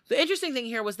 The interesting thing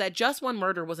here was that just one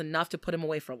murder was enough to put him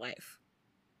away for life.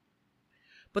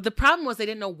 But the problem was they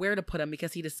didn't know where to put him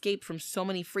because he'd escaped from so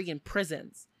many freaking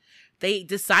prisons. They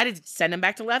decided to send him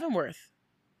back to Leavenworth.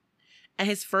 And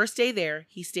his first day there,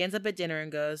 he stands up at dinner and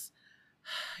goes,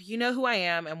 you know who I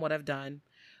am and what I've done.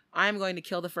 I'm going to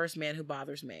kill the first man who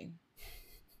bothers me.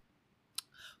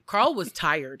 Carl was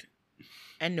tired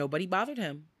and nobody bothered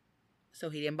him. So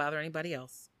he didn't bother anybody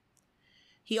else.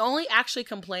 He only actually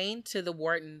complained to the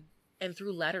warden and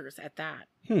threw letters at that,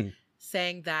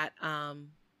 saying that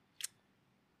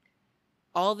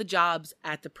all the jobs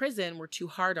at the prison were too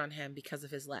hard on him because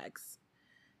of his legs.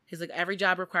 He's like, every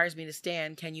job requires me to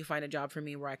stand. Can you find a job for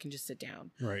me where I can just sit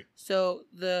down? Right. So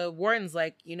the warden's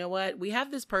like, you know what? We have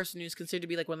this person who's considered to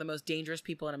be like one of the most dangerous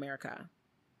people in America.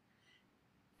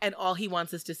 And all he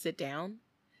wants is to sit down.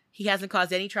 He hasn't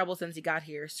caused any trouble since he got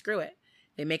here. Screw it.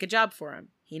 They make a job for him.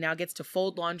 He now gets to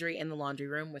fold laundry in the laundry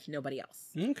room with nobody else.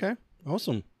 Okay.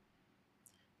 Awesome.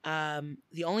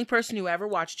 The only person who ever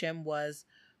watched him was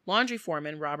laundry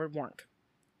foreman Robert Warnk.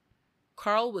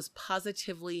 Carl was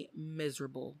positively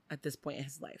miserable at this point in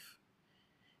his life.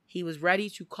 He was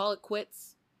ready to call it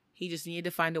quits. He just needed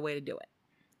to find a way to do it.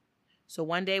 So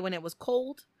one day when it was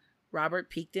cold,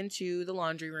 Robert peeked into the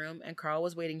laundry room and Carl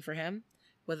was waiting for him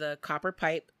with a copper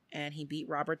pipe, and he beat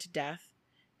Robert to death,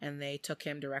 and they took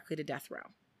him directly to death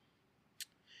row.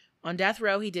 On death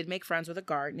row, he did make friends with a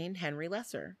guard named Henry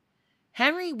Lesser.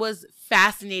 Henry was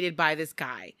fascinated by this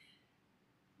guy.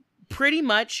 Pretty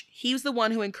much, he was the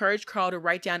one who encouraged Carl to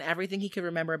write down everything he could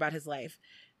remember about his life.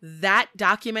 That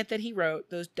document that he wrote,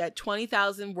 that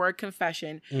 20,000 word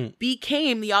confession,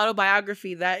 became the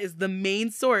autobiography that is the main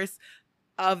source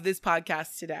of this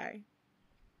podcast today.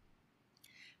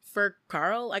 For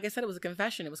Carl, like I said, it was a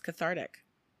confession. It was cathartic.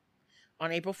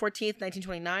 On April 14th,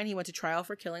 1929, he went to trial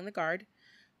for killing the guard.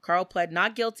 Carl pled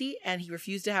not guilty, and he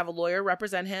refused to have a lawyer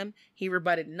represent him. He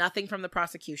rebutted nothing from the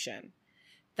prosecution.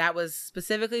 That was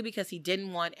specifically because he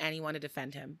didn't want anyone to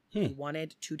defend him. He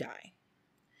wanted to die.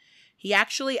 He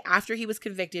actually, after he was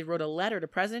convicted, wrote a letter to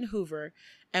President Hoover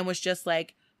and was just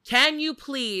like, can you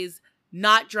please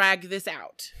not drag this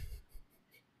out?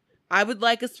 I would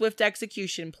like a swift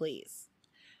execution, please.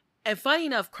 And funny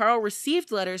enough, Carl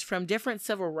received letters from different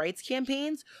civil rights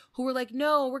campaigns who were like,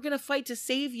 no, we're going to fight to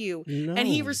save you. No. And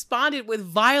he responded with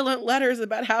violent letters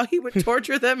about how he would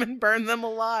torture them and burn them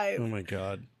alive. Oh my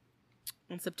God.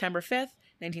 On September 5th,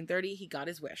 1930, he got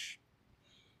his wish.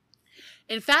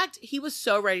 In fact, he was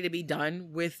so ready to be done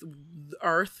with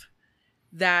Earth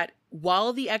that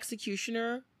while the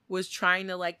executioner was trying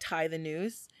to like tie the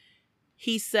noose,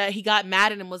 he said he got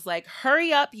mad at him, was like,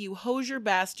 hurry up, you hosier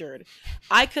bastard.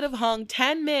 I could have hung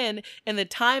 10 men in the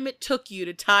time it took you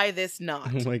to tie this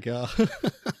knot. Oh my God.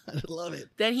 I love it.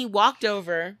 Then he walked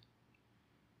over,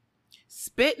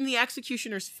 spit in the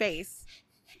executioner's face,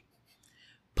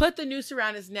 put the noose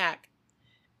around his neck.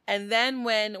 And then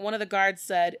when one of the guards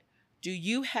said, do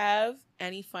you have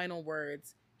any final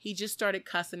words? He just started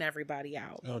cussing everybody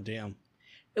out. Oh, damn.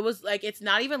 It was like, it's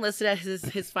not even listed as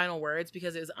his final words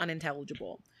because it was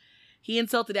unintelligible. He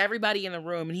insulted everybody in the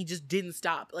room and he just didn't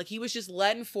stop. Like, he was just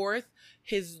letting forth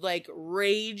his like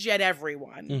rage at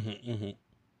everyone. Mm-hmm, mm-hmm.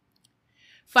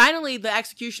 Finally, the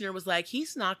executioner was like,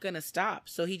 he's not going to stop.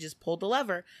 So he just pulled the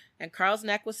lever and Carl's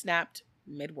neck was snapped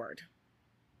mid-word.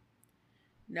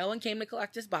 No one came to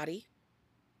collect his body.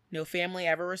 No family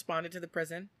ever responded to the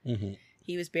prison. Mm-hmm.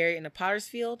 He was buried in a potter's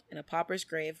field in a pauper's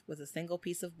grave with a single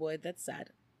piece of wood that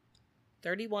said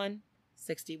 3161-4.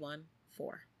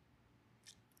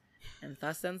 And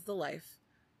thus ends the life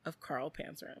of Carl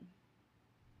Panzram.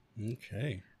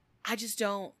 Okay. I just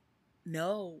don't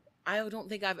know. I don't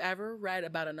think I've ever read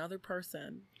about another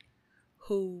person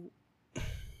who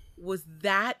was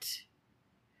that...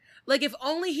 Like, if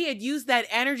only he had used that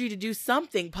energy to do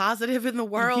something positive in the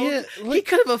world, Yeah, he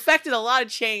could have affected a lot of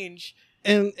change.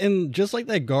 And just like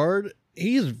that guard,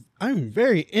 I'm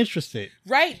very interested.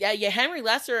 Right. Yeah. Henry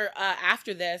Lesser,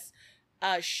 after this,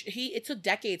 it took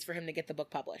decades for him to get the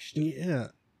book published. Yeah.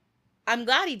 I'm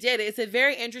glad he did. It's a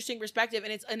very interesting perspective,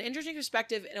 and it's an interesting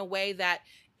perspective in a way that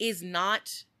is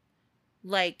not,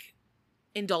 like,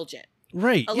 indulgent.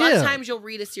 Right. A lot of times you'll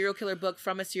read a serial killer book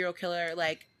from a serial killer,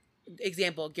 like,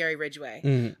 example, Gary Ridgway.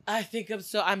 Mm. I think I'm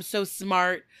so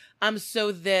smart. I'm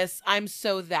so this. I'm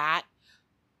so that.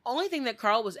 Only thing that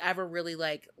Carl was ever really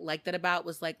like that about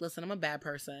was like, listen, I'm a bad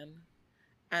person,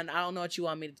 and I don't know what you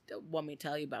want me to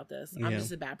tell you about this. I'm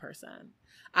just a bad person.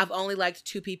 I've only liked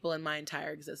 2 people in my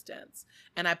entire existence,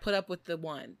 and I put up with the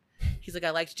one. He's like, I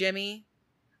liked Jimmy,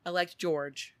 I liked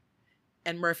George,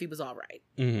 and Murphy was all right.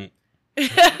 Mm-hmm.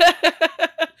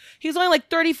 He was only like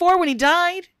 34 when he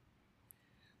died.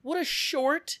 What a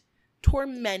short,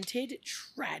 tormented,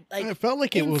 I felt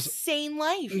like it was insane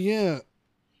life. Yeah.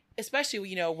 Especially,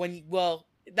 you know,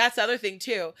 that's the other thing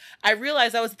too. I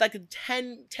realized I was at like a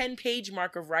 10 page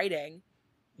mark of writing.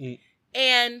 Mm.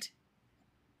 And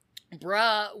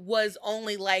bruh was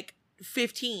only like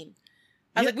 15.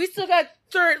 I was like, we still got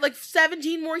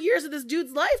 17 more years of this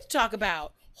dude's life to talk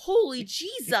about. Holy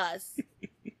Jesus.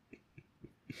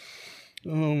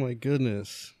 Oh my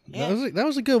goodness. Yeah. That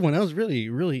was a good one. That was really,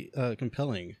 really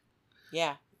compelling.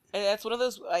 Yeah. And that's one of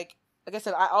those, like I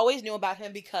said, I always knew about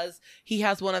him because he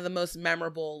has one of the most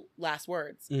memorable last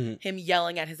words. Mm-hmm. Him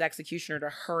yelling at his executioner to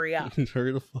hurry up.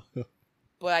 Hurry the fuck up.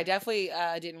 But I definitely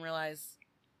didn't realize.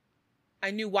 I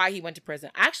knew why he went to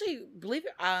prison. I actually believe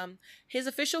his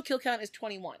official kill count is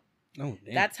 21. Oh,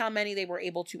 damn. That's how many they were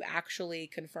able to actually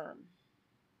confirm.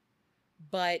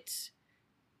 But,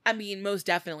 I mean, most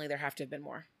definitely there have to have been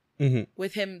more. Mm-hmm.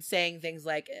 With him saying things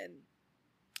like,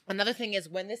 another thing is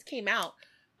when this came out,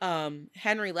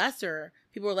 Henry Lesser,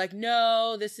 people were like,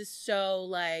 no, this is so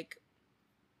like,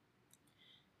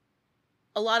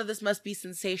 a lot of this must be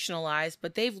sensationalized,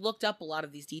 but they've looked up a lot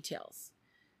of these details.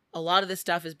 A lot of this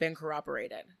stuff has been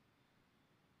corroborated.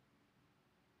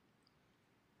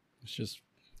 It's just...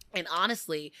 And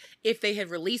honestly, if they had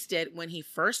released it when he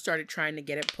first started trying to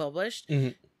get it published,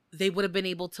 Mm-hmm. they would have been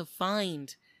able to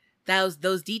find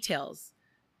those details.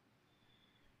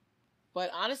 But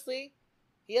honestly,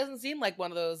 he doesn't seem like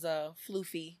one of those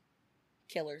floofy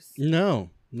killers. No,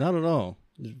 not at all.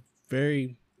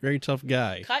 Very, very tough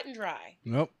guy. Cut and dry.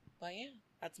 Nope. But yeah,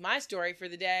 that's my story for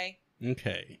the day.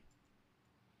 Okay.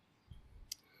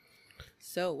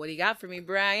 So, what do you got for me,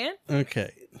 Brian?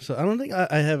 Okay. So I don't think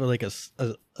I have like a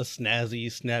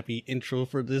snazzy, snappy intro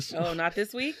for this. Oh, not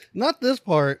this week? Not this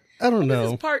part. I don't know.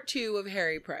 This is part 2 of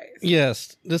Harry Price.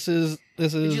 Yes, this is.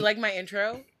 Did you like my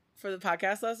intro for the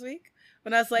podcast last week?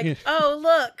 When I was like, Yeah. oh,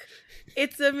 look,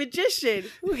 it's a magician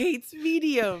who hates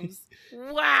mediums.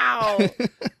 Wow.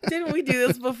 Didn't we do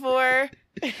this before?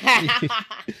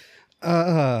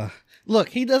 Look,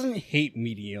 he doesn't hate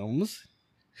mediums.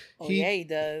 Oh, yeah, he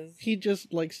does. He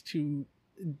just likes to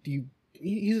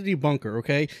he's a debunker,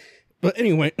 okay? But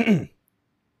anyway,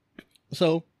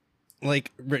 so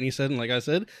like Brittany said, and like I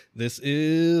said, this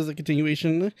is a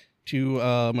continuation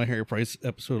to my Harry Price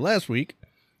episode last week.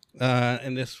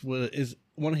 And this is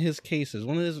one of his cases,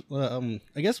 one of his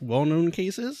I guess well-known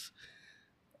cases.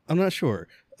 I'm not sure.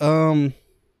 It's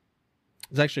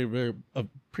actually a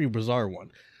pretty bizarre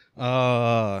one.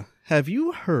 Have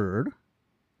you heard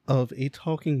of a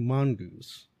talking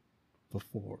mongoose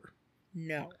before?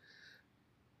 No.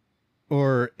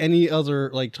 Or any other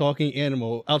like talking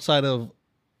animal outside of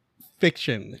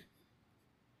fiction?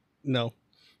 No.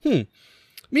 Me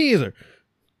either.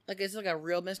 Like it's like a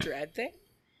real Mr. Ed thing?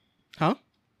 Huh?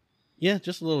 Yeah,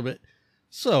 just a little bit.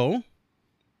 So,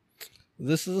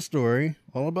 this is a story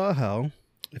all about how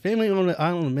a family on the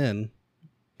Isle of Men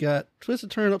got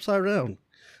twisted, turned upside down.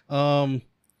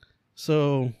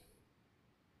 So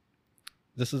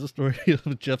this is a story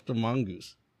of Jeff the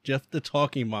mongoose, Jeff the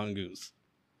talking mongoose.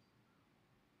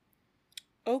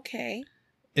 Okay.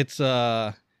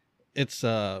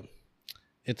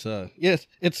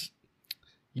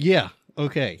 Yeah.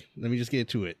 Okay. Let me just get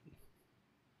to it.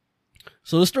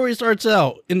 So the story starts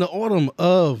out in the autumn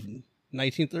of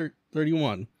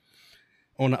 1931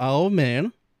 on the Isle of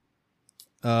Man.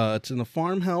 It's in a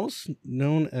farmhouse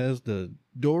known as the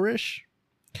Dorish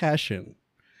Cashin.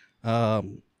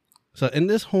 So in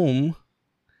this home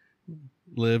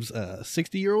lives a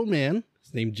 60-year-old man.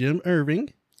 His named Jim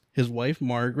Irving, his wife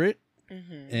Margaret,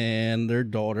 and their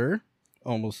daughter,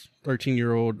 almost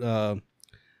 13-year-old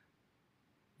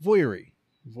Voiry.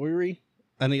 Voiry?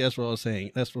 I think that's what I was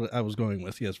saying. That's what I was going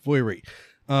with. Yes, Voiry.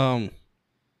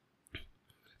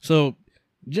 So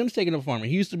Jim's taking up farming.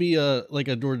 He used to be like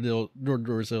a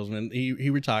door-to-door salesman. He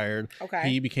retired. Okay.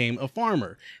 He became a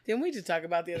farmer. Didn't we just talk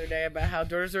about the other day about how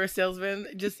door-to-door salesman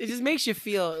it just makes you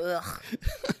feel ugh.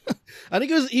 I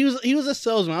think he was a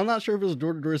salesman. I'm not sure if it was a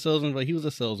door-to-door salesman, but he was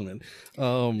a salesman.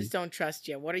 Just don't trust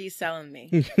you. What are you selling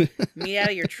me? Me out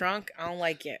of your trunk? I don't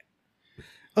like it.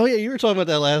 Oh yeah, you were talking about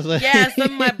that last night. Yeah,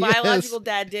 something my biological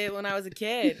dad did when I was a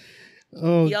kid.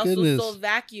 Oh, he also goodness. sold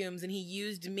vacuums, and he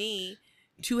used me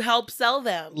to help sell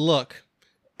them. Look,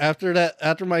 after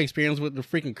my experience with the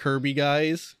freaking Kirby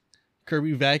guys,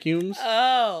 Kirby vacuums.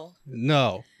 Oh.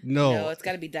 No, it's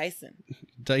got to be Dyson.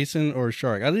 Dyson or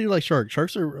Shark. I do like Shark.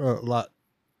 Sharks are a lot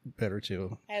better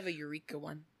too. I have a Eureka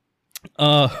one.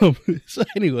 So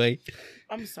anyway.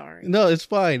 I'm sorry. No, it's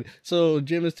fine. So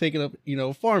Jim is taking up,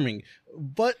 farming.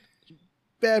 But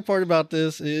bad part about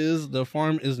this is the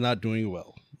farm is not doing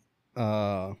well.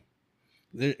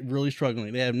 They're really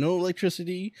struggling. They have no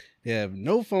electricity. They have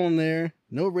no phone there,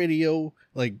 no radio,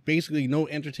 like basically no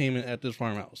entertainment at this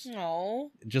farmhouse.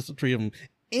 No. Just the three of them.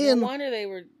 And no wonder they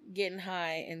were getting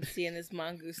high and seeing this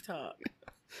mongoose talk.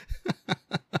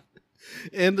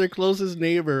 And their closest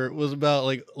neighbor was about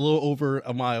like a little over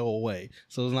a mile away.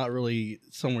 So it's not really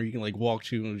somewhere you can like walk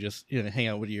to and just hang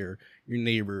out with your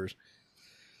neighbors.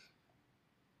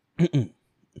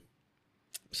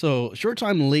 So short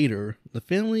time later, the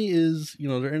family is,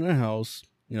 they're in their house,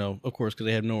 of course, because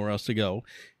they have nowhere else to go.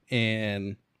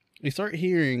 And they start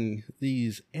hearing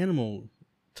these animal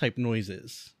type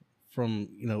noises from,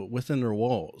 within their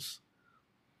walls.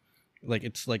 Like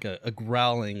it's like a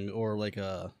growling or like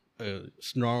a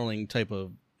snarling type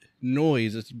of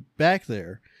noise that's back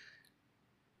there.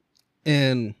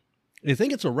 And they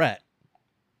think it's a rat.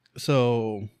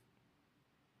 So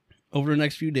over the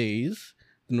next few days,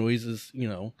 the noises,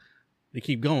 they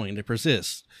keep going, they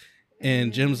persist.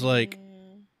 And Jim's like,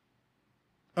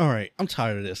 all right, I'm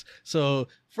tired of this. So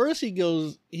first he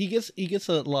gets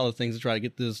a lot of things to try to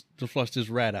get to flush this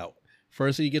rat out.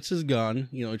 First he gets his gun,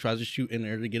 he tries to shoot in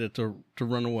there to get it to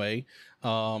run away.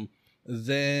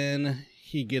 Then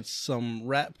he gets some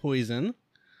rat poison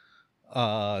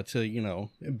to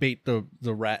bait the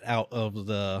rat out of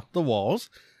the walls.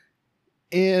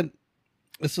 And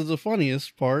this is the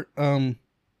funniest part.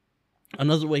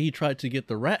 Another way he tried to get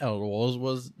the rat out of the walls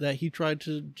was that he tried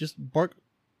to just bark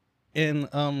and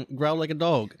growl like a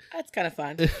dog. That's kind of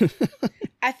fun.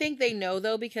 I think they know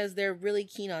though because they're really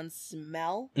keen on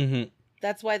smell. Mm-hmm.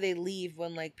 That's why they leave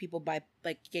when people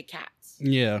get cats.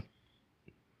 Yeah.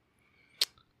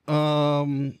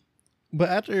 But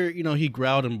after, he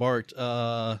growled and barked,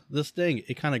 this thing,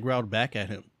 it kind of growled back at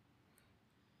him.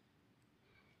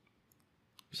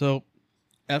 So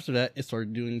after that, it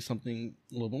started doing something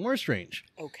a little bit more strange.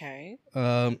 Okay.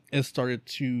 It started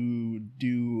to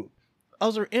do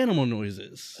other animal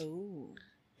noises. Ooh.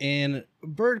 And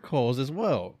bird calls as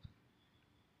well.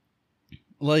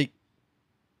 Like,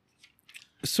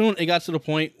 soon it got to the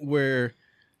point where,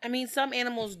 I mean, some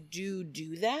animals do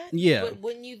that. Yeah. But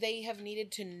wouldn't they have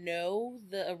needed to know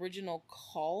the original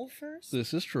call first?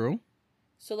 this is true.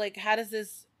 So, like, how does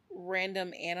this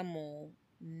random animal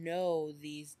know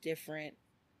these different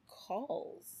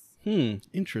calls?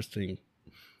 Interesting.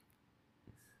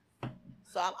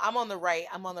 So I'm on the right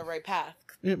path.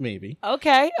 It may be.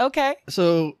 Okay.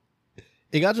 So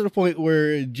it got to the point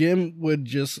where Jim would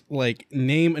just like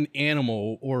name an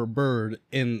animal or a bird,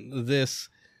 and this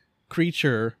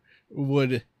creature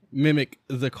would mimic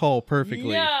the call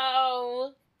perfectly.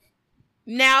 No.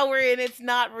 Now we're in it's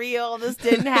not real. This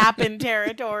didn't happen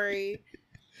territory.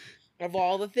 Of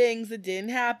all the things that didn't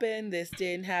happen, this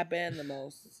didn't happen the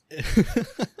most.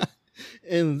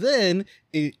 And then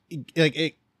it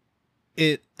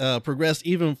progressed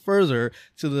even further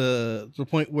to the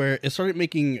point where it started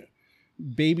making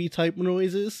baby type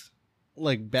noises,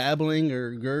 like babbling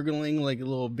or gurgling like a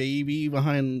little baby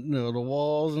behind the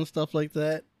walls and stuff like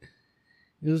that.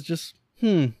 It was just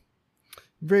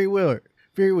very weird.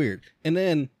 And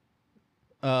then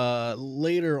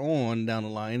later on down the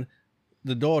line,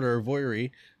 the daughter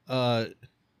Voiri,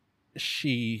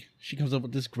 she comes up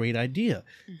with this great idea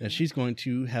that she's going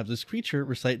to have this creature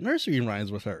recite nursery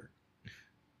rhymes with her.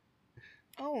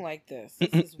 I don't like this. This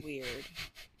is weird.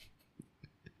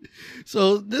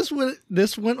 So this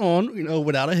went on,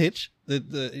 without a hitch.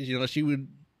 She would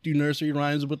do nursery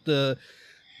rhymes with the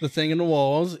thing in the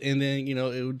walls, and then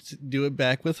it would do it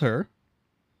back with her.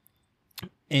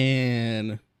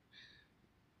 And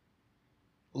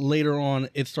later on,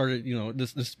 it started,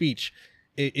 the speech.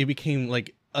 It became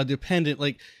like a dependent.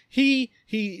 Like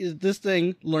this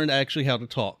thing learned actually how to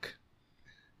talk.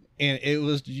 And it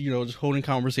was, just holding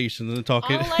conversations and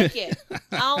talking. I don't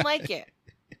like it.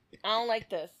 I don't like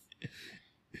this.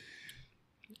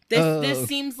 This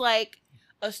seems like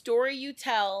a story you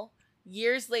tell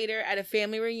years later at a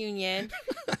family reunion.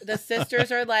 The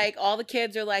sisters are like, all the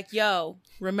kids are like, yo,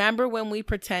 remember when we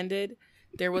pretended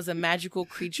there was a magical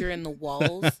creature in the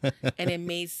walls and it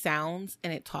made sounds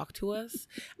and it talked to us?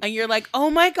 And you're like, oh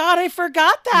my God, I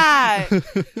forgot that.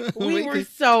 We were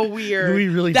so weird. We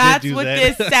really That's did do what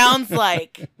that. this sounds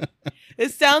like.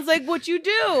 It sounds like what you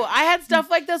do. I had stuff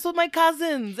like this with my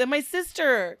cousins and my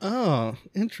sister. Oh,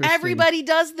 interesting. Everybody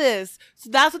does this. So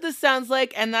that's what this sounds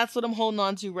like, and that's what I'm holding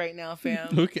on to right now,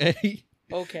 fam.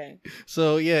 Okay.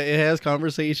 So yeah, it has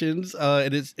conversations.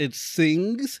 It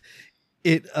sings.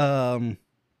 It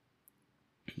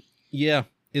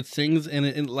it sings and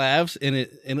it laughs and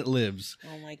it lives. I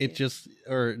don't like it just,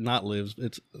 or not lives.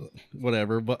 It's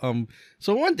whatever. But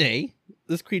so one day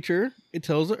this creature, it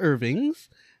tells the Irvings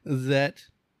that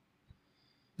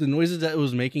the noises that it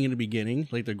was making in the beginning,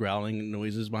 like the growling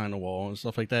noises behind the wall and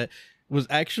stuff like that, was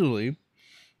actually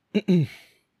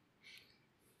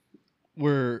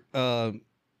were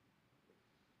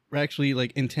actually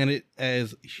like intended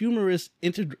as humorous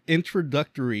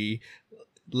introductory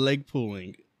leg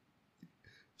pulling.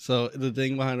 So the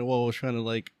thing behind the wall was trying to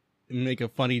like make a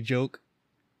funny joke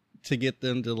to get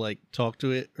them to like talk to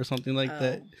it or something like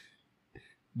that.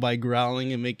 By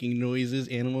growling and making noises,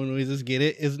 animal noises. Get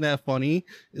it? Isn't that funny?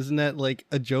 Isn't that like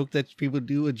a joke that people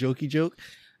do, a jokey joke?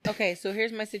 Okay, so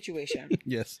here's my situation.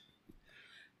 Yes.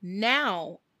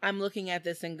 Now I'm looking at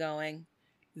this and going,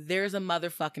 there's a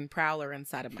motherfucking prowler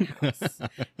inside of my house.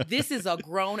 This is a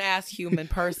grown-ass human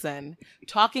person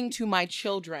talking to my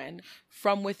children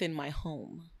from within my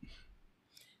home.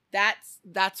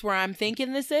 That's where I'm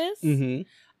thinking this is. Mm-hmm.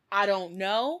 I don't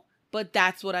know, but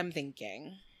that's what I'm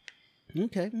thinking.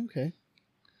 Okay.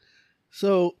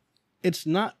 So it's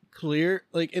not clear.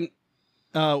 Like when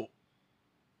I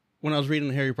was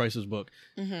reading Harry Price's book,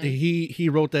 he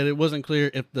wrote that it wasn't clear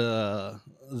if the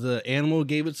animal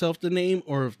gave itself the name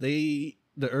or if the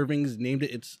Irvings named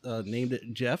it. Named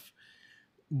it Jeff.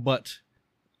 But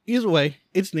either way,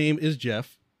 its name is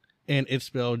Jeff, and it's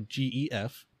spelled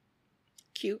G-E-F.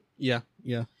 Cute. Yeah.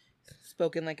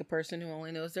 Spoken like a person who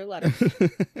only knows their letters.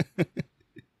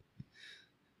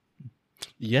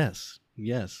 Yes.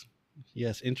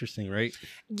 Interesting, right?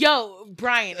 Yo,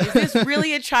 Brian, is this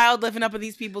really a child living up in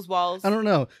these people's walls? I don't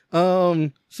know.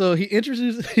 So he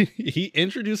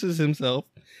introduces himself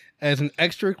as an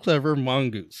extra clever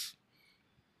mongoose.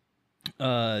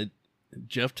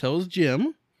 Jeff tells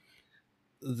Jim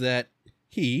that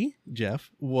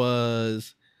Jeff,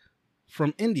 was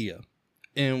from India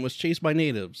and was chased by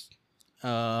natives.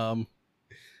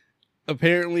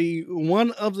 Apparently,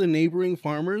 one of the neighboring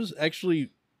farmers actually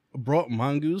brought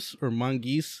mongoose or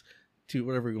mongoose, to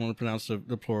whatever you want to pronounce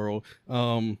the plural,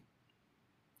 to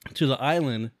the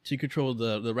island to control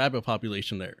the rabbit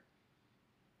population there.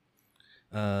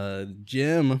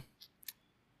 Jim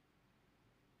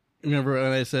remember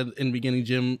when I said in the beginning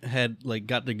Jim had like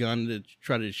got the gun to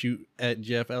try to shoot at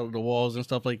Jeff out of the walls and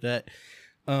stuff like that.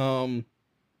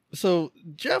 So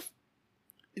Jeff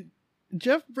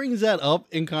brings that up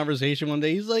in conversation one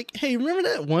day. He's like, "Hey, remember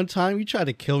that one time you tried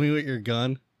to kill me with your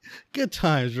gun? Good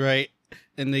times, right?"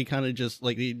 And they kind of just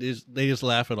like they just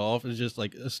laugh it off. It's just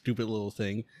like a stupid little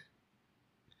thing.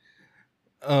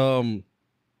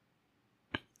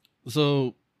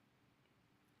 So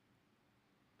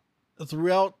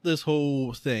throughout this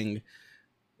whole thing,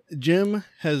 Jim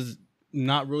has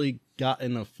not really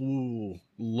gotten a full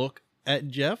look at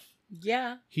Jeff.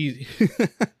 Yeah. He's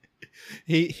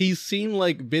seen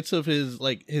like bits of his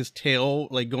tail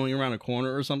like going around a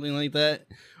corner or something like that,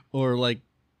 or like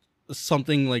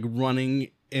something like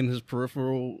running in his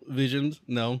peripheral visions.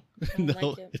 No, no,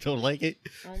 I don't like it.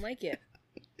 I don't like it.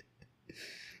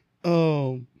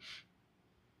 Oh,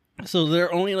 so there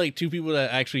are only like 2 people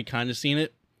that actually kind of seen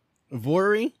it.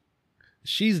 Vori,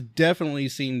 she's definitely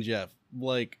seen Jeff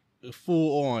like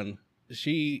full on.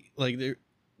 She like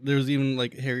there's even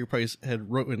like Harry Price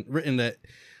had written that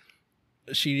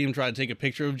she didn't even try to take a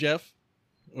picture of Jeff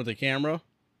with a camera,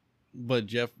 but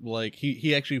Jeff like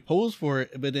he actually posed for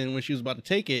it, but then when she was about to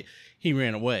take it, he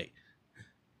ran away.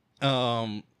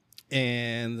 And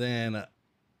then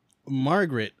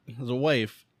Margaret, the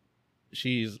wife,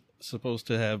 she's supposed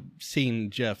to have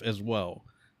seen Jeff as well.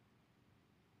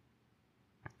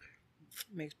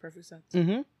 Makes perfect sense.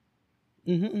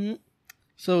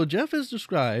 So Jeff is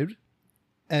described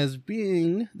as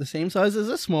being the same size as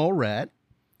a small rat,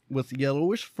 with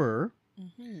yellowish fur,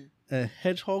 a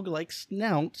hedgehog-like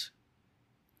snout,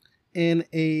 and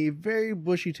a very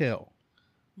bushy tail.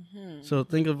 So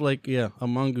think of like a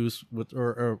mongoose with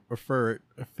or a ferret.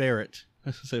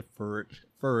 I said ferret,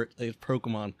 like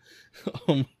Pokemon.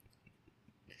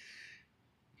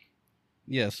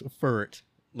 Yes, a ferret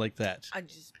like that.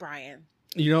 Brian.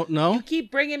 You don't know? You keep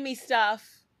bringing me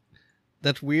stuff.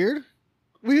 That's weird.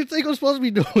 What do you think I'm supposed to be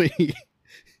doing?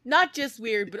 Not just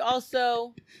weird, but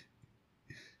also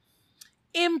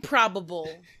improbable.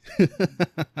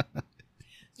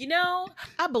 You know,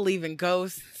 I believe in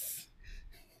ghosts.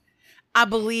 I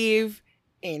believe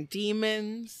in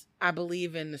demons. I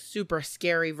believe in the super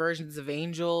scary versions of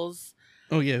angels.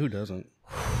 Oh yeah, who doesn't?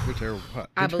 They're terrible.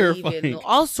 I believe in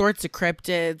all sorts of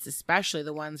cryptids, especially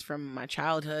the ones from my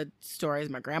childhood stories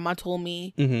my grandma told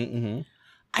me.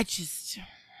 I just...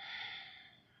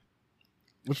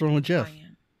 What's wrong with Jeff?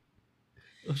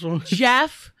 What's wrong with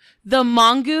Jeff, the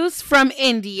mongoose from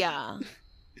India.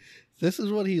 This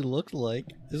is what he looked like.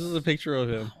 This is a picture of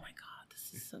him. Oh my god,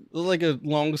 this is It was like a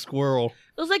long squirrel.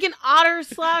 It was like an otter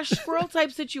 / squirrel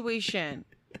type situation.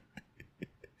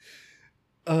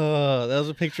 That was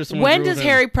a picture someone When drew does of him.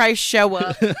 Harry Price show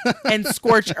up and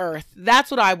scorch Earth?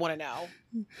 That's what I want to know.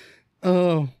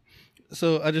 Oh,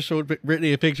 so I just showed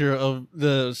Brittany a picture of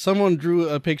someone drew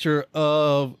a picture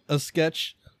of a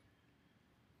sketch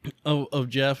of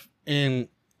Jeff, and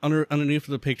underneath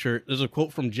the picture there's a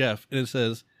quote from Jeff, and it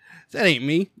says, "That ain't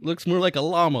me. Looks more like a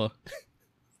llama."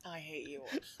 I hate you.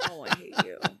 Oh, I hate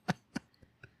you.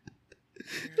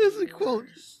 This is a quote.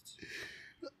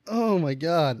 Oh my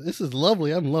god, this is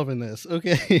lovely. I'm loving this.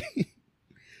 Okay.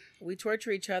 We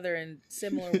torture each other in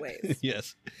similar ways.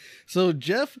 Yes. So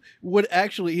Jeff would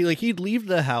actually he'd leave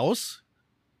the house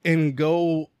and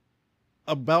go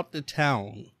about the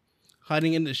town,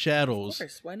 hiding in the shadows. Of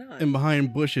course, why not? And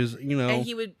behind bushes, And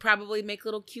he would probably make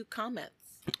little cute comments.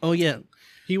 Oh yeah.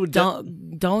 He would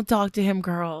don't talk to him,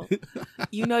 girl.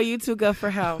 You know you too good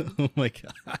for him. Oh my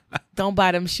god. Don't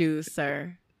buy them shoes,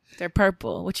 sir. They're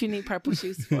purple. What you need purple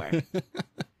shoes for?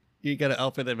 You got an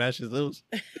outfit that matches those.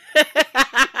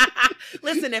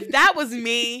 Listen, if that was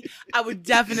me, I would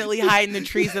definitely hide in the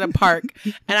trees at a park.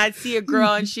 And I'd see a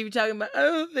girl and she'd be talking about, I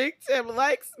don't think Tim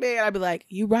likes me. And I'd be like,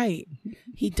 you're right.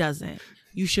 He doesn't.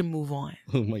 You should move on.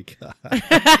 Oh my god.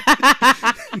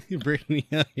 You bring me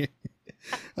out here.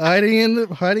 Hiding in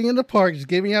the park, just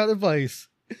giving out advice.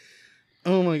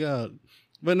 Oh my god.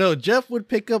 But no, Jeff would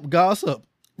pick up gossip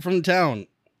from town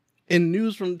and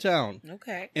news from town.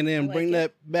 Okay. And then bring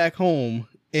that back home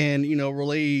and,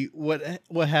 relay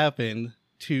what happened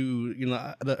to,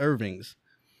 the Irvings.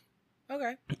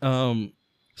 Okay.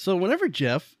 So whenever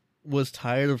Jeff was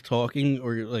tired of talking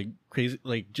or like crazy,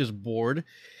 like just bored,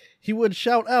 he would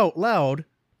shout out loud.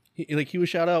 He would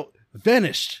shout out,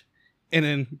 "Vanished," and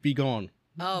then be gone.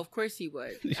 Oh, of course he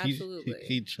would. Absolutely.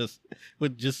 He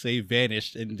would just say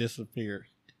 "vanished" and disappear.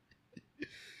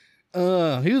 He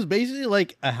was basically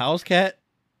like a house cat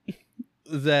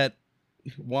that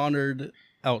wandered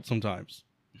out sometimes.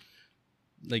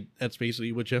 Like that's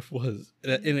basically what Jeff was,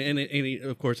 and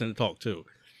of course in the talk too.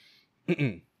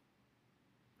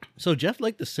 So Jeff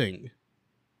liked to sing.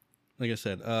 Like I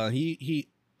said, he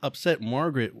upset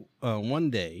Margaret one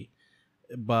day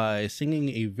by singing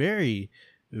a very,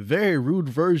 very rude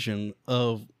version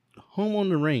of Home on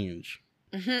the Range.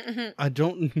 I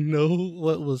don't know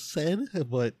what was said,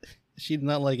 but she did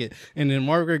not like it. And then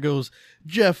Margaret goes,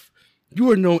 Jeff, you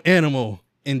are no animal.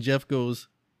 And Jeff goes,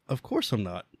 of course I'm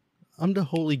not. I'm the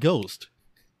Holy Ghost.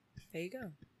 There you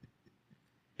go.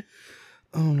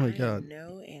 Oh my I God. am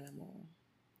no animal.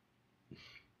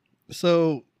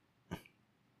 So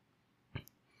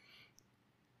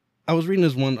I was reading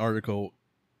this one article,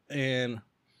 and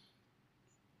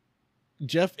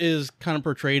Jeff is kind of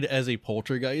portrayed as a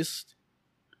poltergeist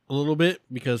a little bit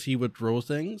because he would throw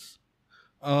things.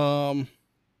 And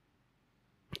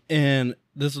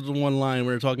this is the one line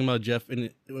where they're talking about Jeff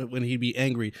and when he'd be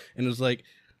angry, and it's like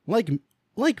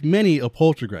many a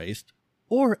poltergeist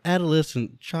or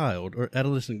adolescent child or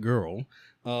adolescent girl,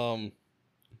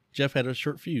 Jeff had a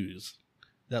short fuse.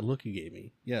 That look he gave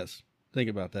me. Yes, think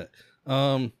about that.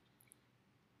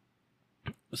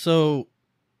 So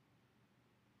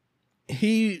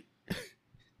he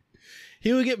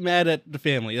would get mad at the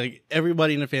family. Like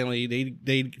everybody in the family,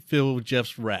 they'd feel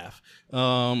Jeff's wrath.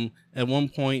 At one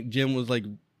point, Jim was like,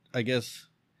 I guess,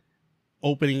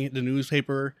 opening the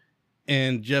newspaper,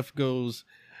 and Jeff goes,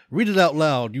 "Read it out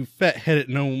loud, you fat-headed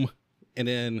gnome." And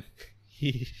then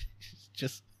he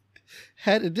just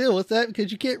had to deal with that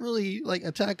because you can't really like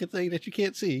attack a thing that you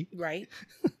can't see. Right.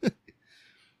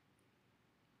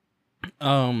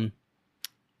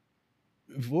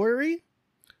 Vory,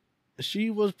 she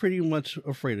was pretty much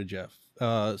afraid of Jeff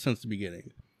since the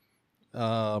beginning.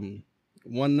 One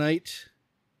night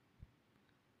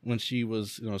when she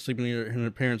was, sleeping in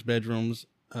her parents' bedrooms,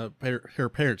 her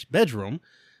parents' bedroom,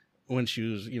 when she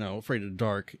was, afraid of the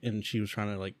dark, and she was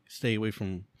trying to like stay away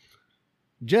from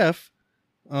Jeff,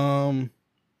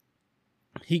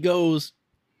 he goes,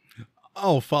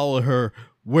 "I'll follow her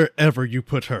wherever you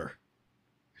put her."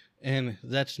 And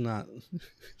that's not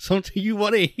something you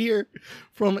want to hear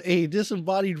from a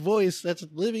disembodied voice that's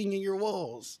living in your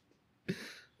walls.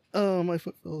 Oh, my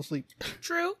foot fell asleep.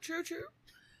 True.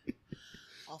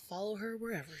 I'll follow her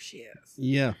wherever she is.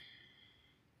 Yeah.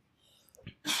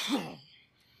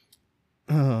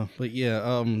 But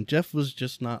yeah, Jeff was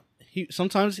just not.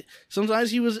 Sometimes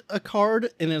he was a card,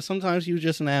 and then sometimes he was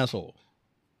just an asshole.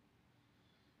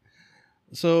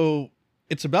 So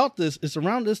it's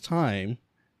around this time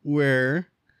where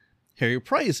Harry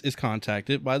Price is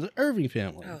contacted by the Irving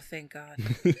family. Oh, thank God.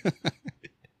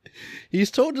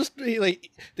 He's told the story, like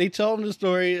they tell him the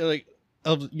story, like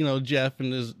of Jeff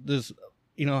and this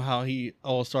how he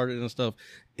all started and stuff,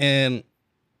 and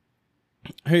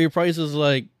Harry Price is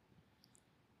like,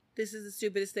 "This is the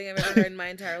stupidest thing I've ever heard in my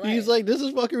entire life." He's like, "This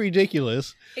is fucking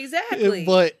ridiculous." Exactly.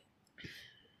 But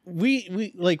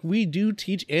we do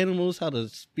teach animals how to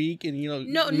speak, and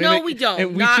No, we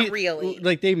don't. Not really.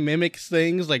 Like they mimic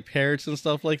things like parrots and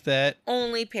stuff like that.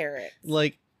 Only parrots.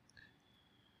 Like,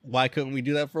 why couldn't we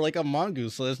do that for like a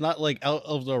mongoose? So it's not like out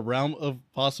of the realm of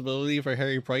possibility for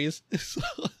Harry Price.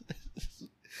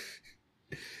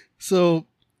 So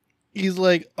he's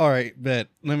like, "All right, bet.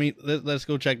 Let's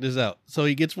go check this out." So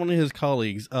he gets one of his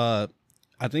colleagues. I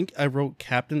think I wrote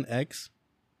Captain X.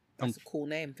 That's a cool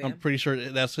name, fam. I'm pretty sure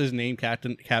that's his name,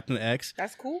 Captain X.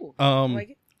 That's cool. I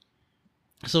like it.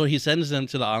 So he sends them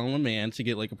to the Isle of Man to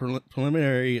get like a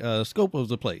preliminary scope of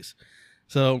the place.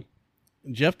 So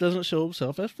Jeff doesn't show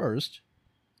himself at first,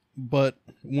 but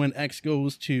when X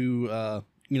goes to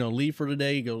leave for the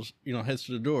day, he goes heads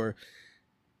to the door.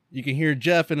 You can hear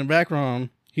Jeff in the background.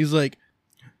 He's like,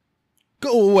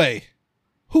 "Go away!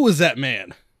 Who is that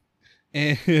man?"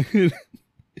 And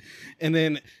and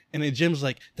then Jim's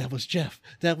like, "That was Jeff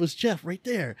right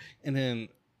there." And then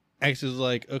X is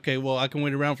like, "Okay, well, I can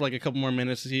wait around for like a couple more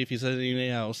minutes to see if he says anything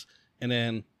else." And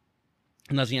then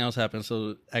nothing else happens.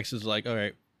 So X is like, "All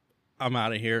right, I'm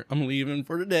out of here. I'm leaving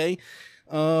for the day."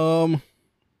 So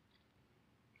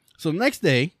the next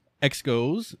day, X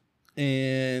goes,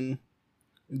 and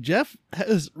Jeff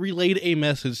has relayed a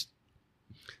message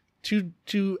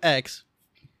to X,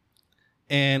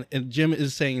 and Jim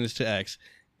is saying this to X,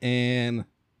 and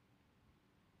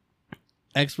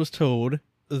X was told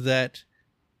that.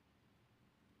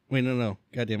 Wait, no.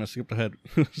 Goddamn, I skipped ahead.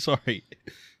 Sorry.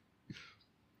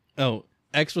 Oh,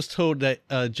 X was told that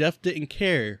Jeff didn't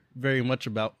care very much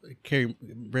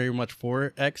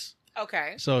for X.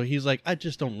 Okay. So he's like, "I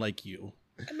just don't like you."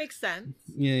 It makes sense.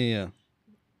 Yeah.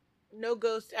 No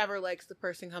ghost ever likes the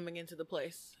person coming into the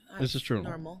place. This is true.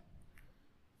 Normal.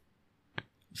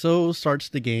 So starts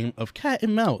the game of cat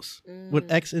and mouse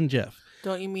with X and Jeff.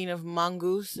 Don't you mean of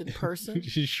mongoose in person?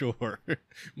 Sure.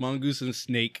 Mongoose and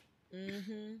snake.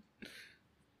 Mm-hmm.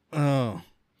 Oh.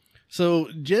 So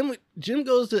Jim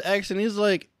goes to X and he's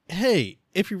like, hey,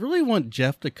 if you really want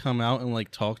Jeff to come out and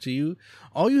like talk to you,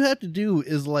 all you have to do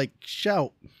is like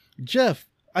shout, Jeff,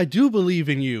 I do believe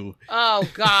in you. Oh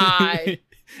God.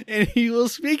 And he will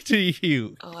speak to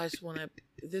you. Oh, I just want to.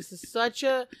 This is such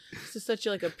a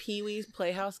like a Pee-wee's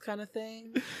Playhouse kind of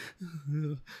thing.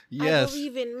 Yes. I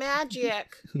believe in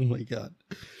magic. Oh my God.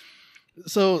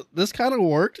 So this kind of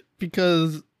worked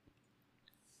because,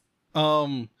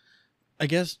 I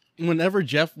guess whenever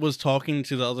Jeff was talking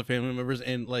to the other family members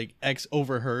and like X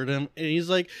overheard him and he's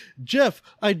like, Jeff,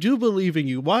 I do believe in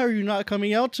you. Why are you not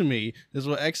coming out to me? Is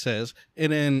what X says.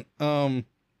 And then,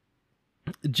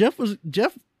 Jeff,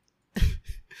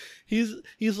 he's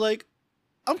like,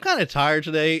 I'm kind of tired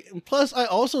today. Plus, I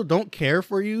also don't care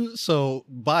for you. So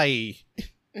bye.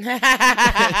 Even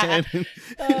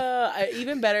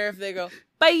better if they go,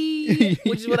 bye,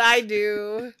 which is what I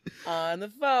do on the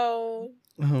phone.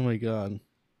 Oh my God.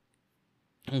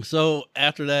 So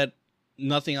after that,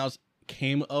 nothing else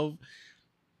came of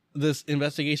this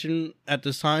investigation at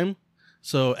this time.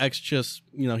 So X just,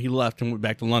 he left and went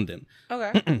back to London.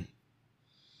 Okay.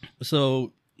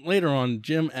 So later on,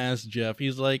 Jim asked Jeff,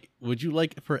 he's like, would you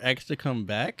like for X to come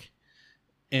back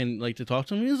and like to talk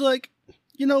to him? He's like,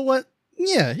 you know what?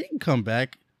 Yeah, he can come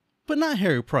back, but not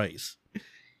Harry Price.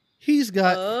 He's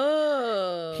got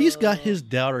his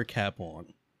doubter cap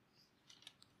on.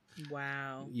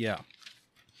 Wow. Yeah.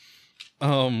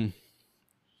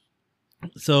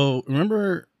 So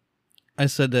remember I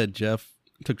said that Jeff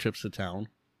took trips to town?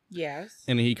 Yes.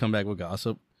 And he come back with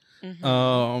gossip.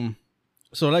 Mm-hmm.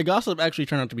 So that gossip actually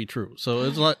turned out to be true. So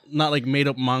it's not like made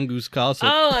up mongoose gossip.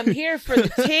 Oh, I'm here for the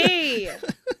tea.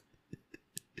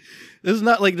 It's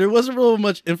not like there wasn't real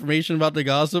much information about the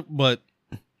gossip, but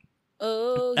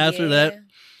after that,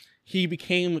 he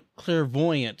became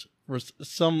clairvoyant.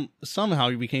 Somehow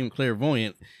he became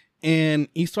clairvoyant, and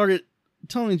he started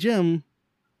telling Jim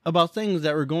about things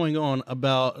that were going on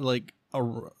about like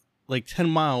 10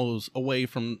 miles away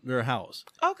from their house.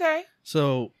 Okay.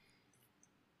 So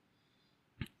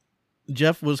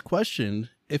Jeff was questioned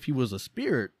if he was a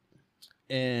spirit,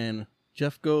 and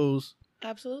Jeff goes,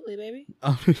 absolutely, baby.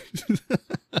 I'm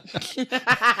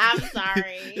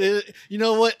sorry. You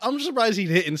know what? I'm surprised he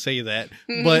didn't say that.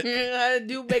 But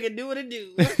do what it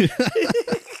do.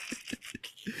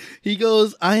 He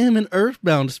goes, I am an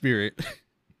earthbound spirit.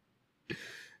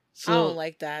 So, I don't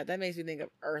like that. That makes me think of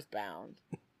Earthbound.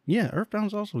 Yeah,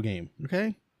 Earthbound's also a game.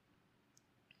 Okay.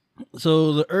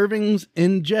 So the Irvings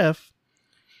and Jeff,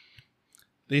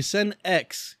 they send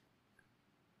X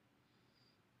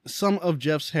some of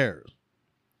Jeff's hair.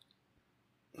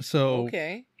 So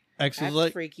okay. X That's is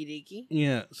like freaky deaky.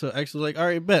 Yeah, so X is like, all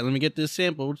right, bet, let me get this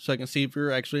sampled so I can see if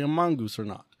you're actually a mongoose or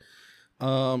not.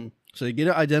 So they get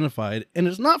it identified, and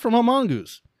it's not from a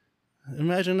mongoose.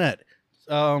 Imagine that.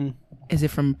 Is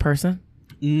it from a person?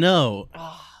 No.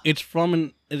 Oh. It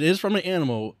is from an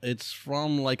animal. It's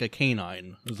from like a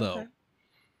canine, though.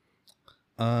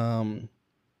 Okay.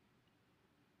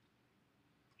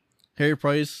 Harry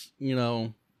Price,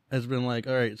 has been like,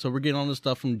 all right, so we're getting all this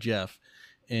stuff from Jeff,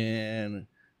 and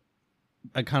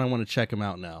I kind of want to check him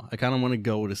out now. I kind of want to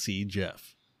go to see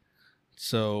Jeff.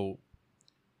 So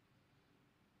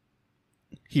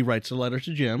he writes a letter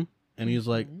to Jim, and he's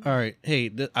like, all right,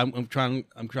 hey, I'm trying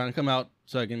to come out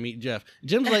so I can meet Jeff.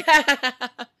 Jim's like,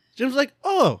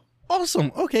 oh,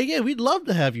 awesome. Okay, yeah, we'd love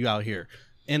to have you out here.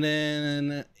 And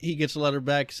then he gets a letter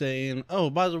back saying, oh,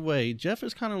 by the way, Jeff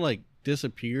has kind of like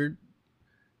disappeared.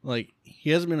 Like,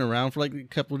 he hasn't been around for like a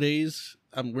couple of days.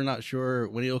 We're not sure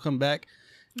when he'll come back.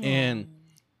 And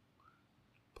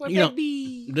poor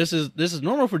baby. This is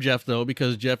normal for Jeff though,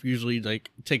 because Jeff usually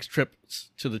like takes trips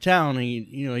to the town and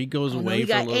he goes away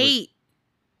for a little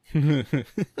bit.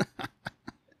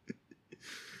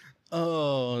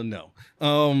 Oh no.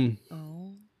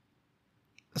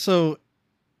 So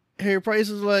Harry Price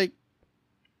is like,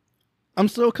 I'm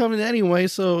still coming anyway,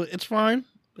 so it's fine.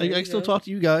 I can still talk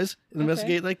to you guys and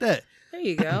investigate like that. There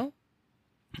you go.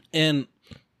 And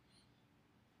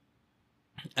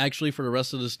actually, for the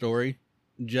rest of the story,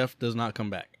 Jeff does not come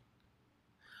back.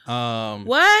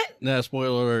 What? Nah,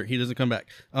 spoiler alert, he doesn't come back.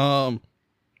 What?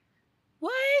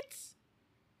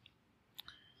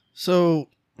 So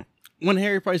when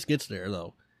Harry Price gets there,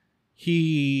 though,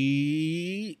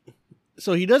 he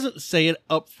doesn't say it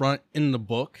up front in the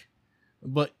book,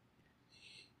 but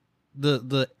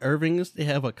the Irvings, they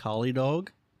have a collie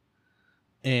dog,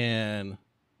 and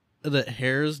the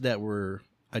hairs that were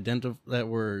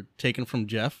taken from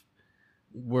Jeff,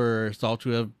 were thought to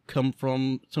have come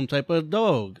from some type of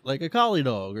dog, like a collie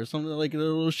dog or something, like a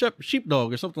little sheep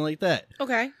dog or something like that.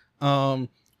 Okay. So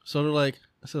they're like,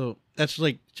 so that's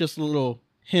like just a little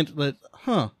hint that,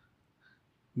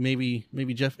 maybe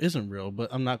Jeff isn't real, but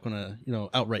I'm not gonna,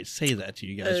 outright say that to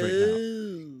you guys right now.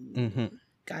 Mm-hmm.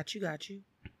 Got you.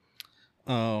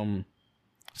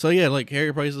 So yeah, like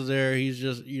Harry Price is there. He's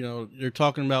just, they're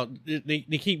talking about, they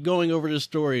keep going over this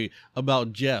story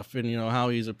about Jeff and, how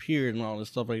he's appeared and all this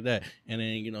stuff like that. And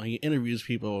then, he interviews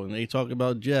people and they talk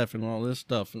about Jeff and all this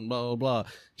stuff and blah, blah, blah.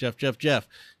 Jeff. Jeff.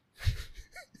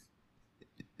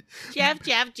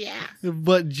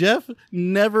 But Jeff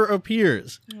never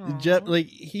appears. Aww. Jeff,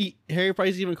 Harry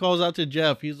Price even calls out to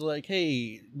Jeff. He's like,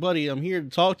 "Hey, buddy, I'm here to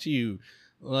talk to you.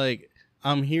 Like,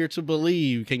 I'm here to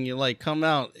believe. Can you come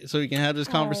out so we can have this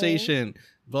conversation?"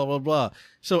 Blah blah blah.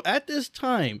 So at this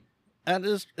time, at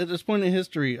this point in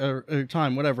history or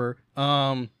time, whatever,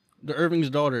 the Irving's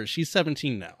daughter, she's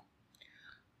 17 now.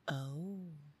 Oh.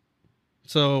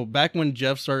 So back when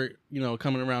Jeff started,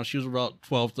 coming around, she was about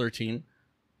 12, 13.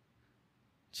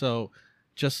 So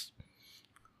just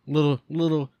little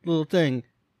thing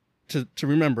to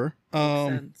remember. Makes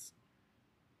sense.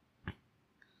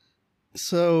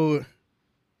 So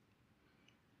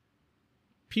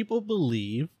people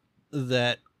believe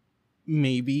that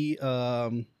maybe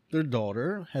their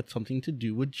daughter had something to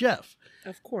do with Jeff.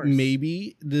 Of course.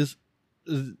 Maybe this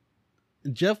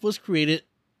Jeff was created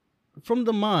from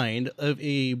the mind of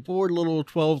a bored little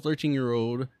 12,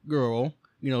 13-year-old girl.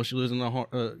 She lives in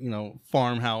a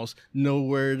farmhouse,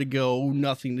 nowhere to go,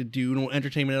 nothing to do, no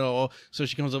entertainment at all. So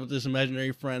she comes up with this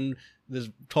imaginary friend, this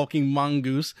talking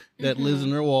mongoose that lives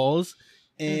in her walls.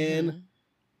 And,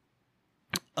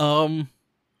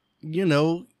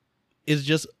 is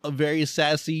just a very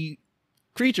sassy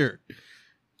creature.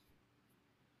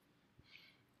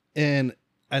 And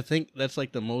I think that's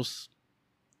the most,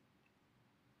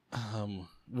 what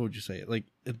would you say?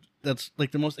 That's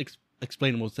the most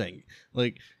explainable thing.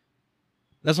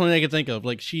 That's something I can think of.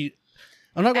 I'm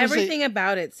not going to say everything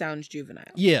about it sounds juvenile.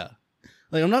 Yeah.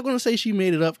 I'm not going to say she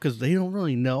made it up because they don't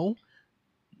really know,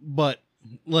 but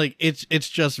it's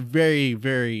just very,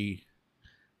 very.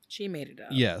 She made it up.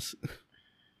 Yes.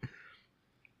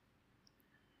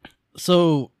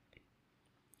 So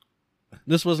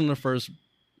this wasn't the first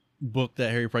book that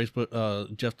Harry Price put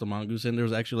Jeff the Mongoose in. There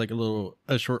was actually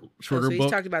a shorter so he's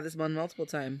book. Talked about this one multiple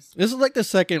times. This is the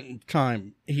second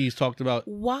time he's talked about.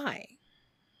 Why?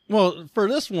 Well, for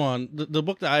this one, the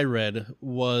book that I read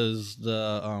was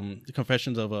the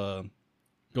Confessions of a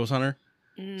Ghost Hunter.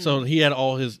 So he had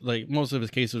all his most of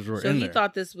his cases were in there. So he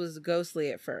thought this was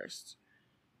ghostly at first.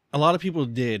 A lot of people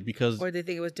did because, or they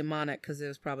think it was demonic because it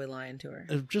was probably lying to her.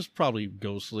 Just probably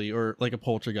ghostly or a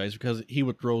poltergeist because he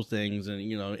would throw things and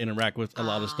interact with a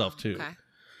lot of stuff too.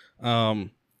 Okay.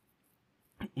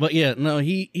 But yeah, no,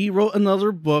 he wrote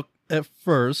another book at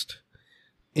first,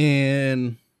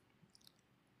 and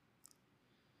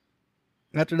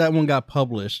after that one got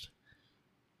published,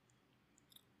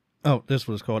 this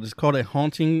was called. It's called A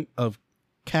Haunting of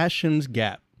Cashin's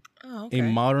Gap. Oh, okay. A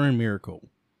Modern Miracle.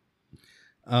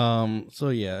 So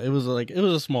yeah, it was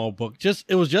a small book.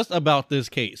 It was just about this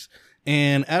case.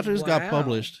 And after this got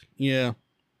published,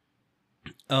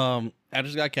 after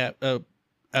this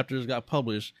got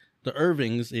published, the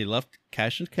Irvings, they left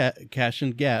Cashin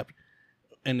Gap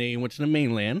and they went to the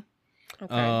mainland.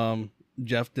 Okay.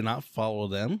 Jeff did not follow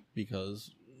them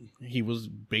because he was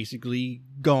basically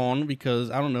gone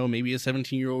because, I don't know, maybe a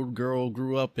 17-year-old girl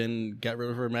grew up and got rid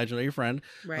of her imaginary friend.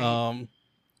 Right.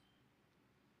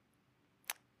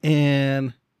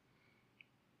 And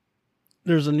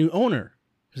there's a new owner.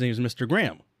 His name is Mr.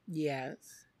 Graham. Yes.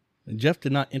 Jeff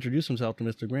did not introduce himself to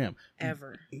Mr. Graham.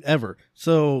 Ever.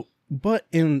 So, but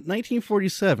in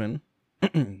 1947,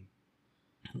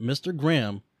 Mr.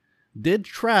 Graham did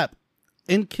trap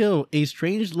and kill a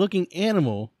strange-looking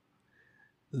animal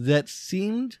that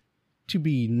seemed to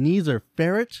be neither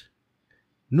ferret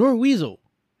nor weasel.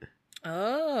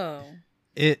 Oh.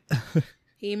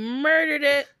 He murdered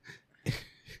it.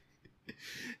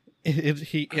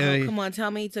 Come on,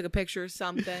 tell me he took a picture or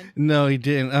something. No, he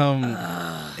didn't.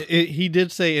 He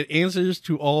did say it answers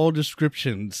to all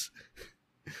descriptions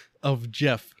of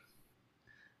Jeff.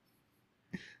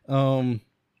 So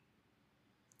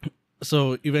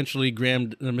eventually,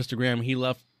 Mr. Graham, he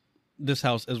left this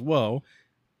house as well,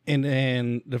 and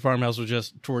then the farmhouse was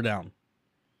just tore down.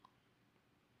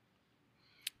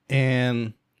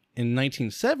 And in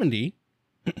 1970,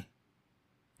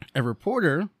 a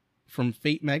reporter from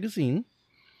Fate magazine,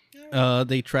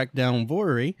 they tracked down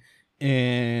Vorey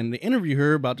and they interviewed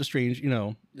her about the strange,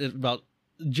 about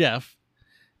Jeff.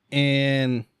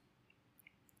 And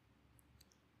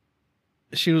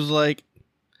she was like,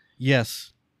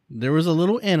 yes, there was a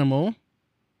little animal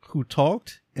who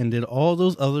talked and did all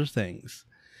those other things.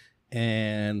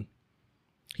 And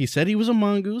he said he was a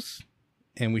mongoose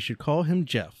and we should call him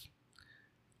Jeff.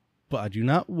 But I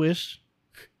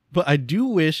do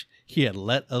wish he had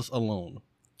let us alone.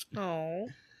 Oh.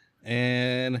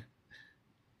 And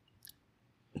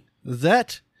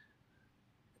that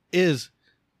is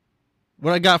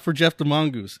what I got for Jeff the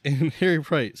Mongoose and Harry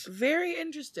Price. Very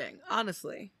interesting,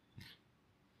 honestly.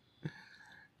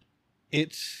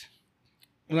 It's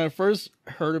when I first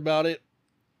heard about it,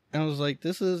 I was like,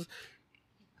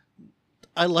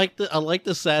 I like the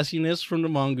sassiness from the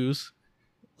mongoose.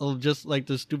 Just like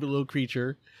the stupid little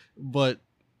creature, but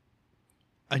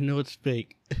I know it's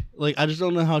fake. Like, I just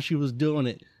don't know how she was doing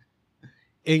it.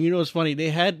 And you know what's funny?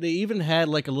 They even had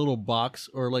like a little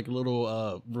box or like a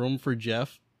little room for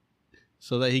Jeff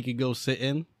so that he could go sit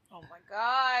in. Oh my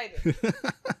God.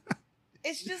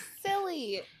 It's just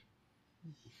silly.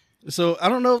 So I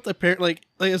don't know if the parent, like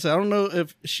I said, I don't know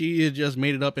if she had just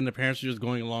made it up and the parents were just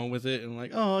going along with it and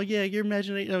like, oh yeah, your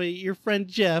imagination, I mean, your friend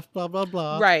Jeff, blah blah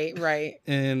blah. Right.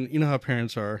 And you know how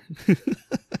parents are.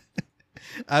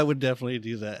 I would definitely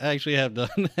do that. I actually have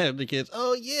the kids.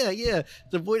 Oh yeah,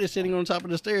 the boy that's sitting on top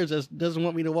of the stairs that doesn't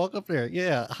want me to walk up there.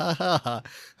 Yeah, ha ha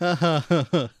ha.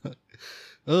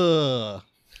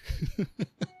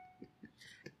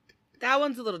 That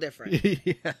one's a little different.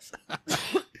 Yes.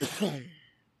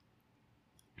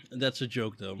 That's a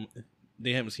joke, though.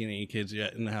 They haven't seen any kids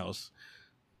yet in the house.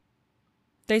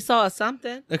 They saw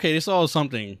something. Okay, they saw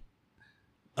something.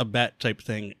 A bat type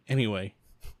thing. Anyway.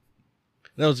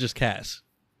 That was just Cass.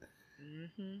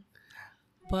 Mm-hmm.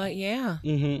 But yeah.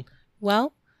 Mm-hmm.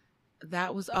 Well,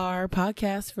 that was our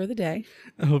podcast for the day.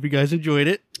 I hope you guys enjoyed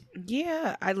it.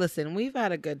 Yeah. Listen, we've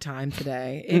had a good time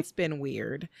today. It's been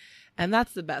weird. And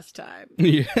that's the best time.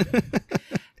 Yeah.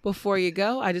 Before you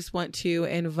go, I just want to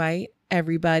invite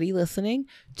everybody listening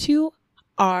to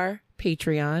our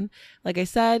Patreon. Like I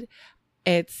said,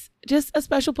 it's just a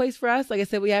special place for us. Like I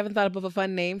said, we haven't thought of a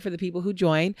fun name for the people who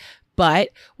join, but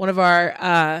one of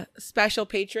our special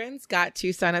patrons got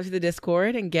to sign up to the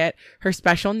Discord and get her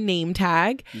special name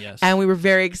tag. Yes. And we were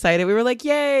very excited. We were like,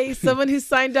 yay, someone who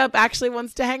signed up actually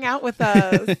wants to hang out with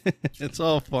us. It's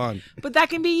all fun. But that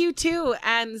can be you too.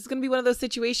 And it's going to be one of those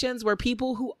situations where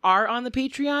people who are on the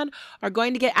Patreon are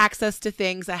going to get access to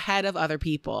things ahead of other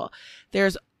people.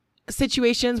 There's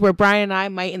situations where Brian and I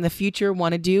might in the future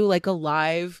want to do like a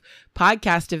live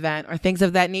podcast event or things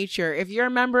of that nature. If you're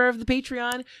a member of the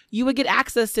Patreon, you would get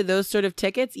access to those sort of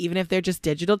tickets, even if they're just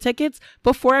digital tickets,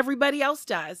 before everybody else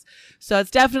does. So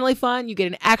it's definitely fun. You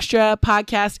get an extra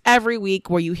podcast every week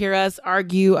where you hear us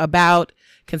argue about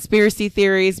conspiracy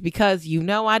theories because you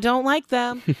know I don't like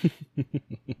them.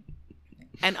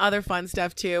 And other fun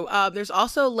stuff too. There's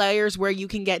also layers where you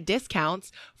can get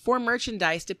discounts for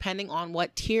merchandise depending on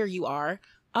what tier you are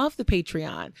of the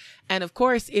Patreon. And of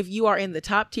course, if you are in the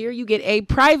top tier, you get a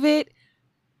private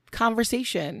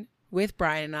conversation with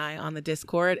Brian and I on the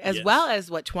Discord, as well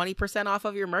as 20% off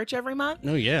of your merch every month.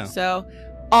 Oh, yeah. So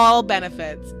all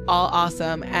benefits, all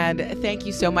awesome. And thank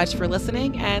you so much for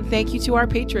listening. And thank you to our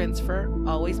patrons for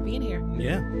always being here.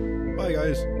 Yeah. Bye,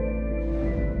 guys.